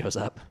card shows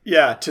up.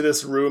 Yeah, to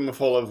this room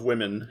full of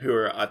women who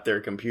are at their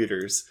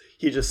computers.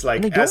 He just like,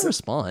 And they don't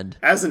respond.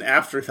 As an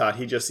afterthought,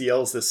 he just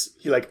yells this.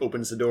 He like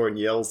opens the door and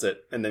yells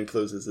it, and then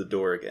closes the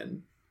door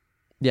again.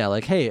 Yeah,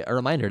 like, hey, a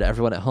reminder to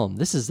everyone at home.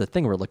 This is the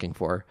thing we're looking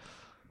for.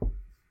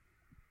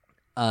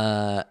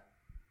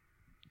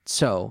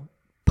 So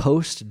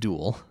post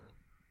duel.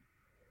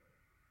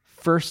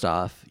 First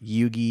off,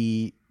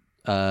 Yugi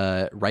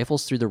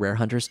rifles through the Rare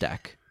Hunter's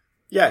deck.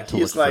 Yeah,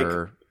 he's like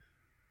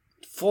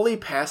fully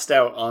passed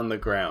out on the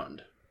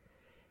ground.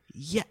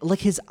 Yeah, like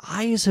his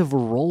eyes have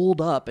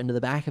rolled up into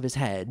the back of his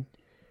head.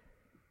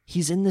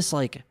 He's in this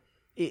like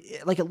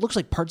it looks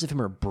like parts of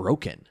him are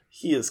broken.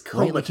 He is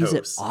comatose. Right? Like he's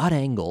at odd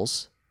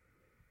angles.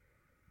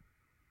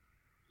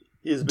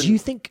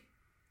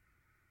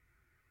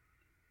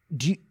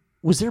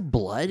 Was there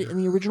blood in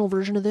the original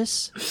version of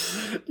this?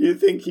 Do you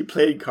think he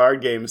played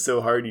card games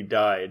so hard he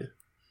died?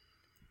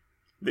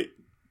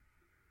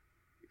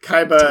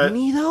 Didn't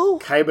he, though?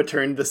 Kaiba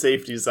turned the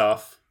safeties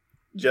off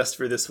just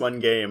for this one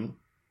game.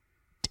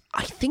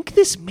 I think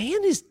this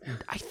man is.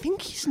 I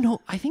think he's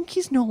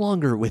no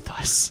longer with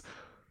us.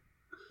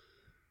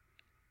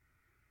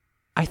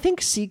 I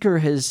think Seeker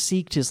has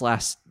seeked his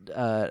last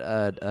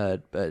rare.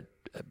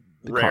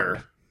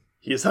 Card.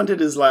 He has hunted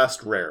his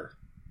last rare.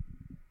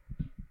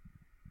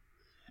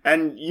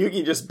 And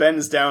Yugi just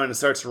bends down and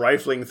starts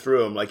rifling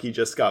through him like he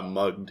just got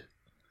mugged.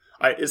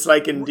 It's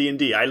like in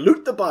D&D. I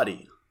loot the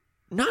body.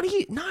 Not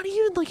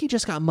even like he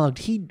just got mugged.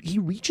 He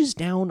reaches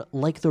down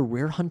like the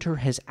Rare Hunter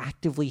has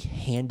actively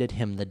handed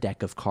him the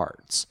deck of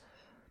cards.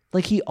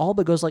 Like he all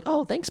but goes like,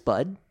 "Oh, thanks,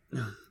 bud.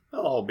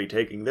 I'll be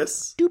taking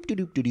this." Doop doop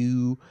doop doop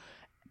doo.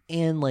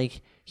 And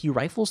like he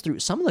rifles through.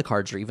 Some of the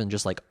cards are even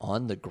just like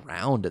on the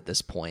ground at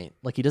this point.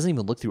 Like he doesn't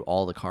even look through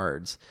all the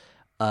cards.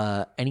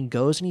 And he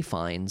goes and he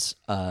finds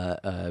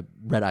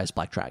Red Eyes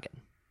Black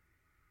Dragon.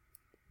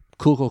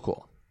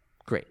 Cool.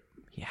 Great.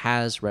 He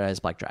has Red Eyes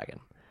Black Dragon.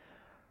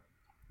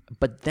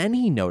 But then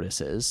he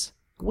notices,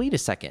 wait a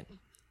second,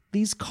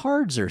 these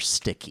cards are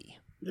sticky.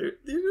 They're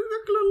a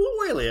little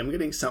oily. I'm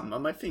getting something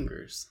on my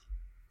fingers.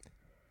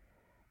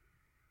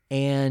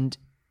 And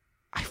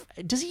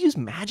does he use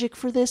magic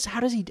for this?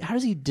 How does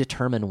he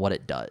determine what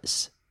it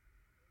does?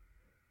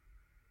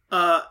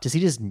 Does he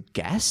just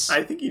guess?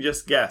 I think he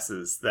just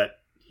guesses that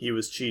he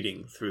was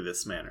cheating through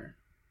this manner.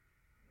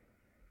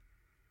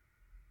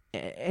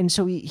 And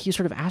so he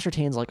sort of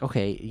ascertains like,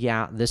 okay,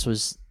 yeah, this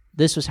was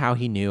how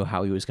he knew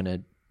how he was going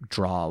to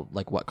draw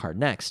like what card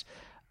next.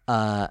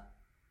 And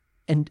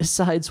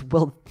decides,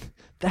 well,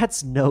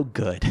 that's no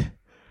good.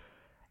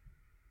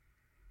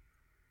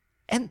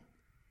 And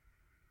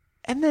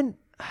then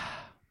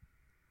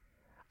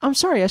I'm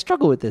sorry, I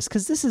struggle with this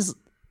because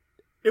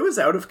it was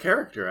out of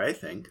character, I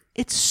think.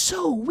 It's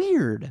so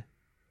weird.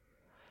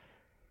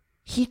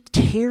 He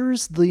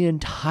tears the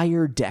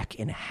entire deck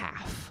in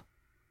half.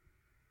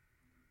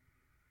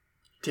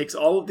 Takes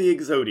all of the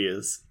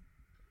Exodias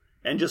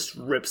and just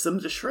rips them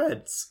to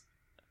shreds.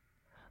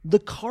 The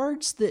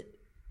cards that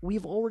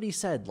we've already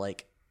said,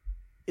 like,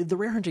 the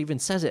Rare Hunter even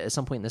says it at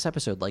some point in this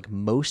episode, like,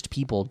 most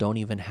people don't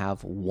even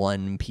have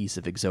one piece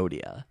of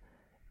Exodia.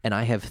 And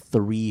I have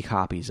 3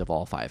 copies of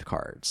all 5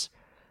 cards.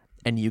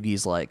 And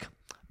Yugi's like,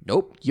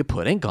 nope, you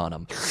put ink on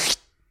them.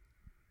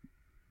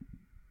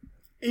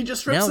 He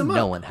just rips them up.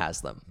 Now no one has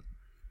them.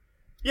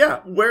 Yeah,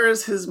 where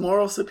is his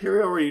moral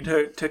superiority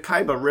to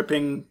Kaiba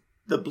ripping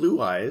the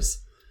blue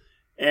eyes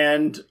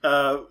and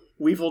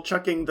Weevil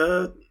chucking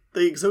the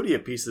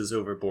Exodia pieces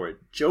overboard?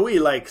 Joey,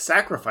 like,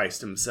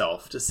 sacrificed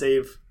himself to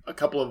save a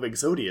couple of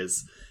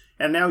Exodias,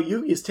 and now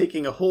Yugi's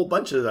taking a whole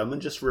bunch of them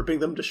and just ripping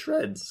them to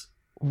shreds.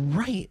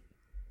 Right.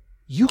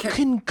 You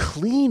can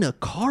clean a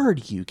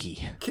card,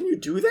 Yugi. Can you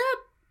do that?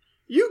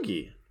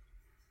 Yugi,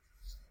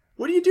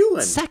 what are you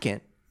doing?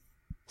 Second,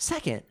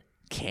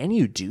 can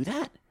you do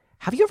that?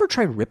 Have you ever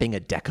tried ripping a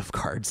deck of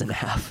cards in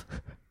half?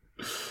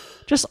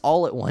 Just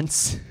all at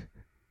once?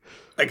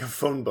 Like a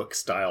phone book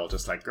style,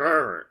 just like,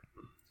 grrr.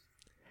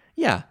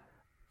 Yeah.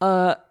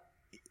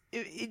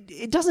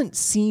 It doesn't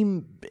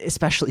seem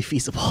especially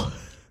feasible.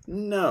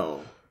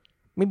 No.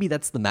 Maybe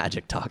that's the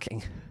magic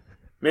talking.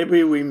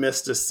 Maybe we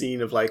missed a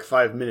scene of like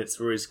 5 minutes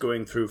where he's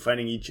going through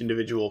finding each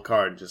individual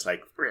card, just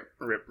like rip,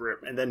 rip,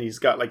 rip. And then he's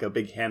got like a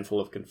big handful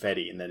of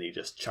confetti and then he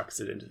just chucks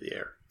it into the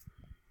air.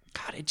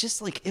 God, it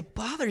just like, it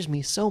bothers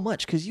me so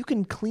much because you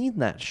can clean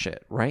that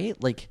shit, right?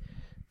 Like,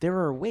 there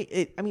are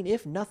ways. I mean,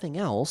 if nothing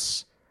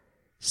else,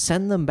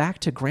 send them back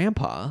to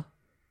Grandpa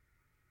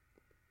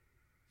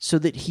so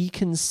that he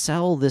can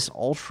sell this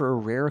ultra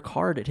rare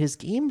card at his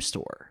game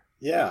store.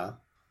 Yeah.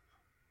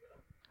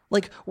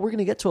 Like, we're going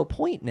to get to a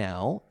point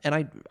now,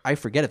 and I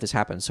forget if this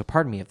happens, so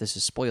pardon me if this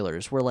is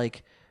spoilers, where,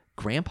 like,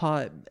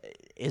 Grandpa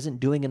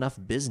isn't doing enough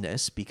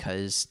business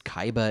because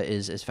Kaiba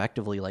is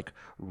effectively, like,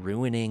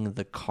 ruining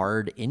the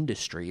card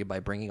industry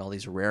by bringing all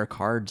these rare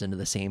cards into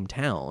the same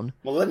town.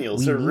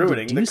 Millennials are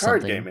ruining the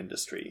card game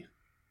industry.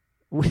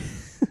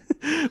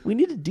 We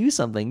need to do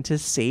something to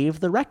save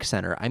the rec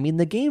center. I mean,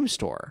 the game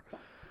store.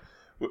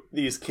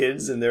 These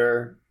kids and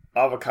their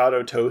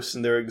avocado toast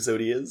and their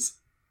Exodias.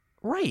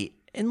 Right.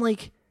 And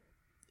like,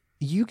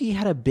 Yugi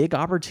had a big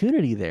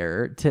opportunity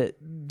there to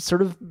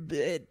sort of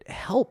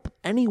help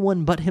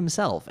anyone but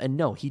himself. And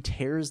no, he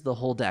tears the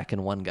whole deck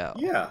in one go.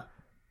 Yeah.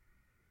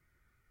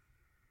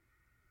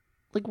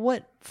 Like,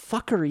 what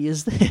fuckery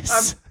is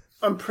this?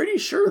 I'm pretty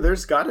sure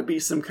there's got to be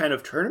some kind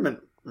of tournament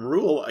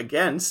rule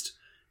against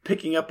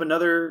picking up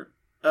another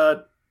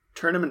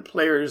tournament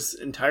player's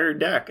entire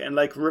deck and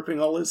like ripping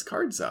all his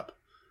cards up.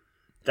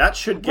 That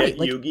should get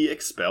Yugi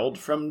expelled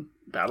from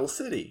Battle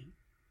City.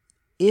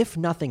 If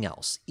nothing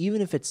else,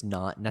 even if it's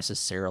not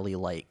necessarily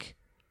like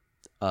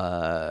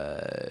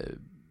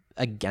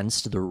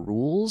against the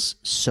rules,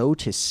 so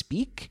to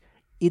speak,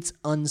 it's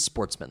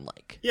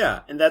unsportsmanlike.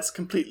 Yeah, and that's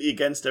completely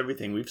against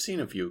everything we've seen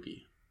of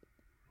Yugi.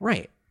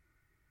 Right.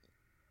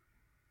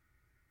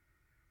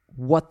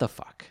 What the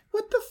fuck?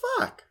 What the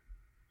fuck?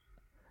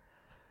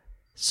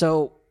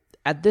 So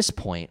at this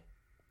point,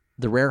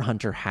 the Rare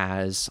Hunter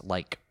has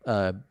like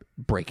a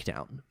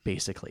breakdown,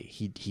 basically.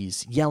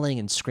 He's yelling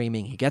and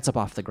screaming. He gets up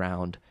off the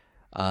ground.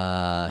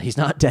 He's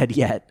not dead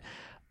yet,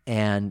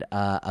 and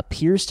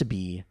appears to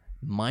be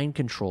mind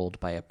controlled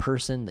by a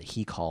person that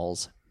he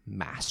calls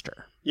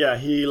Master. Yeah,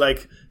 he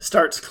like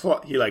starts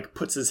he like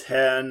puts his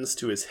hands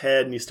to his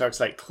head and he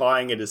starts like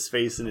clawing at his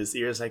face and his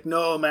ears like,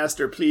 "No,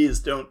 Master, please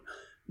don't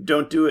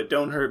do it.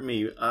 Don't hurt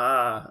me.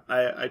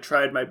 I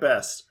tried my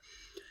best."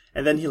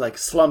 And then he like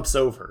slumps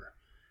over.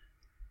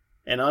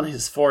 And on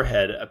his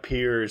forehead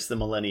appears the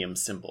Millennium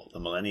symbol, the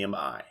Millennium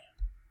Eye.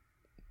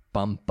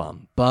 Bum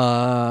bum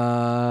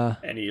ba.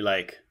 And he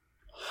like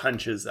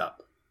hunches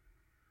up.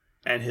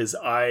 And his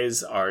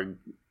eyes are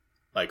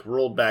like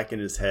rolled back in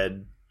his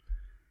head.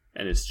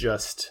 And it's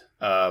just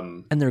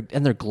and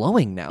they're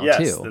glowing now, yes,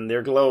 too. Yes, and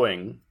they're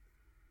glowing.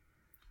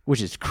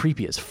 Which is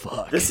creepy as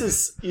fuck. This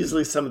is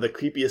easily some of the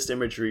creepiest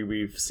imagery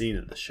we've seen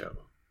in the show.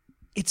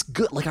 It's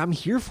good. Like, I'm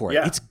here for it.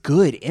 Yeah. It's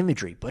good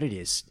imagery, but it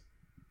is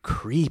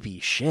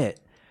creepy shit.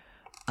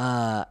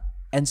 And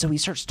so he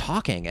starts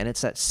talking, and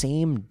it's that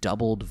same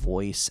doubled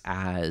voice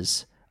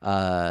as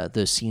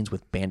the scenes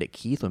with Bandit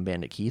Keith when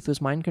Bandit Keith was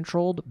mind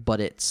controlled,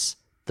 but it's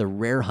the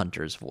Rare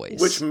Hunter's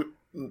voice, which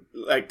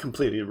like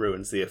completely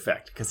ruins the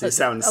effect because he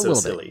sounds so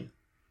silly.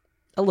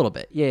 A little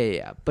bit,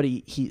 yeah. But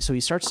he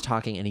starts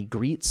talking, and he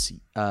greets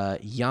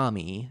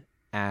Yami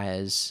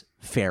as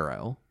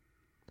Pharaoh.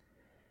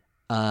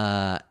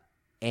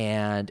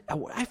 And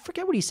I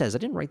forget what he says. I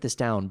didn't write this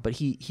down, but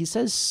he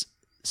says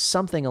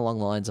something along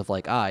the lines of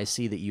like, I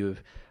see that you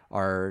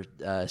are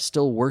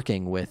still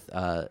working with,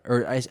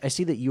 or I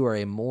see that you are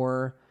a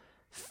more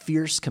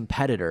fierce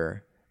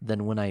competitor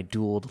than when I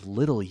dueled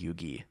Little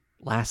Yugi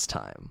last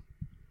time.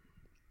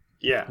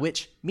 Yeah.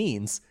 Which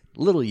means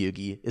Little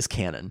Yugi is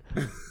canon.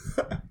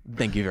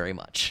 Thank you very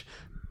much.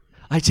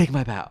 I take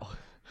my bow.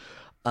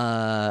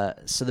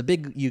 So the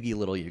big Yugi,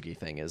 Little Yugi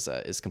thing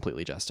is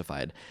completely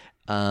justified.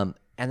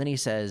 And then he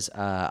says,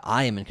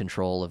 I am in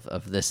control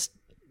of this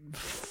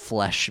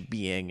flesh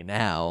being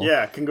now.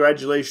 Yeah,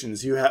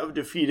 congratulations. You have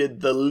defeated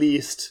the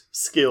least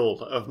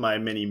skilled of my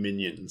many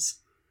minions.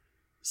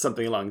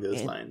 Something along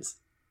those lines.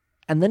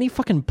 And then he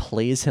fucking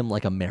plays him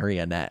like a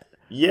marionette.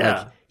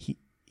 Yeah. Like,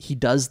 he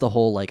does the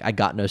whole, like, I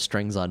got no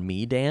strings on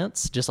me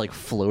dance, just, like,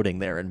 floating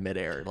there in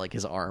midair, like,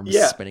 his arms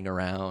spinning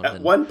around.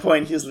 At one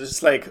point, he's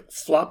just, like,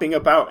 flopping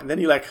about, and then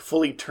he, like,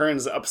 fully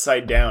turns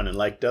upside down and,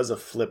 like, does a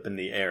flip in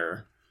the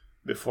air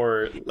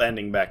before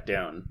landing back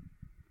down.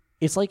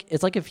 It's like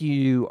if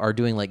you are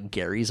doing, like,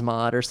 Gary's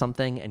Mod or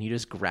something, and you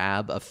just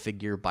grab a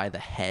figure by the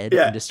head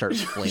and just start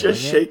flailing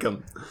just shake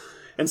them.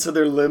 And so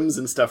their limbs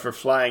and stuff are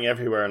flying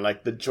everywhere, and,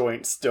 like, the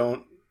joints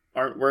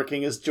aren't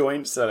working as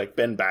joints, so, like,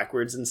 bend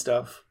backwards and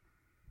stuff.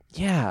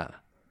 Yeah.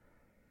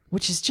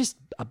 Which is just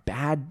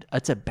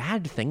it's a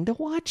bad thing to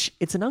watch.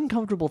 It's an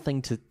uncomfortable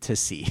thing to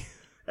see.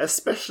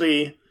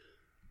 Especially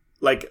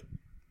like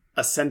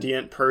a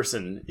sentient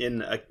person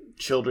in a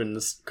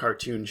children's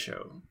cartoon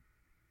show.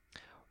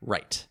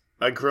 Right.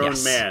 A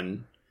grown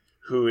man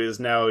who is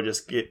now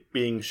just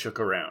being shook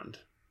around.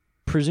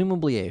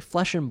 Presumably a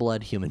flesh and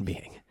blood human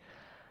being.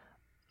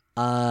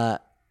 The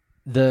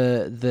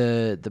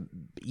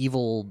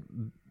evil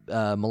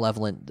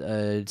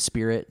malevolent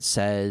spirit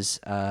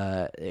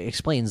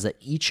explains that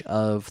each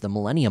of the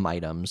Millennium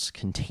items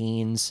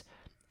contains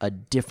a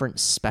different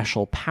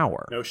special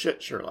power. No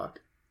shit,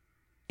 Sherlock.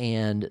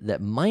 And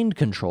that mind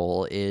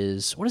control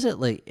is, what is it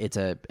like?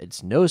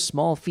 It's no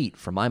small feat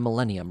for my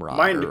Millennium Rod.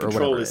 Mind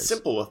control is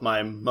simple with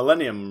my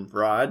Millennium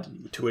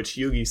Rod, to which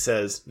Yugi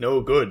says,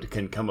 no good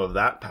can come of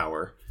that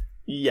power.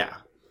 Yeah.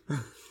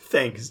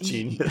 Thanks,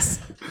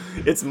 genius.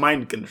 It's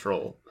mind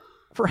control.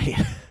 Right.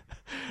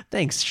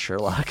 Thanks,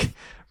 Sherlock.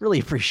 Really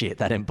appreciate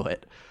that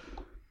input.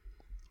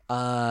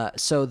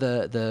 So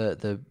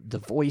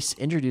the voice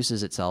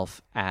introduces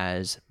itself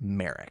as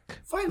Merrick.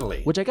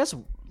 Finally. Which I guess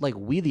like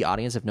we the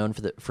audience have known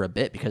for a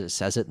bit because it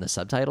says it in the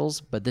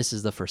subtitles, but this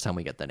is the first time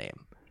we get the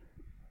name.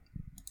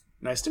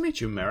 Nice to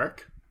meet you,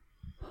 Merrick.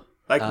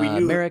 Like we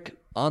knew Merrick.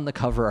 on the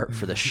cover art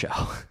for this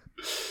show.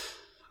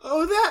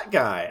 Oh, that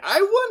guy.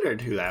 I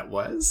wondered who that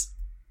was.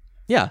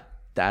 Yeah,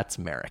 that's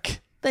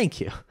Merrick.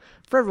 Thank you.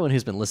 For everyone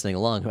who's been listening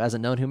along who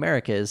hasn't known who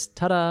Merrick is,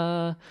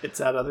 ta-da! It's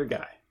that other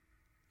guy.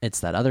 It's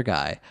that other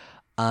guy.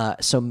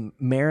 So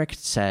Merrick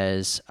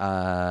says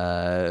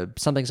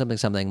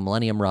something,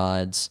 Millennium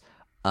Rods,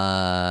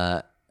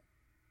 but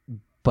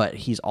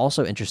he's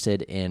also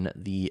interested in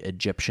the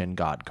Egyptian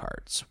god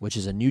cards, which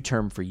is a new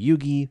term for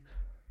Yugi.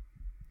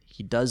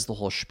 He does the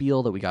whole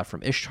spiel that we got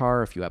from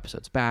Ishtar a few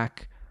episodes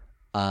back.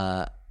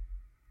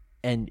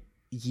 And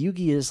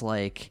Yugi is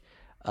like,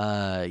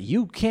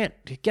 you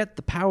can't get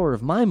the power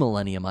of my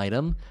Millennium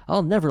item.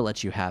 I'll never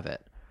let you have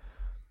it.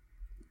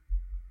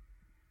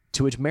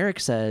 To which Merrick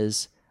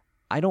says,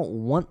 I don't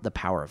want the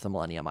power of the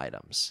Millennium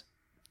items.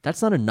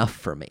 That's not enough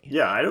for me.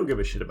 Yeah, I don't give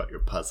a shit about your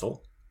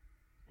puzzle.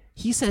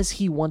 He says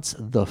he wants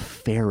the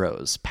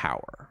Pharaoh's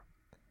power.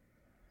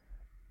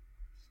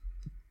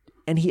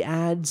 And he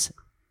adds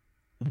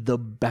the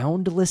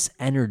boundless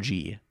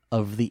energy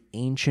of the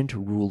ancient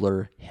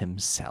ruler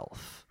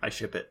himself. I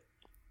ship it.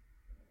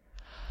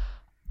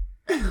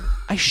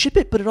 I ship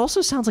it, but it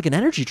also sounds like an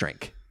energy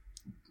drink.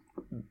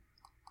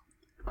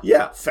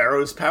 Yeah,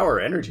 Pharaoh's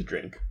Power energy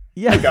drink.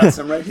 Yeah. I got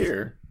some right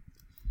here.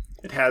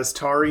 It has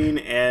taurine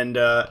and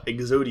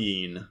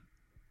exodiene.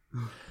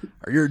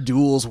 Are your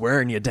duels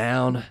wearing you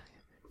down?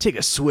 Take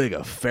a swig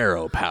of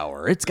Pharaoh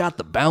Power. It's got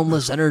the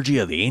boundless energy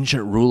of the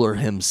ancient ruler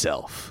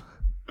himself.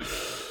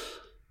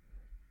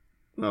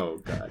 Oh,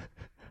 God.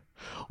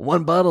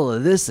 One bottle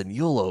of this and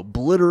you'll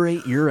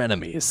obliterate your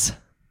enemies.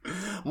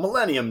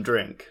 Millennium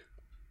drink.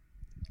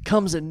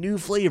 Comes in new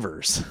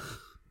flavors.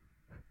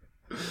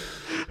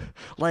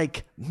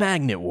 Like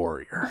Magnet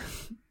Warrior.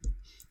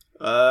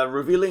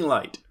 Revealing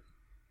light.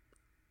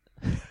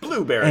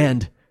 Blueberry.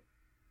 And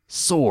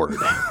sword.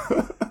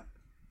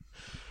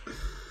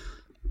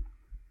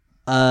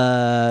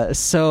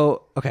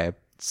 So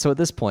at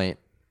this point,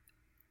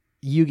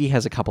 Yugi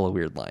has a couple of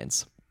weird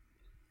lines.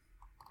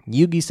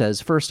 Yugi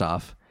says, first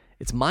off,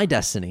 it's my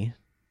destiny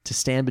to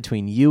stand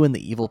between you and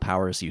the evil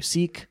powers you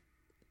seek,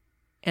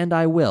 and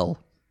I will.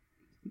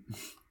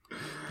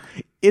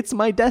 It's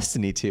my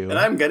destiny to. And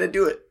I'm gonna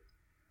do it.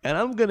 And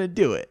I'm gonna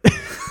do it.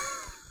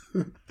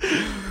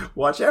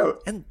 Watch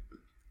out. And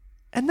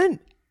then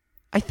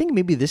I think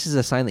maybe this is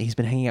a sign that he's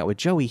been hanging out with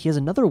Joey. He has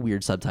another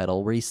weird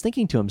subtitle where he's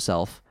thinking to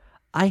himself,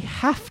 I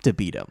have to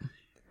beat him.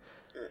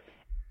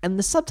 And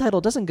the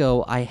subtitle doesn't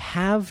go, I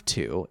have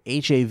to,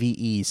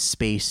 HAVE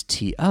space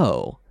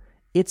TO.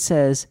 It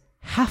says,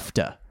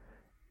 HAFTA,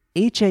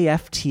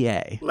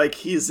 HAFTA. Like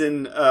he's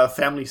in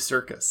Family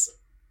Circus.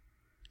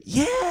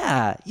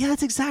 Yeah,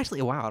 that's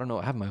exactly. Wow, I don't know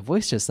what happened to my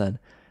voice just then.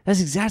 That's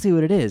exactly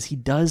what it is. He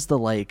does the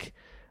like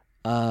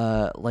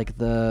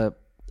the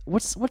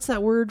what's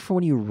that word for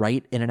when you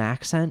write in an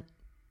accent?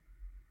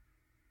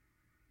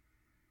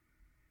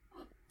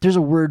 There's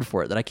a word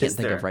for it that I can't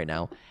think of right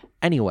now.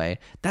 Anyway,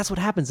 that's what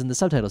happens in the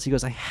subtitles. He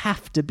goes, I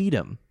have to beat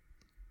him.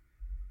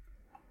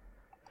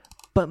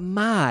 But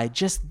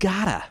just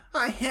gotta.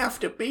 I have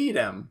to beat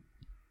him.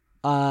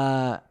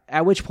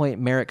 At which point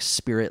Merrick's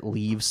spirit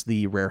leaves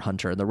the Rare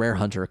Hunter, and the Rare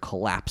Hunter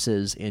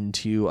collapses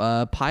into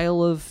a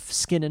pile of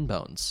skin and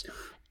bones.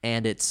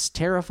 And it's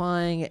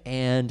terrifying,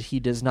 and he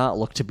does not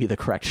look to be the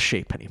correct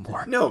shape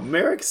anymore. No,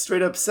 Merrick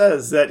straight up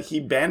says that he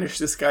banished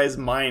this guy's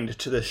mind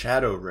to the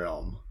Shadow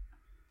Realm.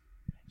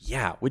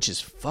 Yeah, which is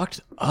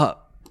fucked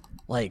up.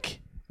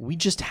 Like, we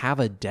just have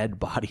a dead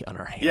body on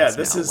our hands. Yeah,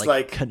 this now, is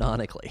like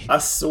canonically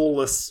a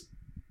soulless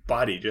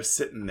body just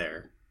sitting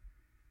there.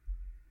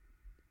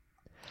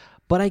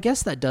 But I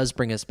guess that does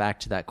bring us back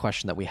to that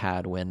question that we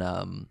had when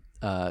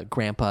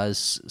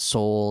Grandpa's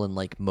soul and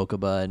like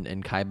Mokuba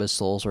and Kaiba's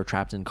souls were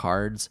trapped in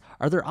cards.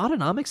 Are their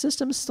autonomic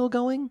systems still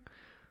going?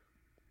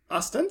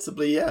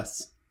 Ostensibly,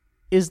 yes.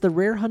 Is the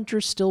Rare Hunter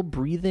still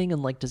breathing,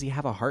 and like does he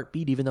have a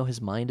heartbeat even though his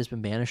mind has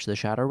been banished to the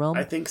Shadow Realm?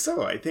 I think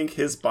so. I think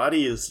his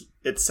body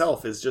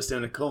itself is just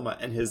in a coma,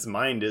 and his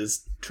mind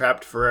is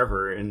trapped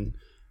forever in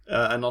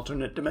an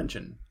alternate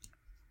dimension.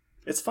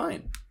 It's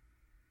fine.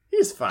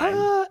 He's fine.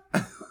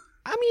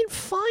 I mean,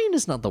 fine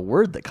is not the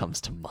word that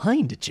comes to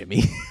mind,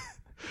 Jimmy.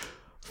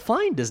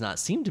 Fine does not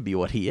seem to be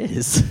what he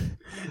is.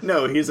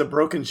 No, he's a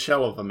broken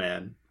shell of a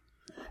man.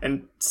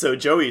 And so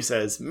Joey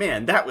says,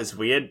 man, that was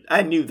weird.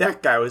 I knew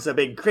that guy was a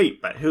big creep,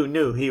 but who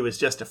knew he was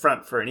just a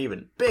front for an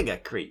even bigger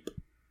creep?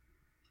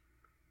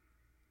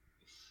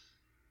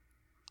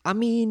 I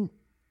mean,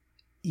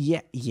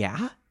 yeah.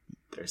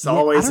 There's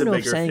always a bigger fish. I don't know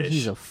if saying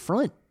he's a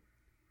front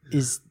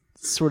is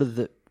sort of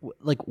the,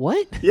 like,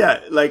 what?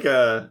 Yeah, like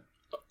an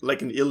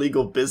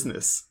illegal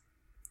business.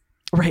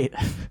 Right.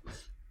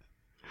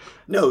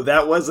 No,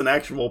 that was an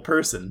actual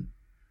person.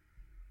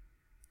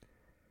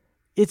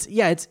 It's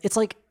like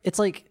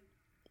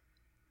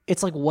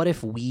what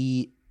if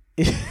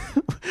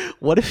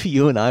what if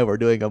you and I were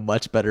doing a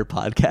much better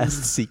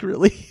podcast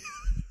secretly?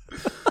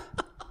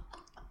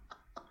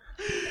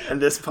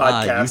 And this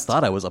podcast, you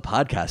thought I was a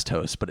podcast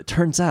host, but it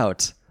turns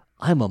out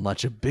I'm a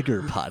much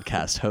bigger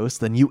podcast host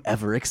than you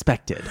ever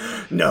expected.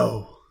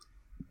 No.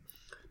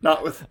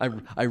 Not with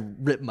I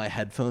ripped my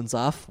headphones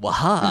off.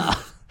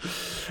 Waha!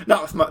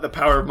 not with the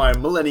power of my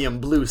Millennium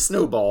Blue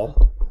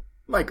Snowball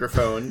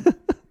microphone.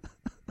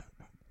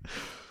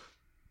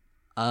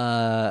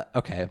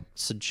 Okay.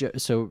 So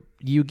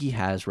Yugi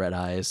has red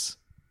eyes.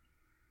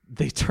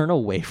 They turn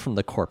away from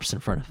the corpse in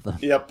front of them.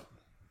 Yep.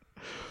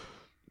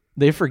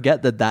 They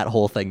forget that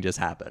whole thing just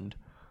happened.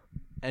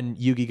 And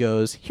Yugi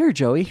goes, "Here,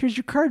 Joey, here's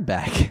your card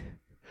back."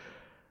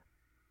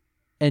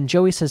 And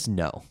Joey says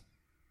no.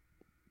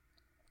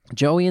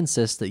 Joey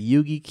insists that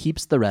Yugi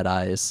keeps the red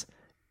eyes,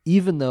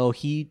 even though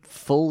he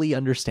fully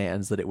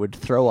understands that it would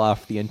throw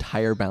off the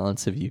entire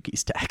balance of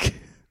Yugi's deck.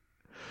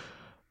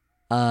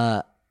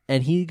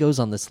 And he goes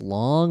on this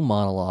long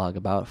monologue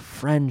about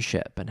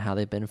friendship and how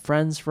they've been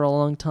friends for a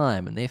long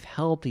time and they've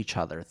helped each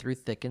other through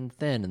thick and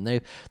thin and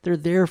they're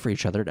there for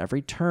each other at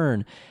every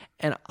turn.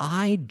 And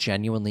I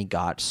genuinely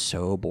got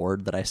so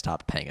bored that I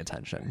stopped paying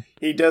attention.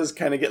 He does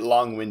kind of get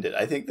long-winded.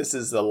 I think this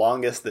is the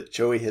longest that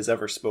Joey has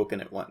ever spoken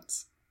at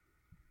once.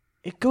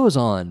 It goes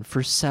on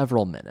for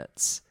several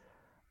minutes.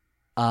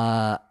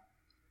 But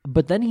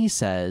then he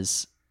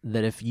says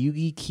that if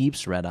Yugi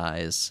keeps red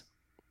eyes...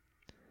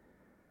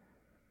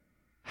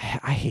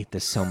 I hate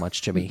this so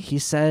much, Jimmy. He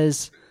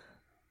says,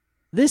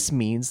 "This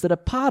means that a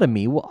pot of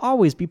me will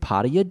always be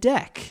part of your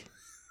deck."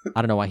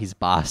 I don't know why he's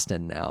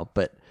Boston now,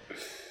 but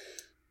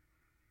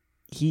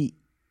he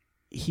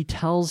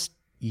tells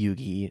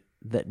Yugi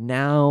that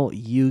now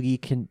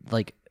Yugi can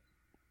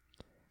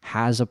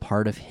has a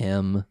part of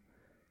him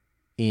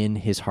in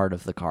his heart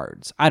of the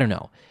cards. I don't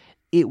know.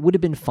 It would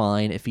have been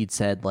fine if he'd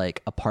said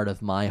a part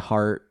of my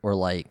heart or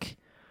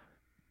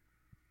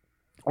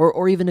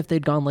or even if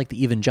they'd gone the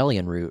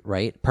Evangelion route,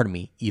 right? Pardon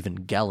me,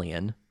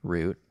 Evangelion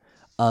route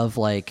of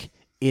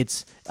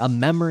it's a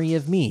memory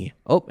of me.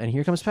 Oh, and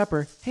here comes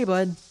Pepper. Hey,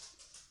 bud.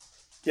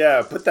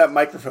 Yeah, put that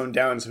microphone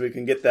down so we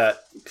can get that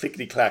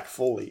clickety-clack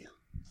Foley.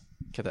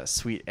 Get that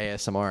sweet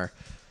ASMR.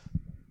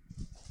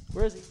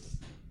 Where is he?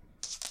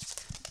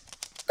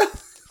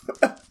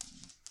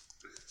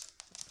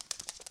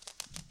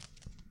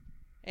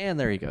 And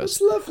there he goes.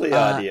 That's lovely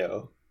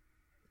audio.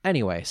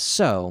 Anyway,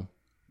 so...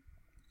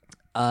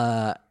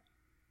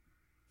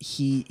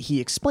 he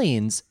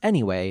explains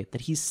anyway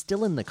that he's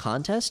still in the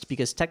contest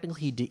because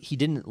technically he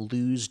didn't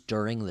lose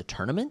during the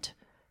tournament,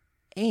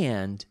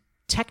 and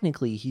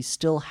technically he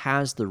still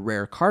has the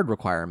rare card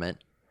requirement.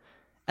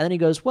 And then he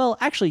goes, "Well,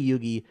 actually,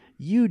 Yugi,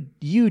 you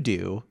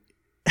do,"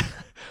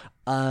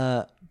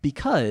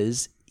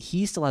 because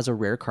he still has a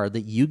rare card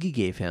that Yugi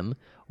gave him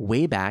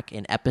way back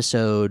in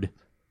episode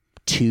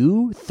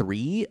 2,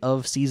 3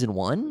 of season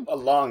 1. A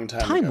long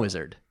time Time ago.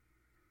 Wizard.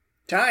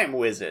 Time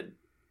Wizard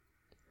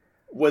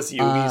was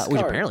Yugi's which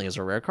card. apparently is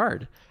a rare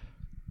card.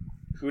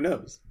 Who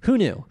knows? Who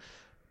knew?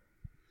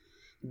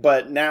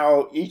 But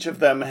now each of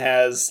them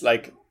has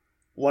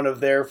one of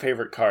their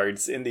favorite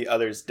cards in the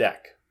other's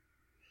deck.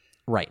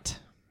 Right.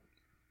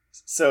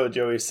 So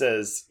Joey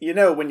says,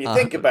 when you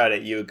think about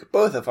it, Yug,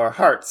 both of our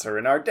hearts are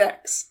in our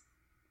decks.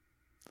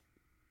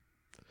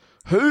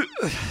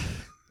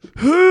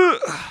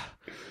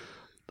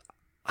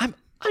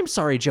 I'm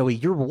sorry, Joey.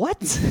 You're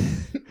what?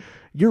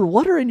 You're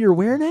what or in your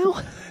where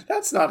now?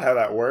 That's not how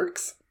that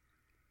works.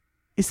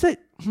 Is that...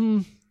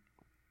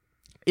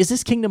 Is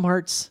this Kingdom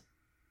Hearts?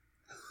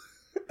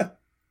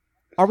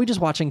 Are we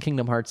just watching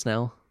Kingdom Hearts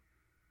now?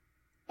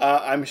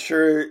 I'm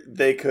sure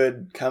they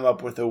could come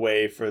up with a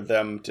way for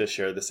them to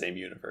share the same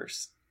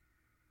universe.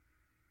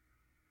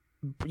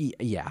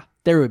 Yeah,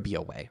 there would be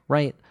a way,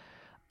 right?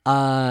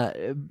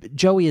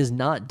 Joey is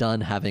not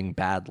done having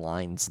bad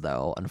lines,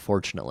 though,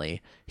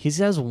 unfortunately. He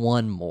says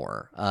one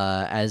more,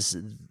 as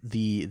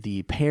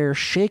the pair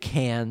shake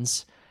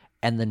hands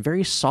and then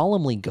very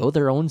solemnly go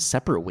their own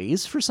separate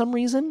ways for some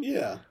reason.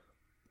 Yeah.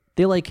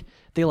 They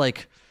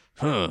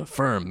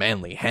firm,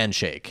 manly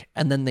handshake,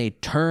 and then they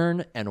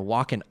turn and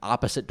walk in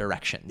opposite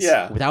directions.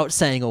 Yeah. Without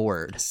saying a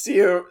word. See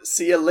you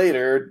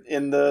later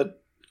in the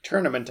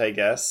tournament, I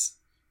guess.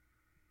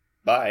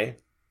 Bye.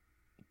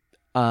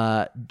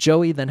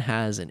 Joey then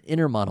has an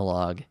inner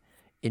monologue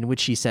in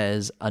which he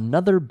says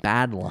another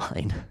bad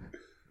line,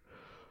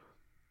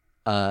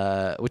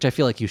 which I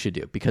feel like you should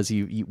do because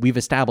we've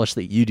established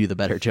that you do the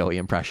better Joey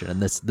impression,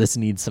 and this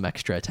needs some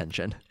extra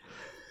attention.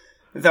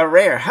 The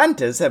rare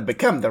hunters have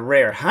become the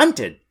rare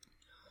hunted.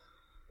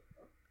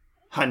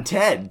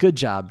 Hunted. Good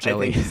job,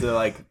 Joey. I think is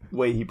the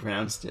way he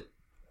pronounced it.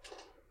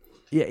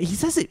 Yeah, he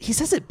says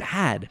it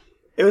bad.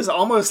 It was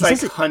almost like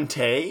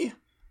hunte.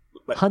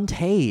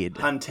 Huntade.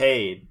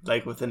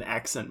 Huntade, with an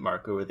accent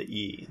mark over the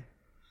E.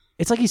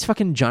 It's like he's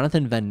fucking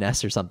Jonathan Van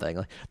Ness or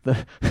something.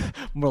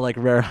 More like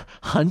rare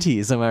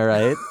hunties, am I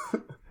right?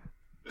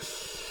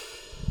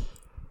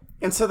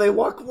 And so they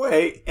walk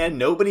away, and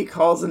nobody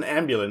calls an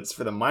ambulance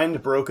for the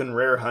mind-broken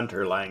rare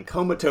hunter lying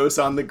comatose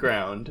on the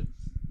ground.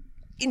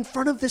 In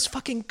front of this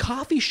fucking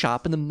coffee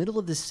shop in the middle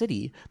of the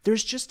city,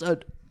 there's just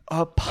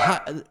a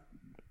pot.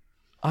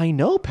 I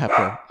know,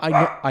 Pepper.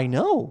 I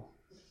know.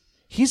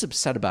 He's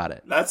upset about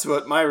it. That's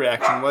what my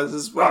reaction was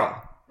as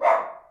well.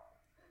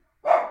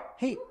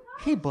 Hey,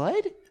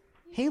 bud.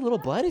 Hey, little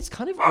bud.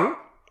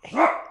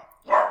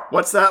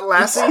 What's that,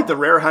 Lassie? The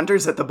rare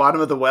hunters at the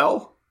bottom of the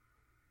well?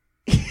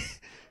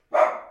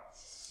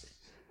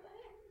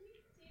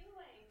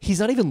 He's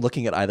not even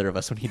looking at either of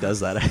us when he does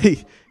that.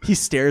 He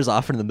stares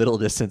off in the middle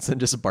distance and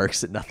just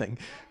barks at nothing.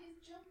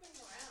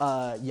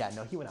 Yeah,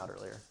 no, he went out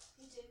earlier.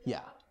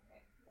 Yeah.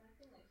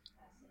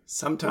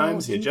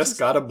 Sometimes you just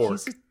gotta bork.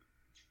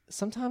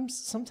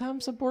 Sometimes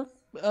a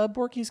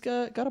Borky's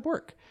got a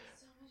bork.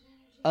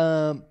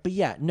 But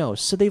yeah, no.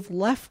 So they've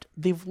left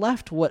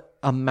what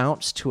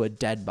amounts to a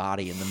dead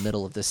body in the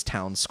middle of this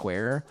town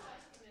square.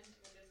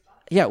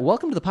 Yeah,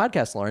 welcome to the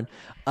podcast, Lauren.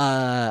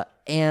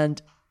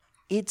 And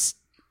it's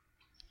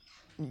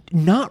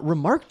not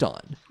remarked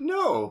on.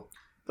 No.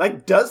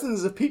 Like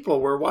dozens of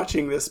people were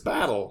watching this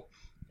battle,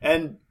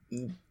 and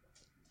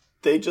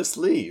they just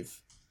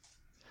leave.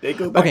 They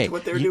go back to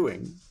what they're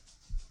doing.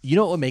 You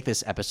know what would make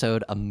this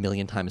episode a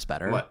million times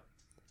better? What?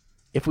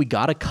 If we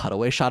got a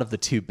cutaway shot of the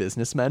two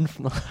businessmen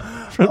from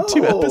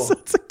 2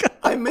 episodes ago.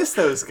 I miss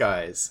those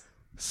guys.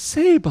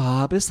 Say,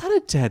 Bob, is that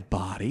a dead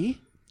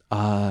body?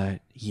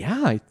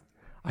 Yeah,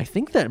 I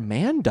think that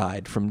man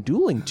died from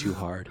dueling too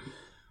hard.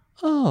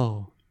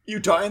 Oh. You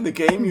die in the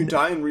game, you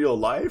die in real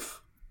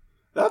life?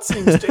 That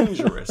seems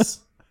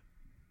dangerous.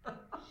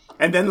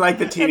 And then, like,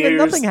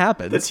 nothing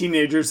happens. The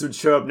teenagers would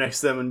show up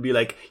next to them and be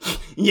like,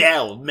 yeah,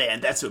 old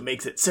man, that's what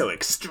makes it so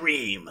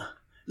extreme.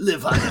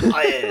 Live on the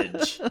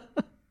edge.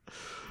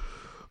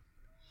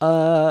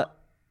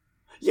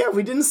 Yeah,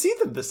 we didn't see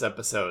them this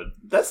episode.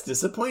 That's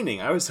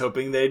disappointing. I was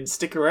hoping they'd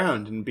stick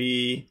around and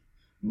be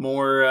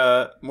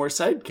more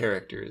side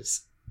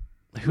characters.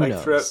 Who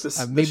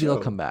knows? Maybe they'll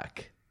come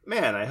back.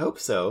 Man, I hope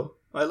so.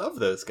 I love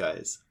those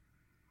guys.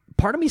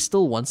 Part of me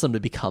still wants them to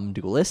become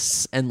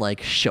duelists and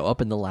like show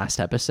up in the last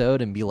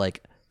episode and be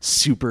like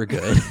super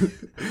good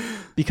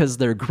because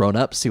they're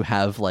grown-ups who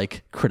have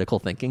like critical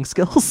thinking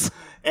skills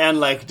and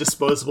like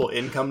disposable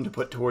income to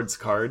put towards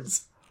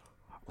cards.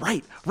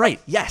 Right,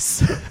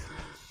 yes.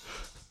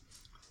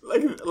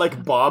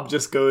 like Bob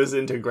just goes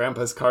into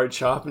Grandpa's card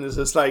shop and is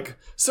just like,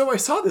 so I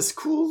saw this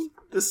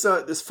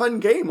fun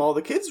game all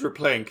the kids were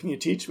playing. Can you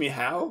teach me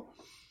how?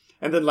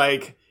 And then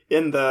like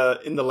in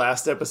the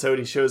last episode,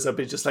 he shows up.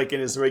 He's just like in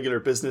his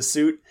regular business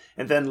suit,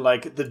 and then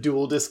like the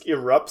duel disc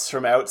erupts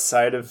from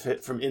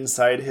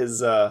inside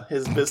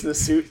his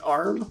business suit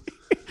arm.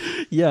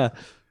 Yeah,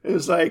 it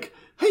was like,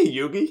 hey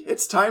Yugi,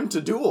 it's time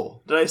to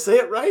duel. Did I say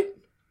it right?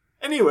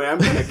 Anyway, I'm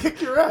gonna kick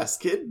your ass,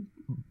 kid.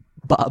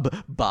 Bob,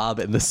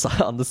 on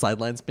the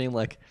sidelines, being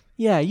like,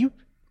 yeah, you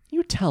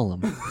tell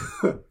him.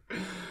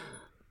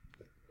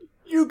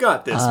 You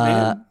got this,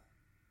 man.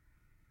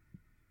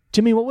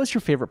 Jimmy, what was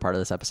your favorite part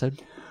of this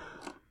episode?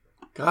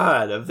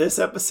 God, of this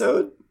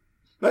episode?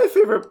 My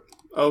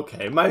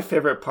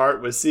favorite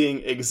part was seeing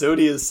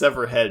Exodia's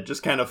severed head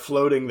just kind of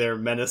floating there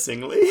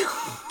menacingly.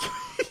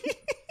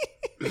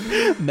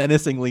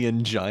 Menacingly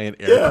in giant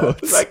air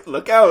quotes. It's like,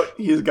 look out.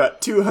 He's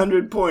got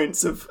 200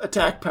 points of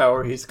attack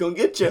power. He's gonna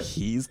get you.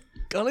 He's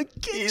gonna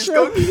get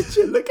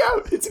you. Look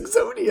out. It's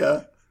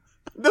Exodia.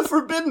 The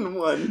forbidden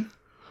one.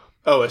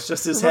 Oh, it's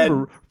just his head.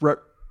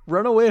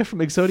 Run away from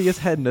Exodia's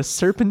head in a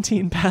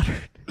serpentine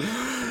pattern.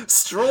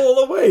 Stroll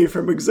away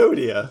from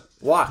Exodia.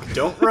 Walk,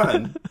 don't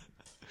run.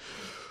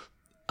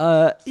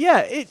 Yeah,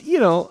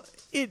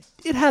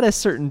 it had a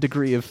certain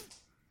degree of...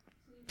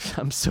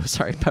 I'm so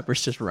sorry,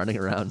 Pepper's just running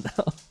around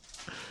now.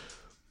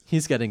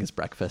 He's getting his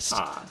breakfast.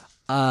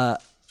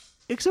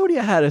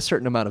 Exodia had a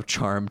certain amount of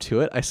charm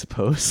to it, I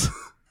suppose.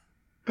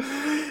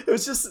 It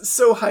was just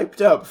so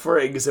hyped up for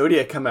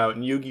Exodia come out,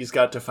 and Yugi's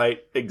got to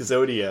fight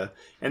Exodia,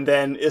 and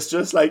then it's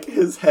just like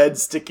his head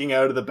sticking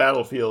out of the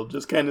battlefield,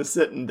 just kind of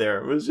sitting there.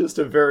 It was just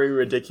a very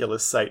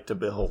ridiculous sight to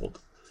behold.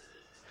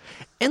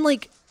 And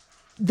like,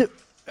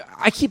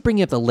 I keep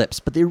bringing up the lips,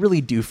 but they really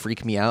do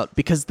freak me out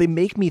because they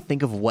make me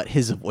think of what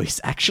his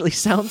voice actually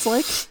sounds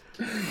like.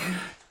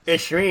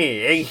 It's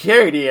me,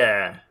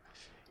 Exodia.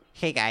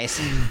 Hey guys,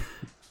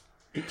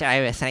 did I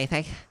miss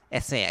anything?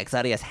 It's me,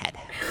 Exodia's head.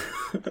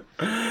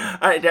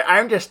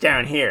 I'm just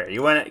down here.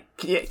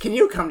 Can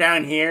you come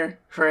down here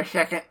for a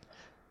second?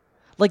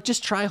 Like,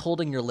 just try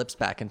holding your lips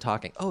back and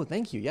talking. Oh,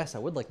 thank you. Yes, I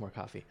would like more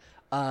coffee.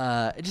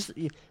 It's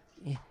me.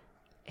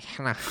 It's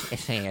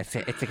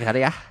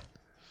Exodia.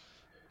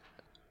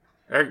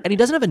 And he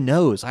doesn't have a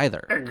nose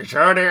either.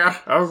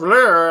 Exodia of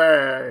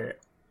Lyria.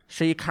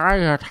 So you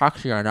can't talk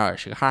to your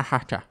nose. You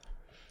have to.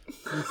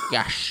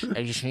 Yes,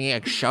 it's me,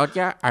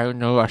 Exodia. I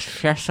know a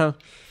special.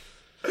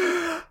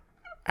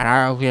 And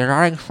I'll be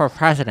running for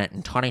president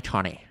in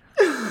 2020.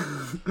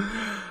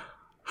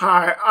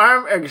 Hi,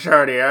 I'm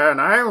Exodia,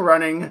 and I'm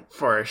running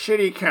for a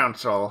city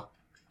council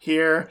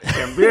here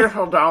in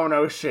beautiful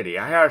Domino City.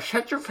 I have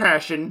such a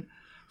passion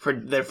for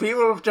the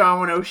people of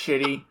Domino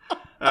City.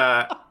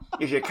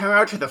 If you come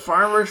out to the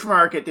farmer's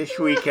market this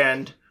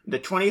weekend, the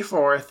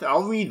 24th,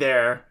 I'll be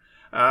there.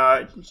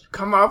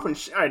 Come up,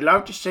 and I'd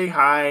love to say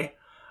hi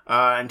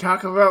and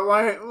talk about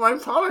my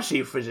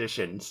policy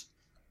positions.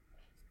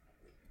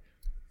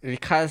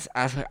 Because,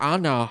 as we all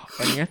know,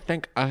 when you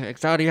think of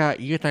Exodia,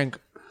 you think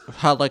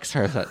public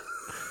servant.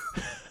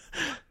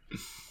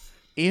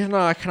 Even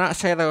though I cannot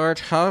say the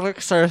word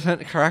public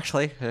servant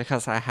correctly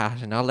because I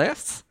have no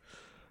lips.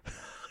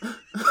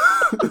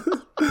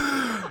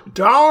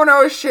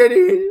 Dono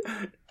City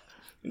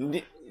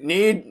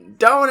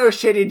Dono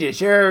City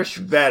deserves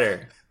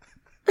better.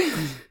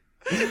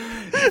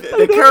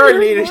 The current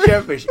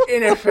leadership is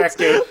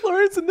ineffective.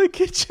 Lawrence in the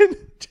kitchen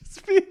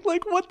just being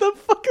like, what the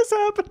fuck is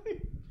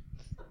happening?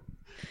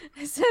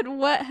 I said,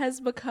 what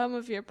has become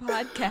of your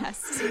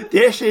podcast?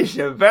 This is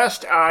the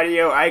best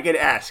audio I could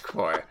ask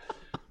for.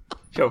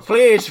 So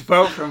please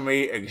vote for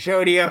me,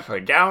 Exodia, for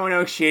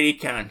Domino City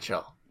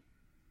Council.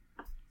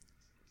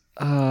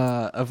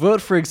 A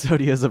vote for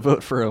Exodia is a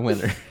vote for a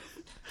winner.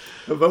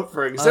 A vote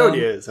for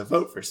Exodia is a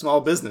vote for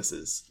small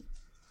businesses.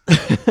 A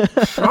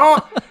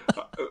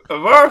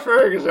vote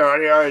for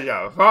Exodia is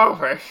a vote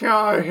for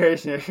small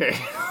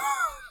businesses.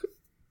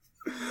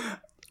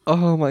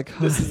 Oh my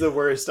god. This is the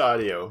worst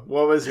audio.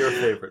 What was your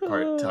favorite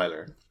part,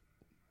 Tyler?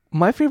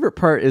 My favorite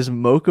part is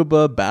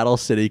Mokuba Battle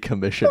City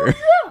Commissioner.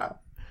 Yeah.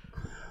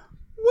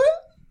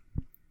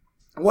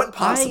 What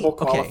possible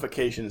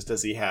qualifications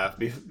does he have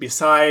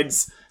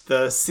besides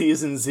the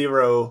season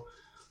 0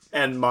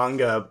 and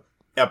manga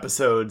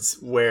episodes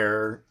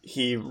where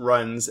he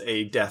runs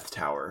a death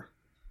tower?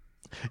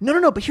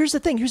 No. But here's the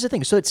thing. It's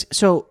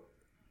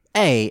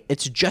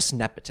just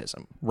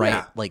nepotism, right?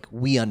 Yeah. Like,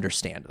 we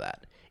understand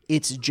that.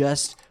 It's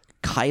just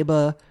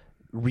Kaiba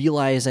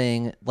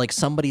realizing, like,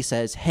 somebody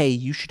says, hey,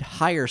 you should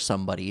hire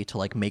somebody to,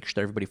 like, make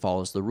sure everybody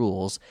follows the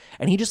rules.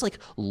 And he just, like,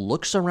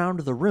 looks around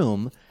the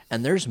room,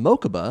 and there's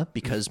Mokuba,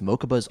 because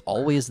Mokuba's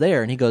always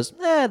there, and he goes,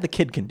 the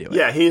kid can do it.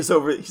 Yeah, he's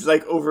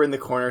like over in the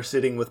corner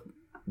sitting with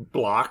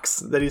blocks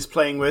that he's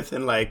playing with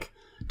and, like,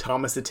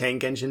 Thomas the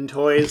Tank Engine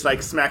toys,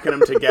 like, smacking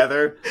them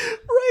together.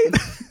 Right.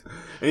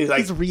 And he's like...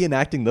 He's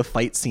reenacting the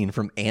fight scene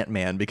from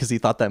Ant-Man because he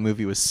thought that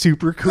movie was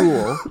super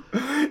cool.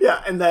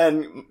 Yeah, and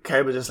then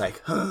Kaiba's just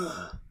like,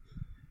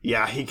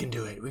 yeah, he can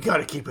do it. We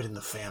gotta keep it in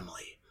the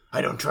family. I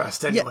don't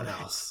trust anyone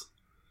else.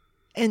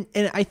 And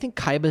I think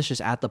Kaiba's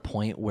just at the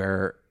point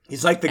where...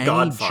 He's like the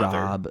Godfather.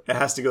 Job, it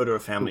has to go to a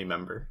family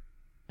member.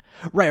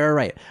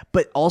 Right.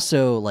 But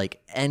also,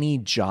 like, any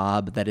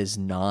job that is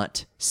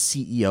not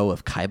CEO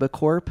of Kaiba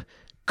Corp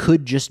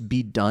could just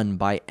be done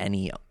by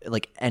any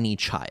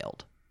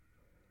child.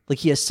 Like,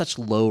 he has such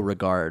low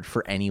regard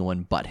for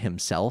anyone but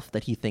himself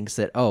that he thinks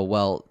that,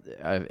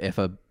 if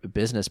a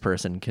business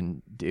person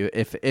can do,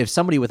 if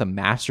somebody with a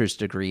master's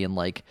degree in,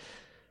 like,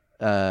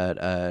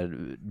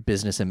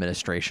 business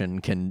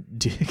administration can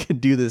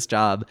do this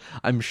job,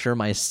 I'm sure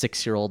my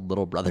 6-year-old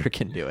little brother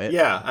can do it.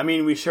 Yeah, I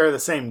mean, we share the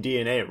same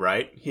DNA,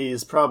 right?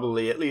 He's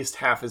probably at least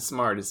half as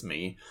smart as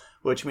me,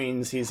 which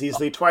means he's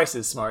easily twice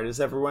as smart as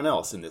everyone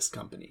else in this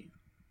company.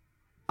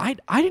 I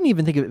didn't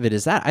even think of it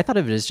as that. I thought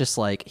of it as just,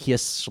 like, he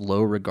has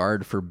slow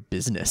regard for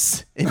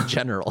business in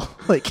general.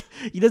 Like,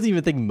 he doesn't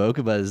even think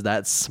Mokuba is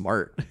that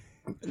smart.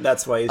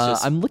 That's why he's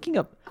just... I'm looking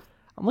up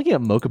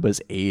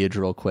Mokuba's age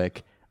real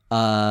quick.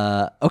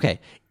 Okay.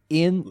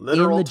 In the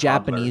toddler.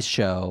 Japanese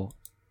show,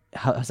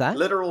 how's that?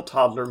 Literal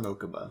toddler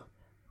Mokuba.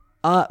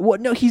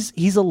 No,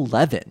 he's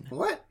 11.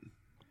 What?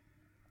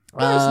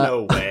 There's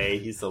no way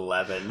he's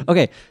 11.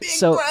 Okay, Big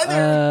so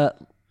brother.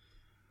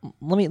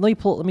 let me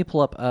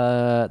pull up.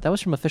 That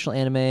was from Official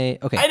Anime.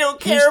 Okay, I don't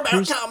care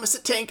about Thomas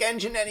the Tank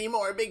Engine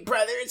anymore, big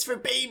brother. It's for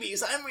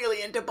babies. I'm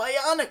really into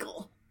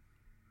Bionicle.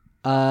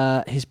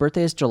 His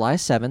birthday is July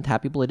 7th.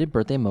 Happy belated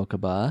birthday,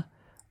 Mokuba.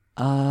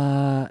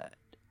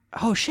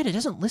 Oh shit! It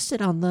doesn't list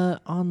it on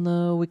the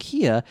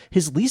Wikia.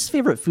 His least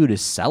favorite food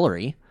is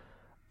celery.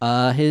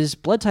 His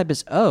blood type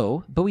is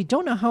O, but we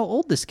don't know how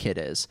old this kid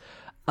is.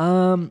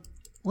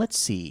 Let's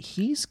see.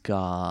 He's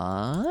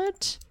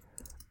got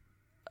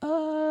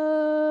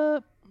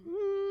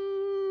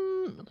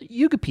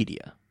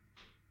Wikipedia.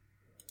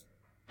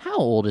 How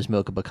old is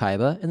Mokuba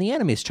Kaiba? In the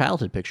anime's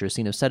childhood picture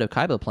seen of Seto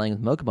Kaiba playing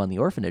with Mokuba in the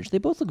orphanage, they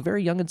both look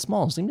very young and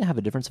small, seem to have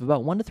a difference of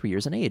about 1 to 3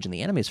 years in age. In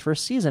the anime's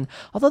first season,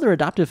 although their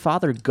adoptive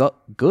father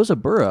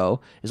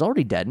Gozaburo is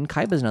already dead and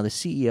Kaiba is now the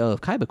CEO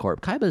of Kaiba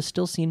Corp, Kaiba is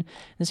still seen in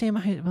the same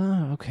height.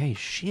 Oh, okay,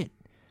 shit.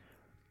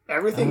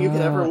 Everything you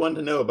could ever want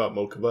to know about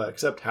Mokuba,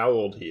 except how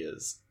old he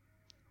is.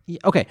 Yeah,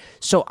 okay,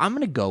 so I'm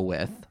going to go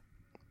with...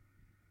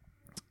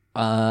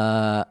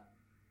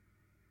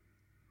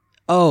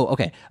 Oh,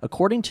 okay.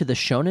 According to the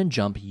Shonen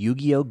Jump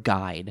Yu-Gi-Oh!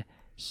 Guide,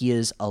 he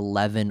is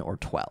 11 or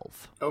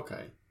 12.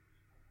 Okay.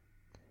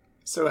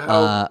 So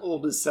how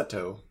old is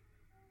Seto?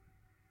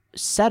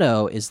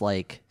 Seto is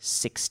like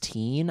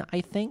 16, I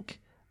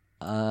think.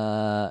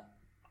 Here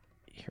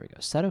we go.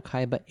 Seto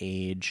Kaiba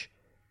age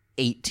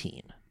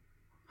 18.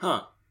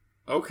 Huh.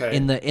 Okay.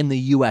 In the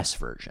US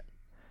version.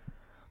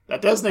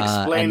 That doesn't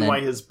explain then,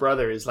 why his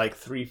brother is like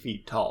 3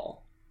 feet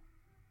tall.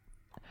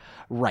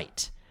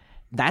 Right.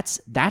 That's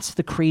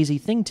the crazy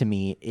thing to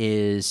me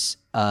is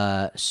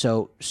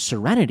so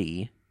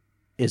Serenity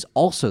is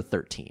also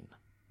 13.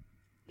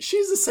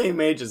 She's the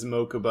same age as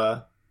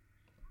Mokuba.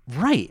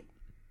 Right.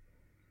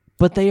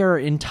 But they are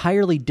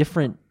entirely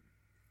different.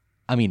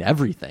 I mean,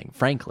 everything,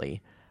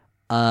 frankly.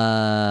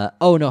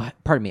 Oh, no,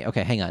 pardon me.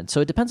 Okay, hang on. So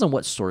it depends on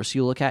what source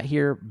you look at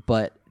here,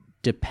 but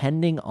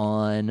depending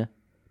on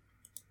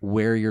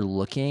where you're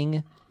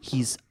looking,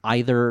 he's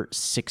either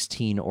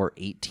 16 or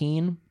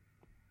 18.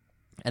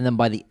 And then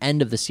by the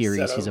end of the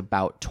series, Seto? he's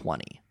about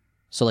 20.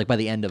 So like by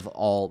the end of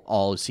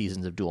all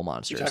seasons of Duel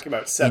Monsters. You're talking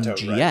about Seto,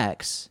 in right?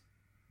 GX,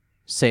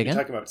 say You're again?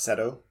 talking about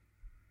Seto?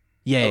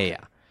 Yeah.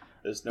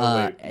 There's no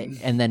way.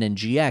 And then in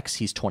GX,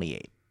 he's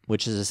 28,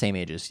 which is the same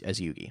age as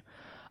Yugi.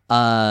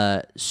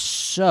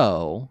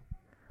 So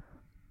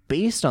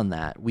based on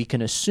that, we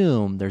can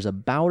assume there's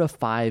about a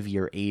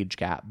 5-year age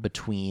gap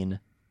between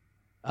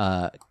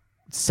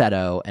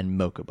Seto and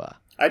Mokuba.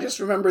 I just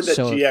remember that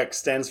So- GX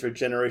stands for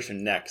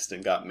Generation Next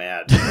and got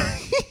mad.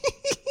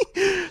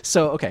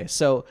 So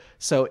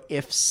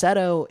if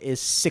Seto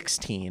is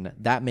 16,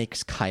 that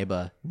makes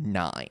Kaiba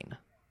 9.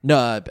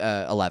 No,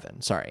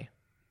 11, sorry.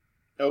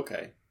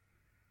 Okay.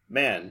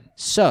 Man,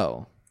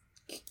 So,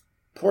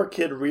 poor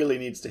kid really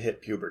needs to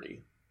hit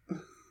puberty.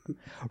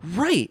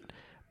 right.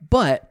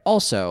 But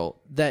also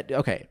that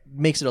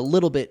makes it a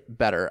little bit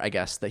better, I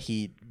guess, that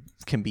he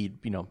can be,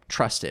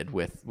 trusted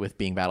with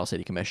being Battle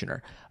City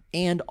Commissioner.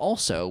 And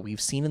also,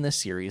 we've seen in this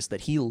series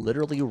that he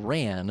literally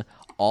ran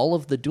all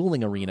of the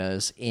dueling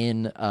arenas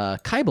in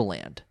Kaiba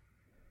Land.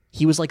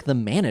 He was like the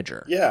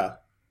manager. Yeah.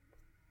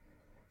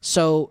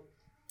 So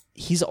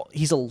he's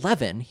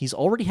 11. He's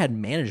already had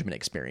management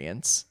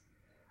experience.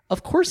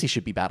 Of course he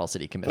should be Battle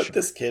City Commissioner. Put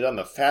this kid on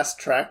the fast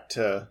track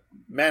to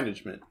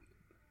management.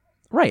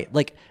 Right.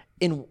 Like,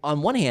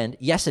 on one hand,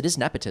 yes, it is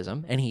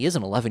nepotism, and he is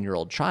an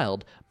 11-year-old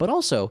child, but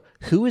also,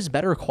 who is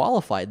better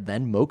qualified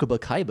than Mokuba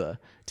Kaiba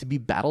to be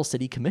Battle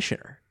City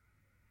Commissioner?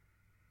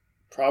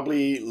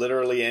 Probably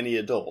literally any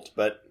adult,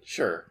 but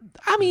sure.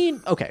 I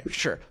mean, okay,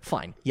 sure,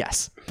 fine,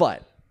 yes,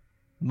 but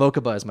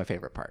Mokuba is my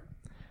favorite part.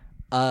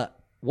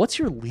 What's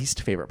your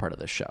least favorite part of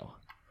this show?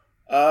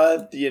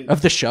 Of the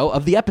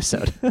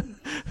episode?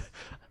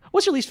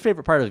 What's your least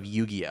favorite part of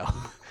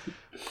Yu-Gi-Oh?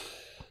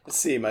 Let's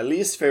see, my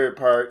least favorite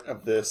part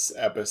of this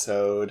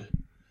episode,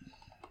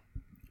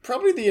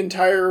 probably the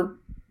entire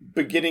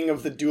beginning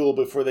of the duel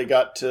before they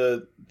got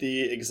to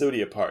the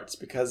Exodia parts,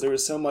 because there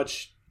was so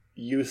much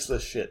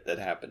useless shit that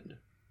happened.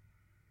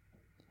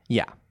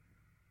 Yeah.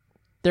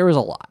 There was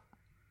a lot.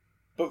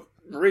 But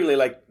really,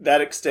 like,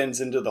 that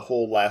extends into the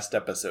whole last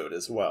episode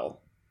as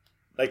well.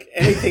 Like,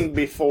 anything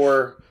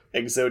before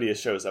Exodia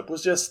shows up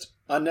was just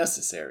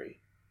unnecessary.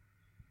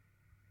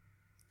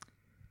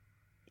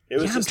 It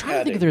was I'm just trying to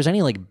think padding. if there's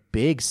any like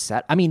big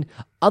set. I mean,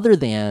 other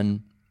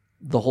than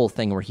the whole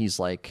thing where he's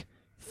like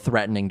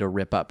threatening to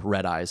rip up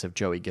Red Eyes if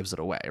Joey gives it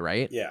away,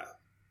 right? Yeah.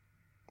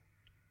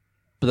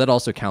 But that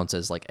also counts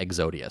as like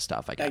Exodia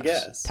stuff, I guess.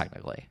 guess.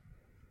 Technically.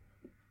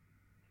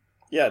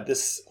 Yeah,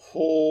 this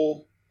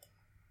whole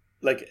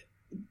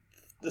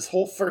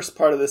first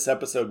part of this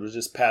episode was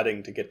just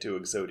padding to get to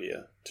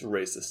Exodia to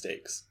raise the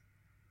stakes.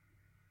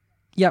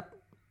 Yep.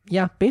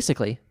 Yeah,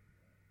 basically.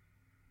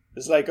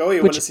 It's like, oh,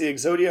 you want Which- to see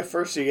Exodia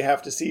first, so you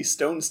have to see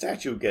Stone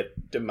Statue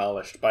get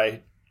demolished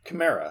by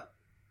Chimera.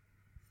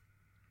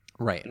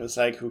 Right. And it's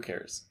like, who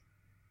cares?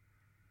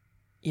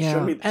 Yeah.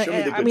 Show me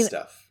the good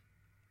stuff.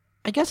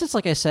 I guess it's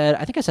like I said,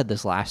 I think I said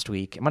this last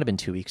week. It might have been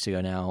 2 weeks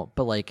ago now,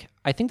 but like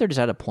I think they're just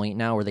at a point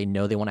now where they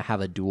know they want to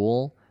have a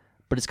duel,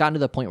 but it's gotten to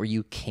the point where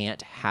you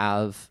can't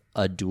have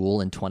a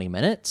duel in 20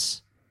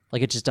 minutes.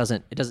 Like it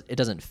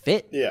doesn't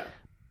fit. Yeah.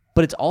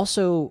 But it's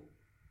also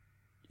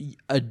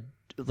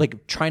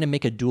like trying to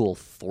make a duel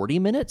 40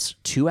 minutes,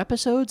 2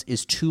 episodes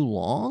is too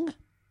long.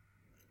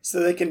 So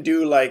they can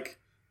do like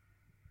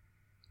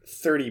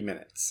 30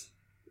 minutes.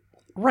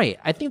 Right.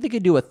 I think they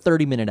could do a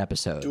 30-minute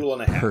episode Duel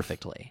and a half.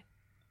 perfectly.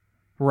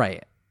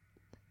 Right.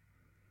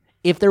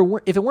 If it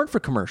weren't for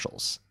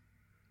commercials,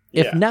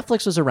 if Yeah.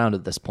 Netflix was around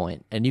at this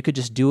point and you could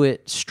just do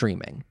it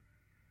streaming,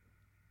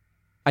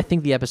 I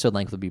think the episode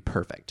length would be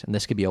perfect, and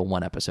this could be a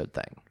 1-episode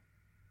thing.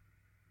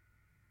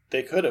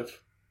 They could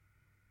have.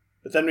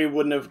 But then we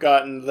wouldn't have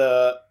gotten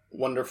the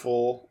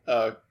wonderful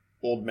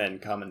old men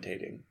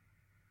commentating.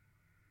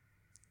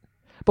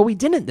 But we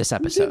didn't this We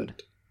episode.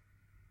 didn't.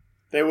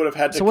 They would have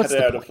had to So what's cut it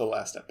the out point? of the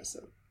last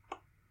episode.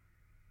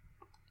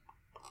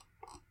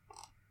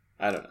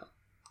 I don't know.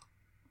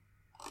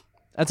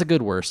 That's a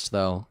good worst,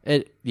 though.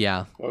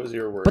 Yeah. What was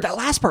your worst? But that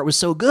last part was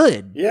so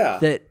good. Yeah.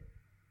 That,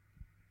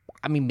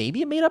 I mean,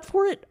 maybe it made up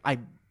for it.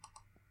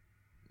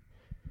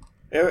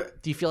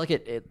 It Do you feel like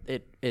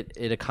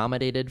it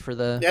accommodated for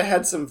the?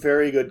 had some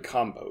very good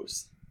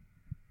combos.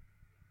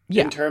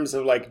 Yeah. In terms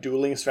of like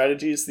dueling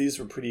strategies, these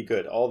were pretty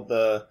good. All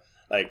the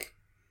like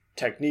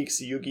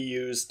techniques Yugi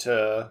used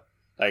to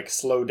like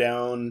slow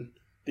down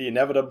the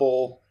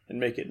inevitable and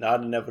make it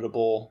not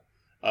inevitable.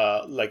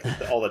 Like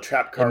all the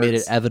trap cards. made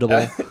it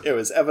evitable. It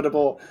was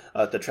evitable.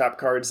 The trap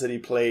cards that he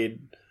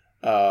played.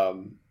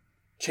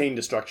 Chain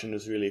destruction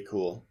was really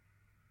cool.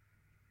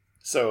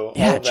 So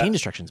Yeah, all of that, chain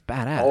destruction's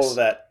badass.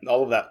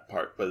 all of that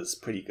part was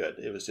pretty good.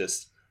 It was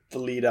just the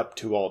lead up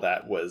to all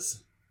that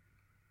was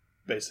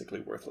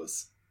basically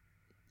worthless.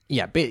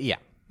 Yeah, yeah,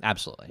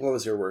 absolutely. What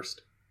was your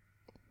worst?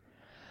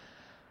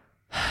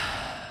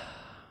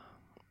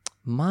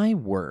 My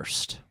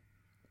worst.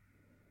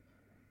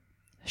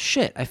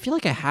 shit, I feel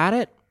like I had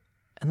it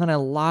and then I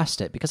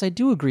lost it, because I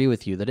do agree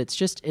with you that it's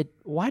just,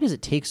 why does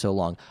it take so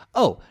long?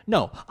 Oh,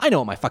 no, I know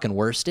what my fucking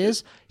worst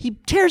is. He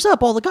tears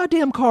up all the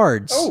goddamn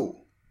cards.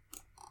 Oh,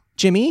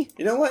 Jimmy,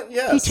 you know what?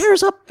 Yes. he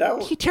tears up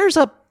That, he tears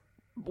up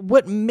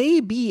what may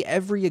be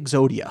every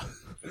Exodia.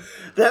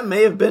 that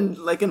may have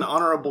been like an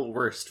honorable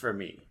worst for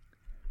me.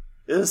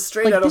 It was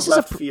straight Like, out of this is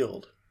left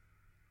field.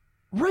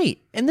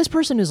 Right. And this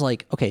person is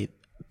like, okay,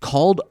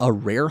 called a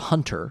rare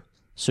hunter.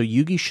 So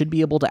Yugi should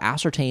be able to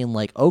ascertain,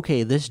 like,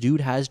 okay, this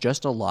dude has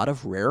just a lot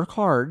of rare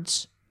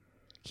cards.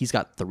 He's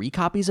got 3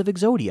 copies of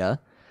Exodia.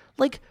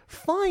 Like,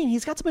 fine,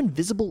 he's got some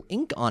invisible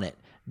ink on it.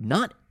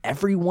 Not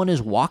everyone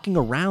is walking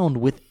around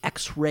with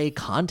X-ray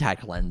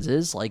contact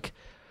lenses. Like,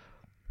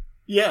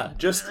 Yeah,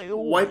 just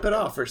wipe it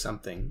off or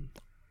something.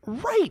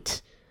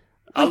 right.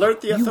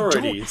 Alert the You don't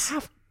authorities.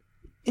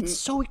 it's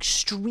so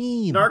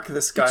extreme. Narc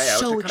this guy it's out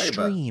so to Kaiba.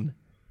 extreme.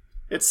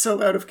 It's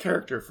so out of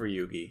character for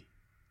Yugi.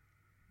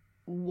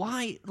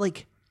 Why?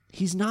 Like,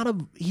 he's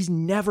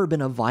never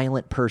been a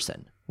violent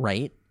person,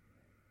 right?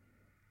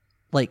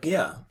 Like,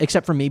 Yeah.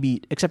 except for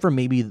maybe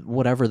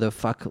whatever the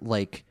fuck,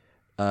 like,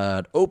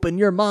 open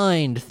your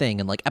mind thing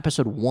in like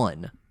episode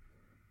 1.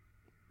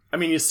 I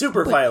mean, he's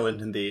super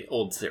violent in the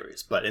old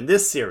series, but in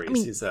this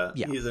series, he's yeah.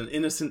 he's an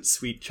innocent,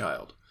 sweet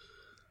child.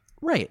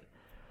 Right.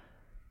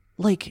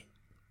 Like,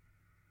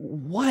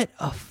 what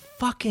a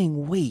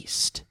fucking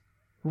waste,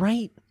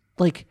 right?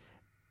 Like,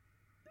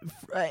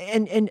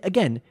 and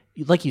again,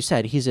 like you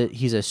said, he's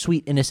a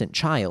sweet, innocent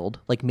child.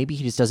 Like, maybe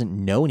he just doesn't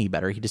know any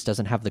better. He just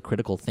doesn't have the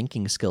critical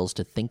thinking skills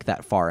to think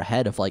that far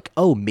ahead of like,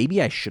 oh,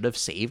 maybe I should have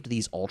saved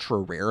these ultra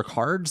rare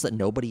cards that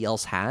nobody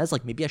else has.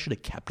 Like, maybe I should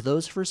have kept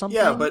those for something.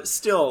 Yeah, but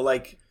still,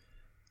 like,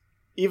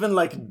 even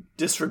like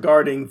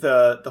disregarding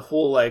the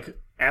whole like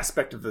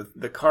aspect of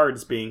the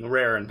cards being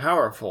rare and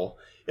powerful,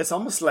 it's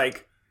almost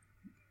like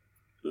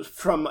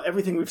from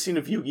everything we've seen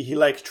of Yugi, he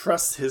like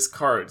trusts his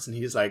cards, and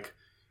he's like,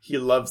 he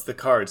loves the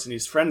cards and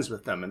he's friends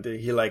with them, and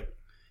he like,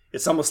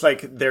 it's almost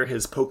like they're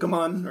his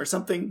Pokemon or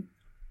something.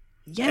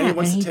 Yeah, and he and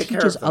wants he to take care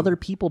teaches of them. other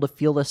people to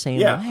feel the same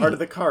Yeah, way. part of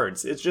the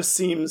cards. It just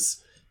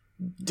seems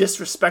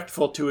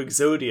disrespectful to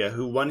Exodia,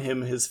 who won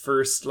him his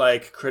first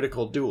like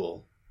critical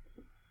duel.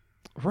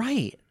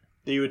 Right.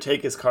 That you would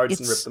take his cards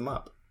and rip It's- them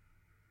up.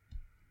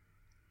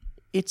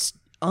 It's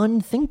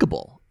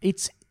unthinkable.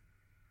 It's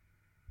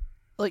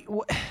like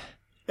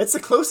It's the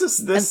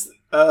closest this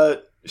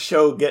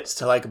show gets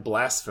to like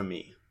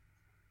blasphemy.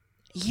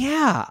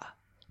 yeah,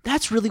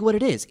 that's really what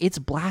it is. It's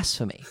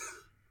blasphemy.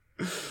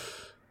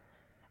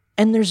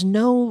 And there's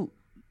no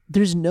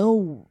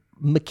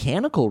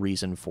mechanical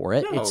reason for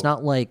it. No. It's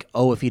not like,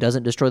 oh, if he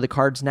doesn't destroy the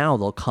cards now,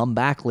 they'll come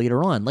back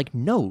later on. Like,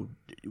 no,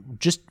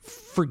 just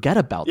forget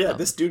about Yeah, them.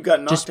 this dude got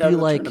knocked Just out be of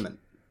the like- tournament.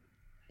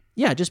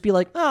 Yeah, just be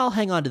like, oh, I'll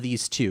hang on to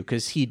these 2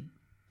 because he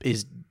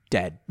is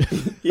dead.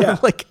 Yeah.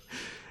 Like,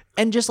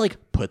 and just like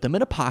put them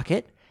in a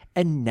pocket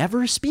and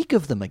never speak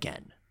of them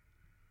again.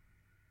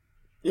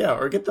 Yeah,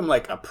 or get them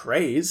like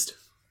appraised.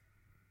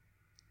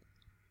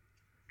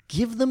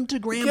 Give them to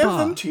Give Grandpa,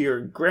 them to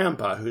your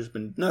grandpa, who's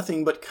been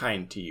nothing but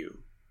kind to you,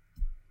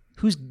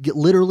 who's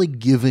literally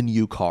given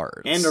you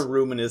cards. and a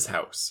room in his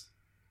house.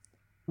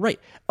 Right.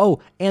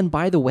 Oh, and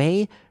by the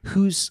way,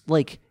 who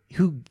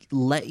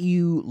let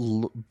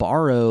you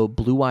borrow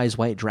Blue Eyes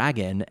White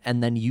Dragon,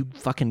 and then you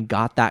fucking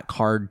got that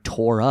card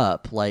tore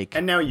up. Like,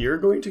 And now you're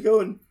going to go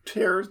and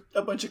tear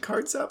a bunch of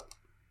cards up?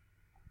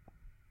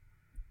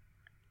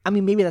 I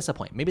mean, maybe that's the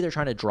point. Maybe they're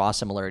trying to draw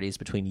similarities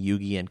between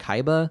Yugi and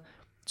Kaiba,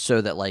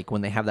 so that like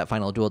when they have that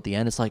final duel at the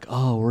end, it's like,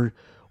 oh,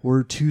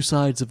 we're 2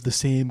 sides of the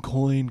same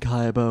coin,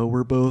 Kaiba.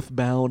 We're both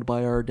bound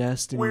by our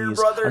destinies. We're I don't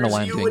know brothers,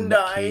 why I'm you doing and Nick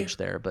I. Cage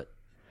there, but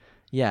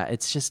yeah,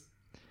 it's just.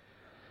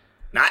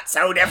 Not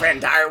so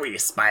different, are we,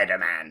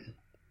 Spider-Man?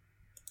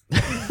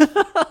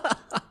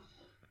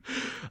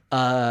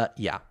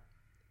 Yeah.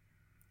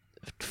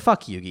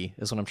 Fuck Yugi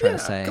is what I'm trying to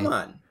say. Come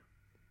on.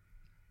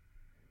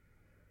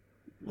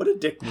 What a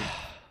dick move.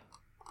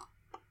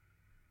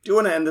 Do you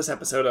want to end this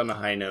episode on a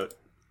high note?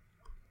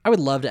 I would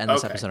love to end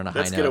this Okay, episode on a high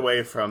let's note. get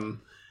away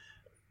from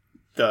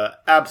the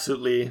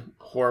absolutely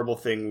horrible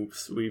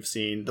things we've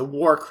seen, the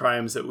war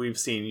crimes that we've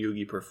seen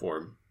Yugi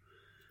perform,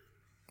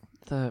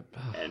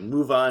 and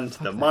move on to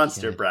the that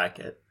monster kid.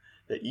 bracket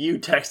that you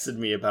texted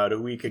me about a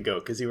week ago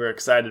because you were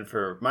excited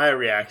for my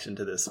reaction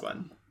to this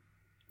one.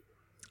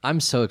 I'm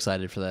so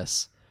excited for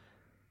this.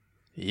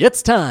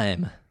 It's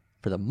time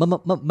for the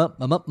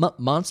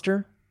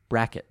monster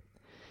bracket.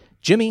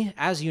 Jimmy,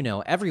 as you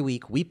know, every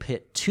week we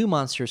pit 2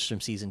 monsters from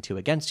Season 2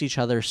 against each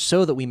other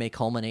so that we may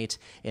culminate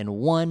in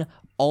one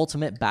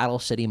ultimate Battle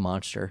City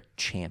monster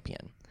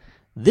champion.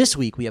 This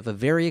week we have a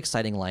very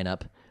exciting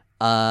lineup.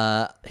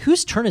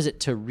 Whose turn is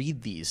it to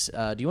read these?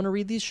 Do you want to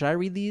read these? Should I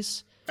read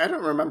these? I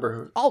don't remember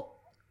who.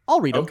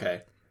 I'll read them.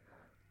 Okay.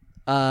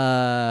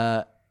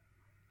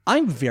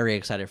 I'm very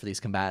excited for these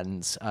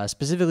combatants,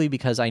 specifically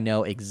because I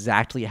know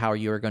exactly how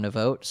you are going to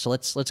vote. So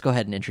let's go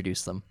ahead and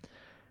introduce them.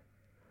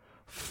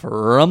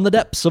 From the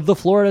depths of the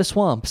Florida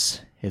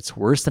swamps, it's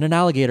worse than an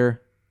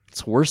alligator.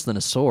 It's worse than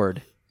a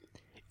sword.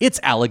 It's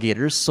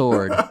Alligator's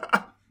sword.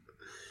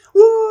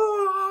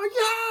 Whoa,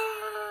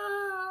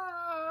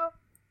 yeah!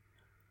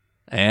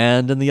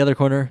 And in the other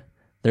corner,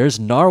 there's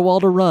Narwhal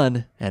to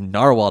run and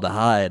Narwhal to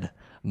hide.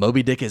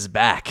 Moby Dick is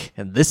back,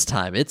 and this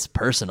time it's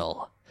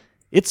personal.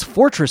 It's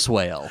Fortress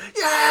Whale.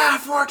 Yeah,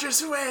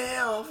 Fortress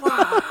Whale!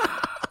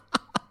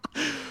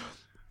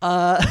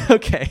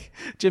 Okay,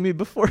 Jimmy,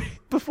 before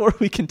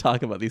we can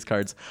talk about these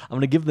cards, I'm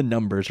going to give the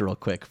numbers real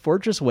quick.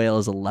 Fortress Whale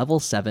is a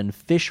level 7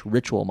 fish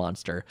ritual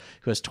monster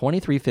who has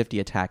 2350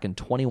 attack and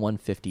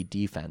 2150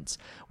 defense,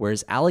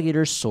 whereas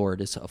Alligator's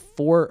Sword is a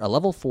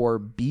level 4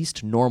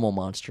 beast normal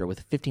monster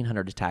with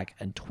 1500 attack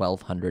and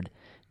 1200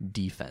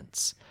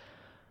 defense.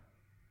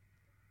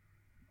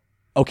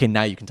 Okay,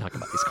 now you can talk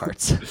about these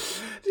cards.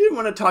 Do you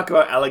want to talk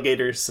about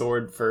Alligator's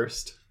Sword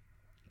first?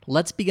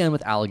 Let's begin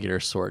with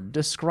Alligator's Sword.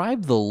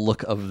 Describe the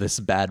look of this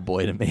bad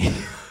boy to me.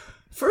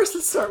 First,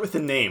 let's start with the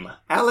name.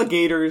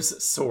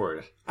 Alligator's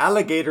Sword.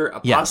 Alligator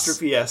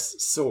apostrophe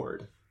S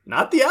sword.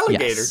 Not the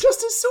alligator, Yes.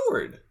 just his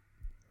sword.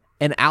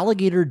 An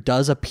alligator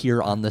does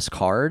appear on this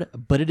card,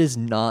 but it is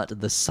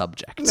not the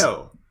subject.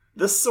 No,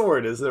 the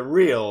sword is the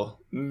real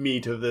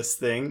meat of this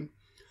thing.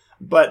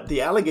 But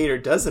the alligator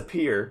does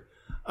appear.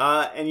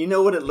 And you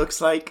know what it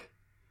looks like?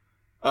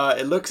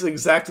 It looks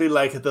exactly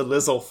like the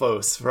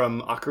Lizalfos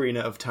from Ocarina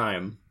of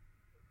Time.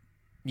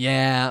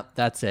 Yeah,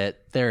 that's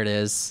it. There it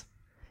is.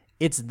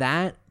 It's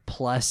that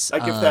plus...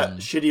 Like if that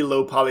shitty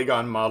low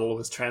polygon model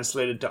was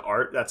translated to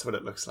art, that's what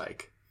it looks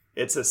like.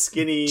 It's a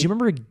skinny... Do you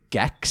remember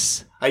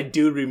Gex? I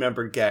do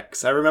remember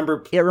Gex. I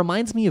remember... It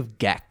reminds me of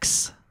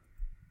Gex.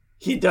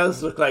 He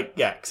does look like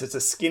Gex. It's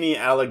a skinny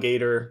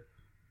alligator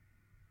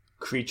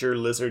creature,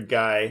 lizard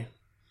guy,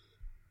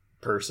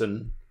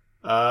 person,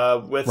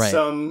 with Right.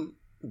 some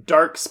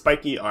dark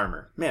spiky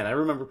armor. Man, I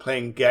remember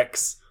playing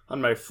Gex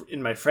on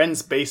in my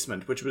friend's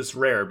basement, which was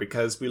rare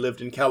because we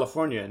lived in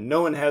California, and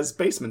no one has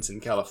basements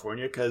in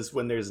California because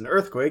when there's an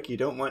earthquake, you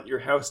don't want your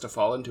house to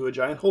fall into a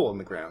giant hole in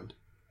the ground.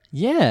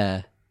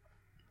 Yeah.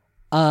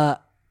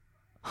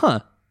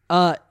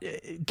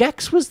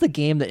 Gex was the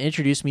game that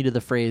introduced me to the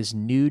phrase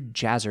nude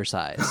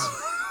jazzercise.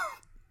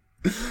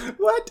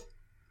 What?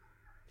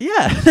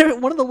 Yeah, they're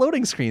one of the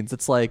loading screens.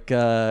 It's like,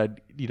 because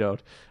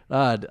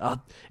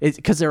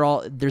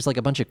there's like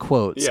a bunch of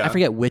quotes. Yeah. I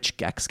forget which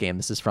Gex game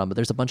this is from, but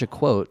there's a bunch of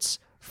quotes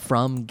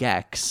from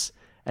Gex,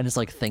 and it's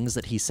like things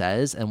that he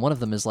says, and one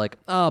of them is like,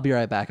 oh, I'll be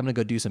right back. I'm going to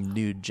go do some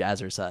nude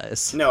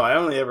jazzercise. No, I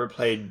only ever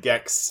played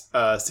Gex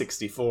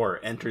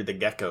 64, Enter the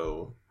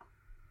Gecko.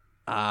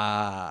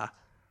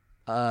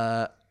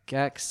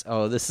 Gex.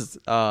 Oh, this is,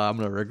 I'm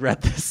going to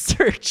regret this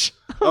search.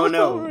 Oh, I'm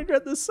no. going to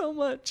regret this so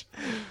much.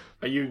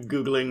 Are you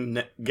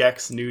Googling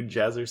Gex nude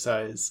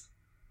jazzercise?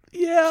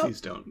 Yeah.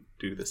 Please don't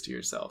do this to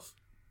yourself.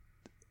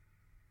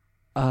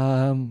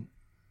 Okay,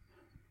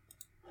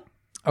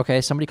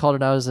 somebody called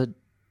it out as a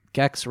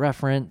Gex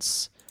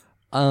reference.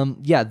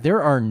 Yeah,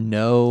 there are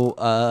no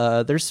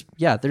there's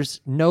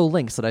no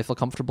links that I feel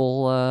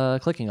comfortable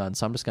clicking on,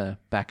 so I'm just gonna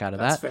back out of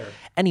That's that. fair.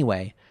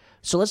 Anyway,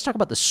 so let's talk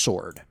about the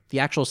sword, the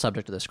actual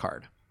subject of this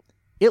card.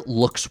 It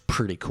looks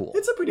pretty cool.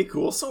 It's a pretty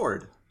cool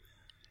sword.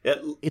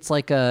 It's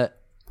like a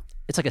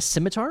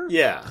scimitar,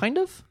 Yeah. kind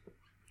of.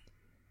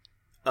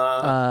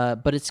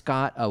 But it's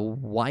got a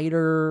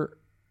wider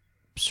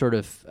sort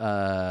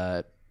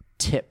of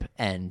tip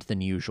end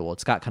than usual.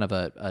 It's got kind of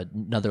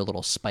another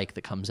little spike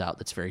that comes out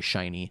that's very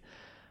shiny.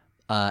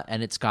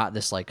 And it's got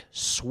this like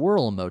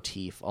swirl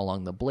motif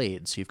along the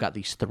blade. So you've got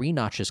these 3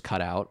 notches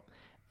cut out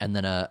and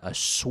then a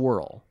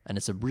swirl. And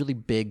it's a really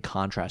big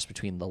contrast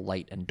between the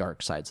light and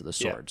dark sides of the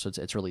sword. So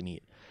it's really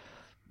neat.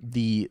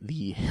 The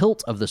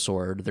hilt of the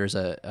sword, there's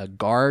a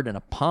guard and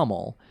a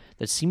pommel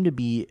that seem to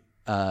be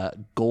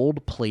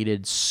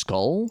gold-plated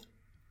skull.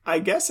 I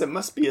guess it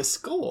must be a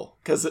skull,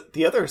 because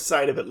the other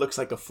side of it looks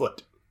like a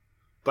foot.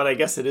 But I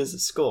guess it is a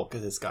skull,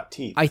 because it's got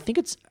teeth. I think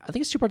it's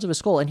 2 parts of a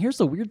skull. And here's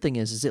the weird thing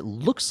is it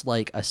looks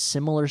like a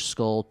similar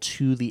skull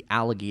to the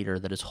alligator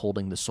that is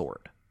holding the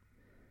sword.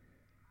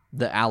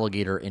 The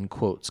alligator in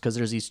quotes, because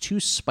there's these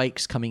 2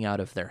 spikes coming out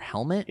of their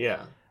helmet.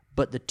 Yeah.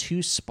 But the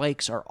 2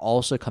 spikes are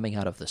also coming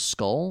out of the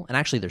skull. And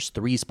actually there's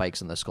 3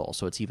 spikes in the skull,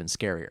 so it's even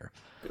scarier.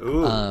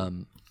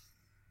 Ooh.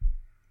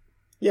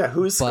 Yeah,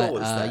 whose skull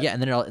is that? Yeah,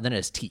 and then it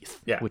has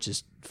teeth, Yeah. which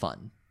is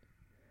fun.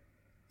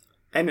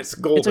 And it's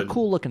golden. It's a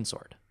cool looking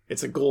sword.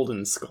 It's a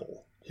golden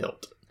skull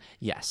hilt.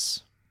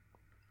 Yes.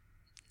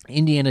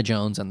 Indiana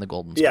Jones and the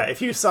Golden Skull. Yeah,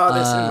 if you saw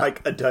this in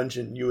like a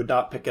dungeon, you would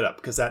not pick it up,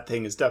 because that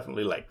thing is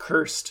definitely like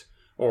cursed,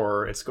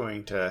 or it's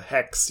going to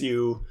hex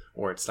you,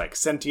 or it's like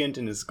sentient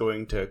and is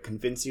going to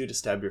convince you to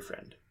stab your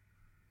friend.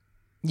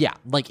 Yeah,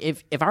 like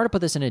if I were to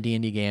put this in a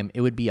D&D game,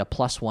 it would be a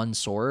 +1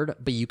 sword,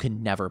 but you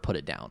can never put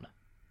it down.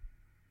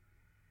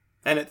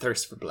 And it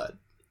thirsts for blood.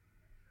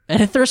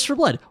 And it thirsts for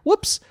blood.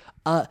 Whoops.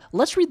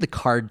 Let's read the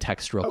card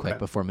text real quick Okay.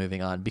 before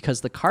moving on, because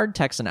the card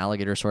text in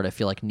Alligator Sword I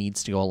feel like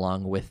needs to go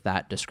along with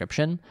that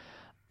description.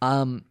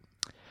 I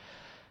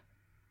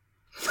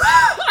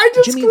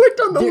just Jimmy, clicked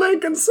on the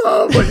link and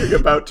saw what you're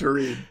about to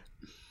read.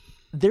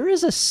 There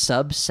is a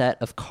subset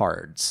of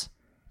cards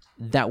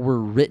that were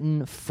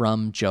written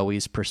from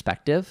Joey's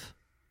perspective.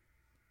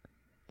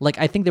 Like,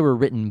 I think they were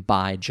written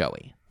by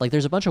Joey. Like,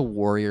 there's a bunch of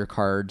warrior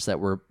cards that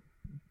were,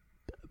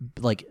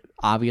 like,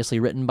 obviously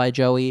written by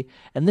Joey,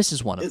 and this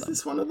is one of them. Is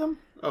this one of them?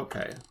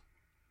 Okay.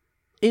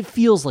 It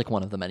feels like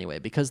one of them anyway,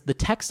 because the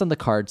text on the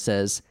card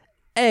says,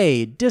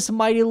 "Hey, this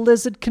mighty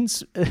lizard can..."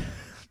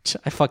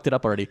 I fucked it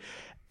up already.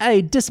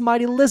 "Hey, this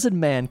mighty lizard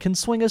man can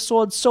swing a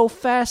sword so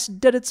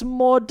fast that it's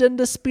more than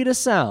the speed of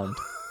sound."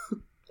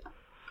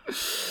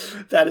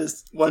 That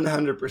is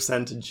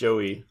 100% a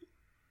Joey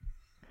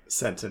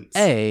sentence.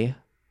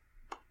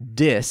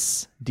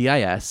 Dis,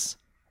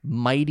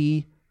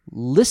 mighty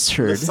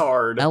lizard,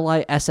 Lizard.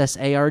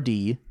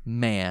 Lissard,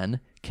 man,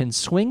 can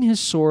swing his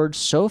sword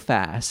so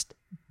fast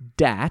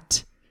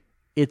that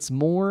it's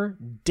more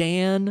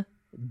than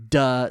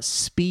the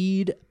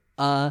speed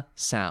a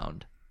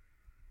sound.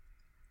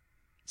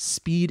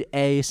 Speed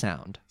a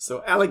sound.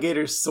 So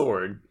alligator's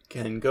sword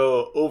can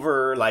go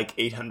over like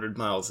 800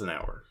 miles an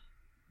hour.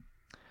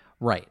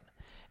 Right.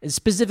 It's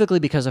specifically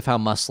because of how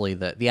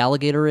muscly the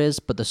alligator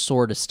is, but the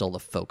sword is still the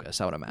focus,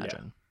 I would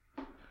imagine.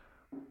 Yeah.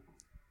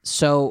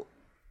 So,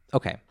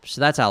 okay. So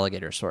that's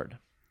alligator sword.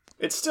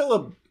 It's still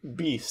a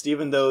beast,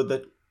 even though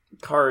the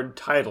card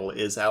title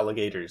is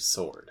alligator's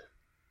sword.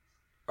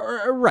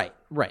 Right.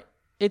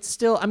 It's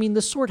still, I mean,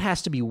 the sword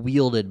has to be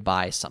wielded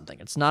by something.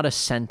 It's not a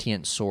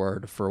sentient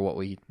sword for what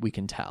we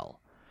can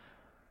tell.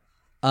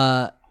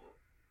 At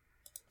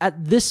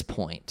this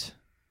point,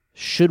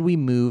 should we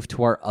move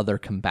to our other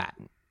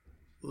combatant?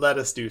 Let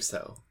us do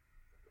so.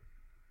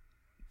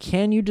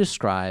 Can you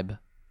describe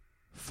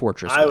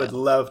Fortress Whale? I would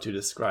love to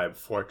describe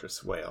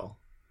Fortress Whale.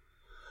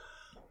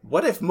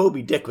 What if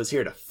Moby Dick was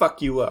here to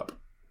fuck you up?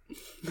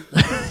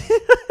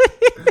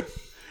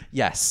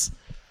 Yes.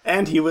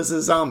 And he was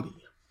a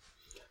zombie.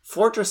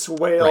 Fortress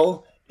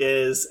Whale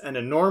is an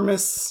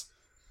enormous,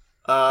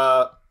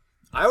 I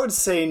would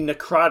say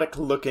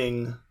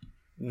necrotic-looking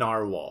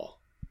narwhal.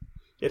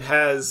 It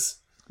has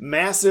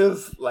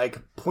massive,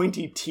 like,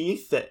 pointy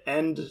teeth that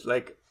end,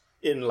 like,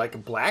 in,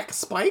 like, black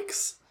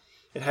spikes.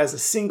 It has a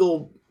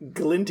single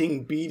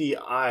glinting, beady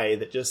eye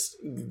that just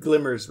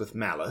glimmers with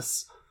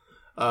malice.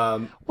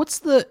 What's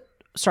the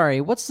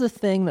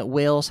thing that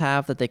whales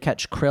have that they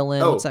catch krill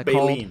in? What's that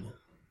baleen. called?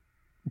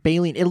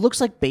 Baleen. It looks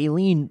like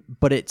baleen,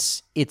 but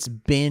it's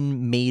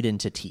been made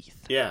into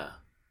teeth. Yeah.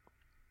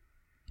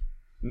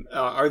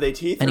 Are they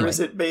teeth, anyway. or is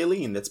it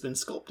baleen that's been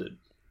sculpted?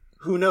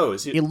 Who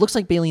knows? It looks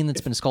like baleen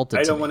that's been sculpted.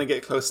 I don't want to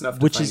get close enough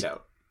to find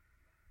out.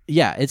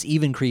 Yeah, it's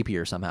even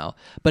creepier somehow.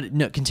 But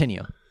no,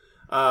 continue.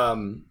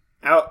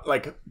 Out,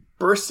 like,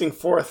 bursting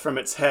forth from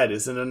its head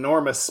is an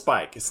enormous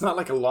spike. It's not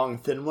like a long,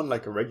 thin one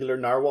like a regular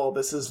narwhal.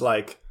 This is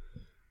like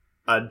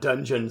a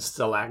dungeon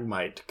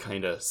stalagmite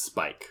kind of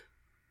spike.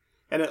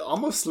 And it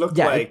almost looked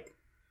like...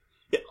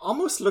 It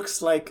almost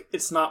looks like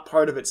it's not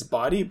part of its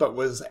body, but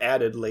was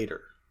added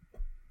later.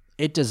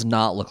 It does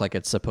not look like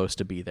it's supposed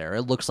to be there.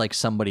 It looks like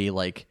somebody,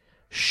 like,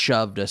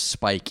 shoved a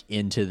spike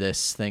into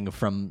this thing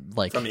from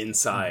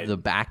inside the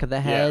back of the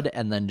head,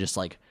 and then just,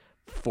 like,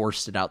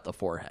 forced it out the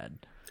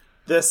forehead.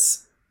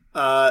 This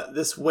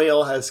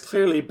whale has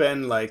clearly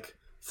been, like,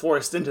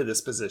 forced into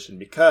this position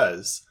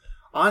because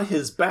on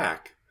his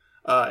back,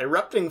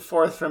 erupting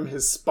forth from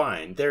his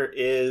spine, there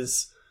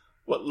is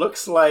what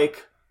looks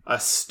like a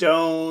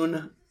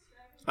stone,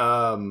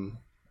 like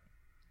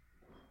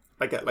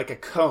a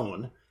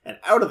cone, and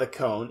out of the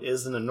cone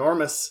is an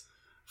enormous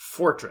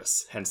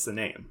fortress, hence the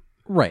name.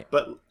 Right.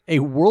 But a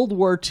World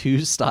War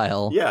II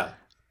style. Yeah.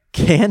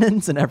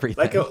 Cannons and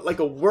everything. Like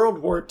a World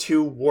War II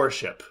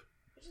warship.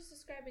 You're just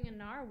describing a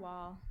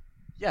narwhal.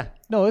 Yeah.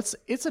 No, it's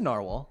a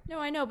narwhal. No,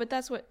 I know, but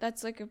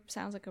sounds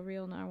like a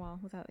real narwhal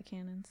without the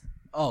cannons.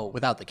 Oh,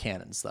 without the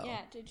cannons though.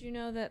 Yeah. Did you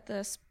know that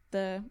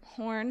the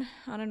horn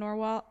on a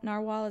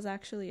narwhal is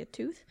actually a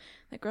tooth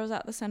that grows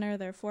out the center of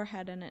their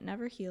forehead and it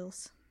never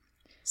heals?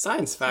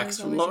 Science facts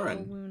from Lauren.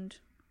 A wound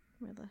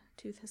where the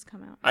tooth has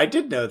come out. I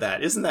did know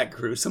that. Isn't that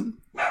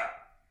gruesome?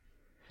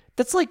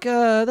 That's like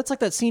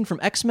that scene from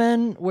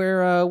X-Men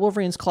where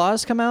Wolverine's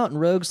claws come out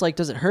and Rogue's like,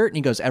 "Does it hurt?" And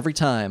he goes, "Every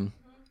time."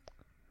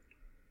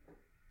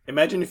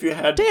 Imagine if you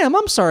had... Damn,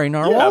 I'm sorry,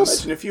 narwhals. Yeah,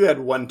 imagine if you had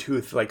one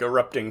tooth, like,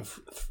 erupting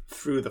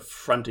through the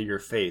front of your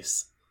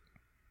face.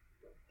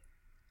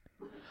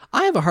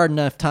 I have a hard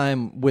enough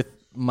time with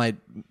my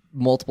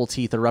multiple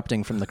teeth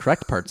erupting from the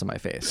correct parts of my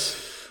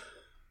face.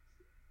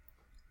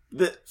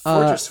 The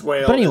Fortress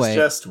Whale is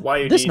just why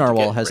you this need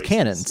narwhal to get has braces.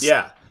 cannons.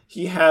 Yeah.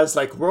 He has,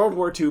 like, World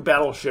War II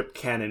battleship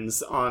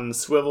cannons on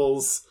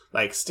swivels,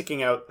 like,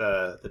 sticking out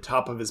the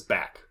top of his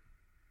back.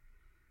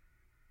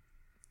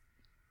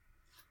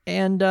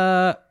 And,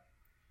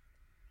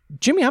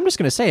 Jimmy, I'm just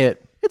going to say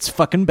it. It's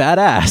fucking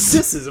badass.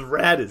 This is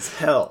rad as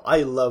hell.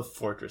 I love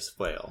Fortress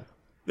Whale.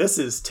 This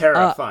is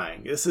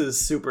terrifying. This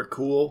is super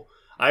cool.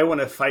 I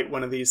want to fight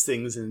one of these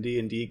things in a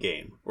D&D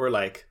game. Or,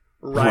 like,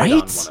 ride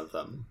on one of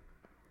them.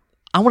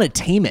 I want to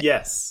tame it.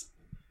 Yes.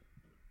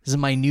 This is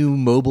my new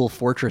mobile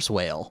Fortress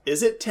Whale.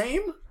 Is it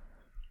tame?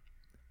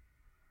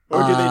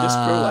 Or do they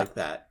just grow like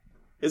that?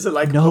 Is it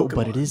like no, Pokemon?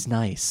 but it is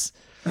nice.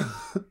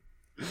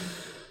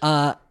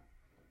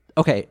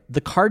 Okay,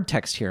 the card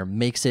text here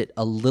makes it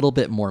a little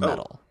bit more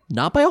metal.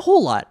 Not by a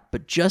whole lot,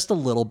 but just a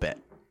little bit.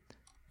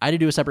 I had to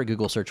do a separate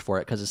Google search for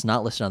it because it's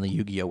not listed on the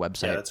Yu-Gi-Oh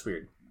website. Yeah, that's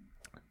weird.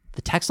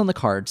 The text on the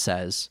card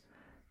says,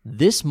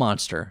 "This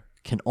monster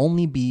can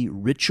only be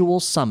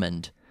ritual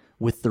summoned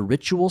with the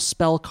ritual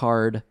spell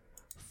card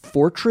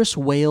Fortress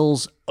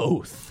Whale's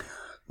Oath."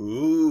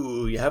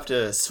 Ooh, you have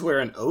to swear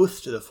an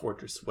oath to the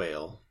Fortress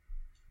Whale.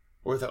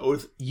 Or the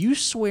oath... You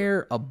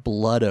swear a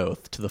blood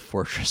oath to the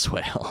Fortress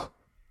Whale.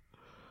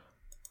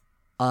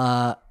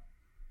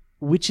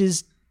 Which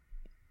is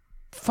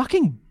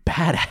fucking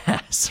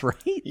badass,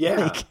 right?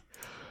 Yeah.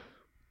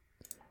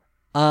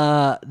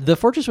 The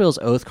Fortress Whale's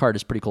Oath card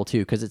is pretty cool too,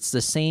 because it's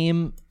the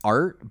same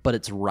art, but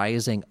it's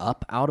rising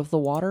up out of the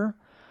water.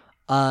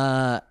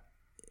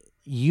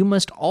 You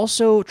must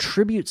also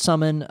tribute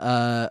summon.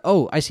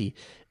 I see.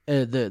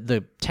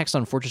 The text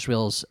on Fortress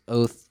Whale's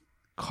Oath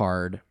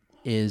card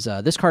is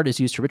this card is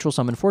used to ritual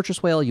summon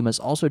Fortress Whale. You must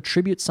also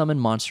tribute summon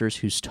monsters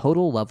whose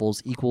total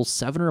levels equals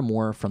 7 or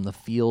more from the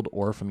field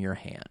or from your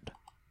hand.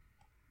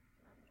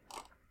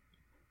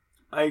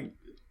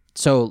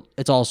 So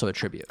it's also a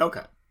tribute.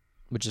 Okay.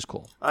 Which is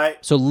cool.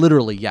 So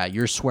literally, yeah,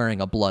 you're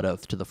swearing a blood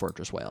oath to the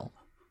Fortress Whale.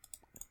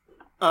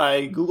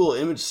 I Google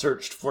image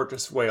searched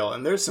Fortress Whale,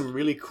 and there's some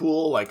really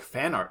cool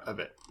fan art of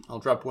it. I'll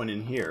drop one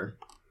in here.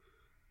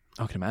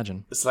 I can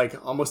imagine. It's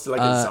almost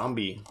like a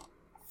zombie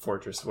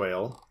Fortress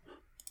Whale.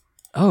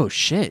 Oh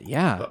shit,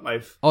 yeah. But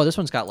this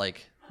one's got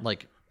like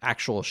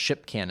actual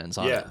ship cannons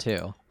on it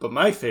too. But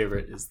my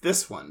favorite is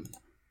this one.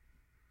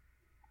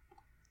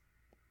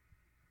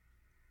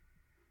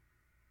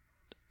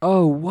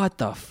 Oh, what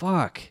the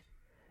fuck?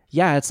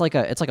 Yeah, it's like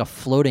a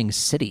floating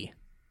city.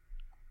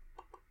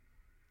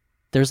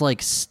 There's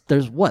like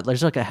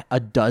a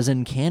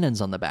dozen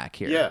cannons on the back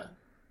here. Yeah.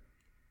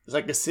 There's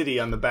like a city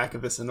on the back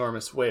of this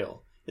enormous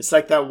whale. It's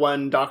like that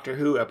one Doctor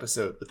Who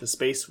episode with the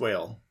space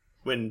whale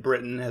when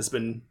Britain has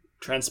been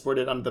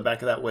transported onto the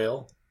back of that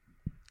whale.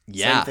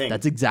 Yeah,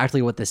 that's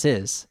exactly what this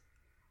is.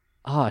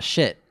 Oh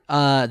shit.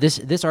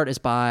 This art is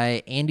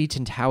by Andy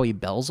Tintawi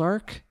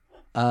Belzark.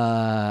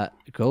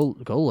 Go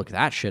look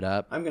that shit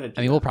up.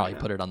 We'll probably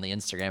put it on the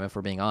Instagram if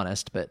we're being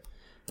honest, but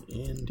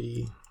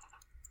Andy.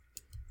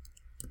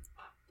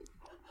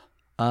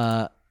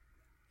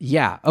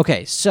 Yeah.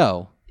 Okay.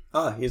 So.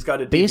 He's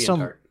got a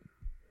DeviantArt.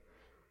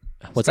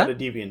 What's that? A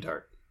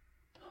DeviantArt.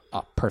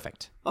 Oh,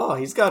 perfect. Oh,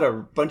 he's got a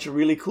bunch of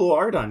really cool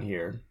art on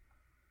here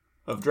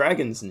of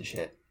dragons and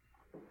shit.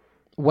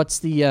 What's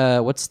the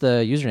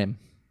username?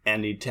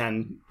 Andy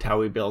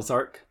Tintawi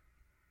Belzark.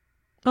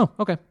 Oh,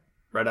 okay.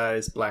 Red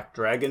Eyes Black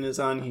Dragon is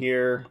on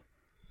here.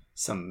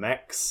 Some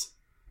mechs.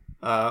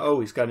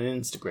 He's got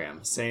an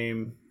Instagram.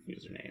 Same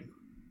username.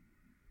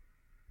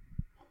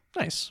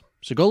 Nice.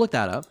 So go look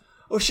that up.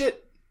 Oh,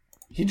 shit.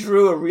 He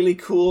drew a really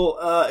cool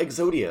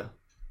Exodia.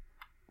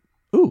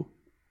 Ooh.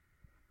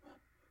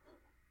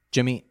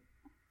 Jimmy,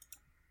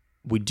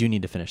 we do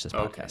need to finish this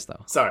podcast,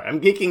 though. Sorry,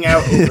 I'm geeking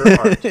out over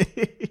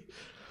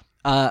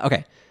art.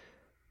 Okay.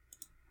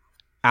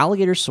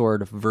 Alligator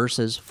Sword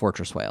versus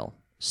Fortress Whale.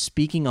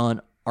 Speaking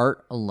on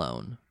art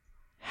alone,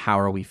 how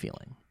are we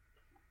feeling?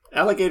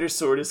 Alligator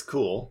Sword is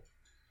cool,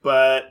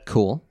 but...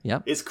 Cool,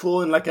 yep. It's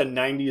cool in like a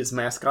 90s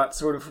mascot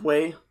sort of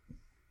way.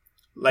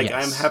 Like,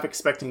 yes. I'm half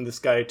expecting this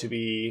guy to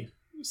be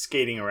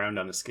skating around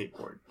on a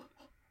skateboard.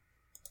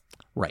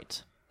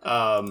 Right.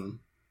 But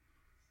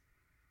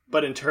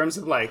in terms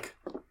of like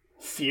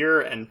fear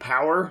and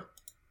power,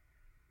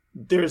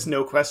 there's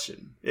no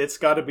question. It's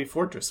got to be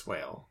Fortress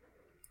Whale.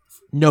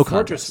 No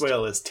Fortress contest.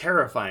 Whale is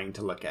terrifying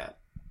to look at.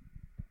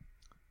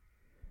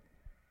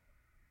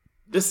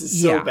 This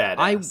is so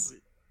badass.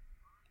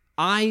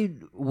 I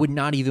would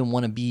not even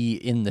want to be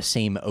in the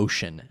same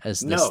ocean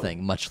as this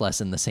thing, much less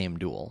in the same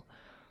duel.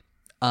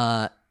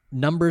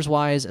 Numbers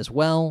wise as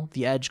well,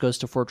 the edge goes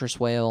to Fortress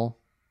Whale.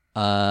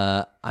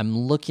 I'm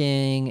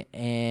looking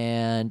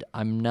and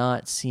I'm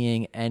not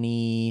seeing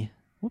any.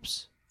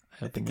 Whoops.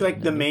 I think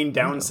like the main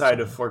downside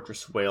of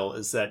Fortress Whale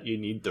is that you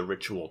need the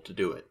ritual to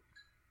do it.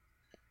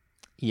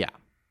 Yeah.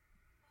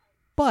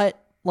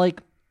 But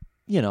like,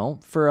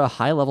 for a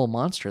high level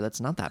monster, that's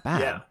not that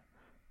bad. Yeah.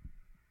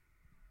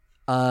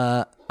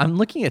 I'm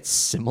looking at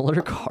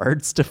similar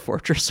cards to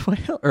Fortress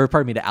Whale, or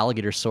pardon me, to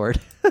Alligator Sword.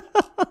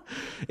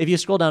 If you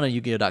scroll down on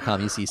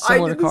Yu-Gi-Oh.com, you see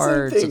similar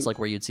cards. It's like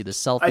where you'd see the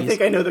selfies. I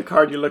think I know the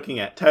card you're looking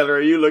at. Tyler,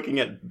 are you looking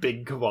at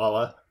Big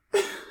Koala?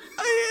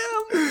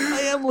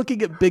 I am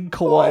looking at Big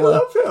Koala. Oh, I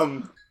love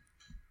him.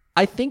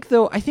 I think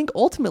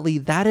ultimately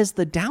that is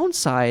the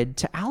downside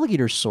to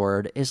Alligator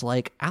Sword is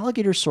like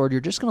Alligator Sword,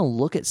 you're just going to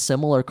look at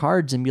similar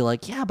cards and be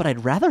like, yeah, but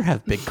I'd rather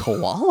have Big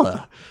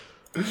Koala.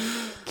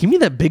 Give me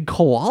that Big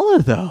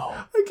Koala, though.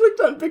 I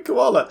clicked on Big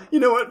Koala. You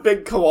know what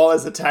Big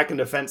Koala's attack and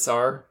defense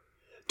are?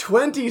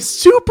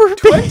 Super big.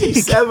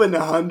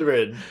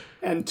 2,700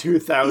 and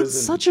 2,000. It's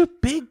such a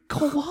big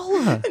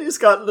koala. And he's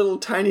got little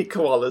tiny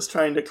koalas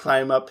trying to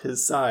climb up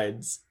his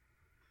sides.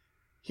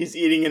 He's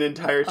eating an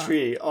entire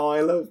tree.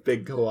 I love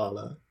Big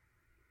Koala.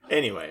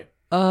 Anyway.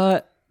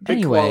 Big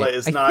Anyway, Koala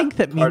is I not think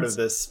that part means- of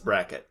this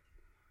bracket.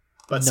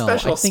 But No,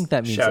 special I think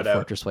that means shout that out.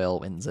 Fortress Whale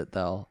wins it,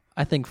 though.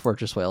 I think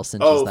Fortress Whale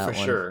cinches Oh, that for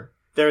one. sure.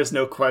 There is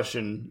no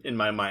question in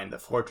my mind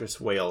that Fortress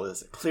Whale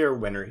is a clear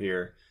winner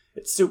here.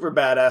 It's super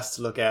badass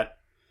to look at.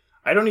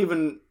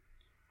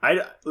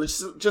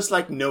 Just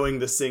like knowing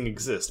this thing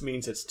exists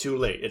means it's too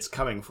late. It's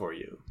coming for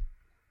you.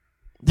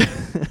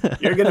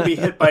 You're going to be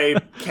hit by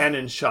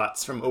cannon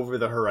shots from over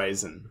the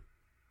horizon.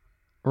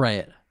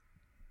 Right.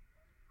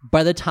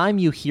 By the time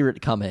you hear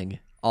it coming,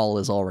 all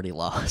is already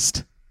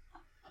lost.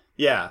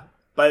 Yeah.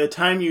 By the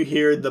time you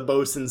hear the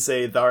bosun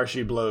say, "Thar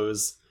she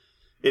blows,"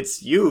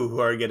 it's you who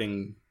are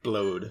getting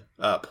blowed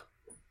up.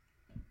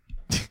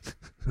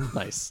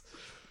 Nice.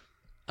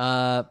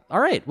 All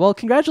right. Well,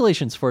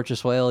 congratulations,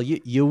 Fortress Whale.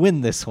 You win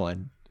this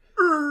one.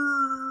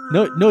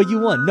 No, you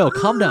won. No,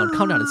 calm down.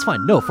 It's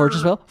fine. No,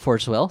 Fortress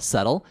Whale,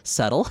 settle.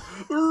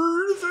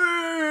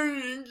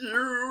 Thank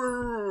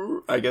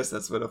you. I guess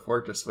that's what a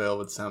fortress whale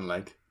would sound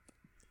like.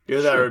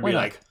 Either that would why be not?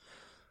 like,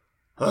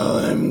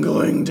 "I'm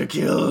going to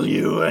kill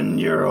you and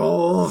your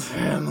whole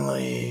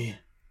family."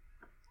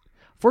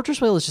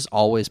 Fortress Whale is just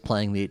always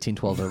playing the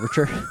 1812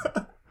 Overture.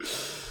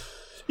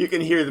 You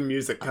can hear the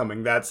music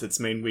coming. That's its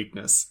main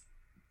weakness.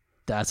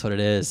 That's what it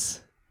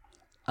is.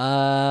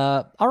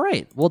 All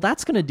right. Well,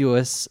 that's going to do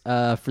us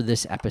for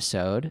this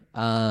episode.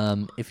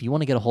 If you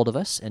want to get a hold of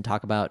us and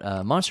talk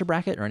about Monster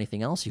Bracket or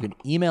anything else, you can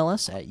email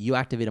us at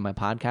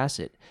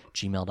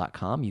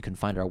youactivatedmypodcast@gmail.com. You can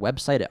find our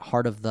website at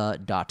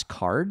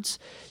heartofthe.cards.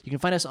 You can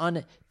find us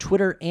on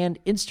Twitter and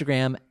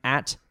Instagram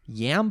at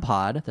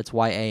Yampod. That's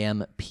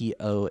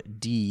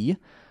YAMPOD.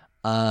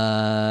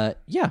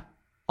 Yeah,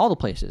 all the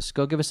places.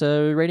 Go give us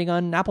a rating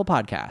on Apple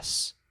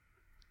Podcasts.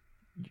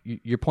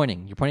 You're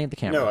pointing. You're pointing at the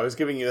camera. No, I was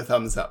giving you a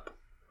thumbs up.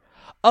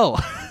 Oh,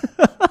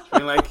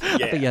 I'm like, I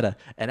yeah. think you had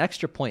an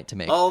extra point to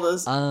make. All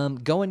those.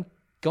 Go and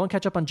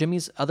catch up on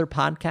Jimmy's other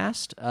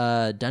podcast,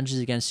 Dungeons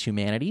Against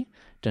Humanity,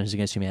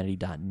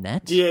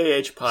 DungeonsAgainstHumanity.net.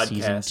 DAH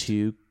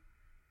podcast.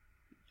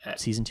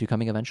 Season 2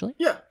 coming eventually.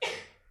 Yeah.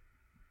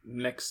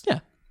 Next. Yeah.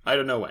 I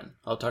don't know when.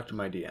 I'll talk to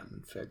my DM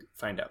and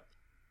find out.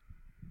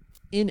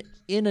 In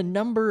a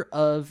number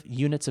of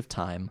units of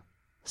time,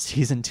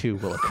 season 2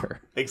 will occur.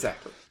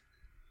 Exactly.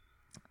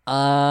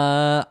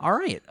 All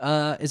right.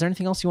 Is there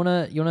anything else you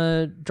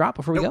wanna drop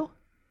before we go?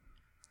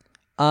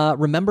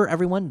 Remember,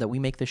 everyone, that we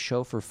make this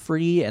show for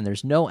free and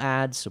there's no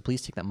ads. So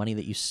please take that money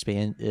that you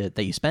spend. Take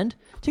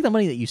that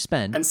money that you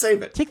spend And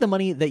save it. Take the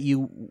money that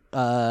you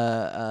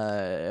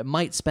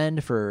might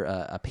spend for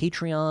a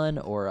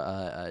Patreon or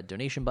a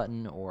donation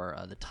button or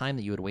the time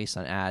that you would waste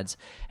on ads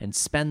and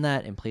spend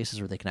that in places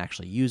where they can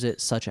actually use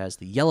it, such as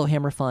the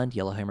Yellowhammer Fund,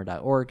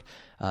 yellowhammer.org,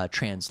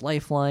 Trans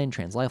Lifeline,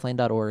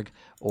 translifeline.org,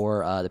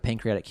 or the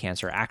Pancreatic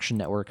Cancer Action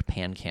Network,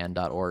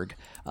 pancan.org.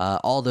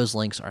 All those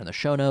links are in the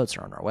show notes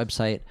or on our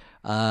website.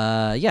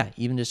 Yeah,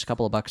 even just a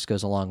couple of bucks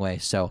goes a long way.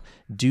 So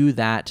do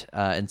that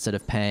instead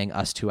of paying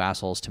us two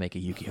assholes to make a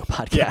Yu-Gi-Oh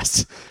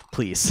podcast,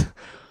 please.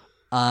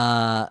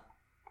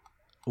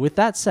 With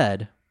that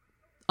said,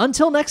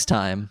 until next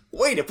time.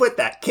 Way to put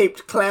that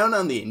caped clown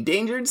on the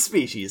endangered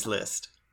species list.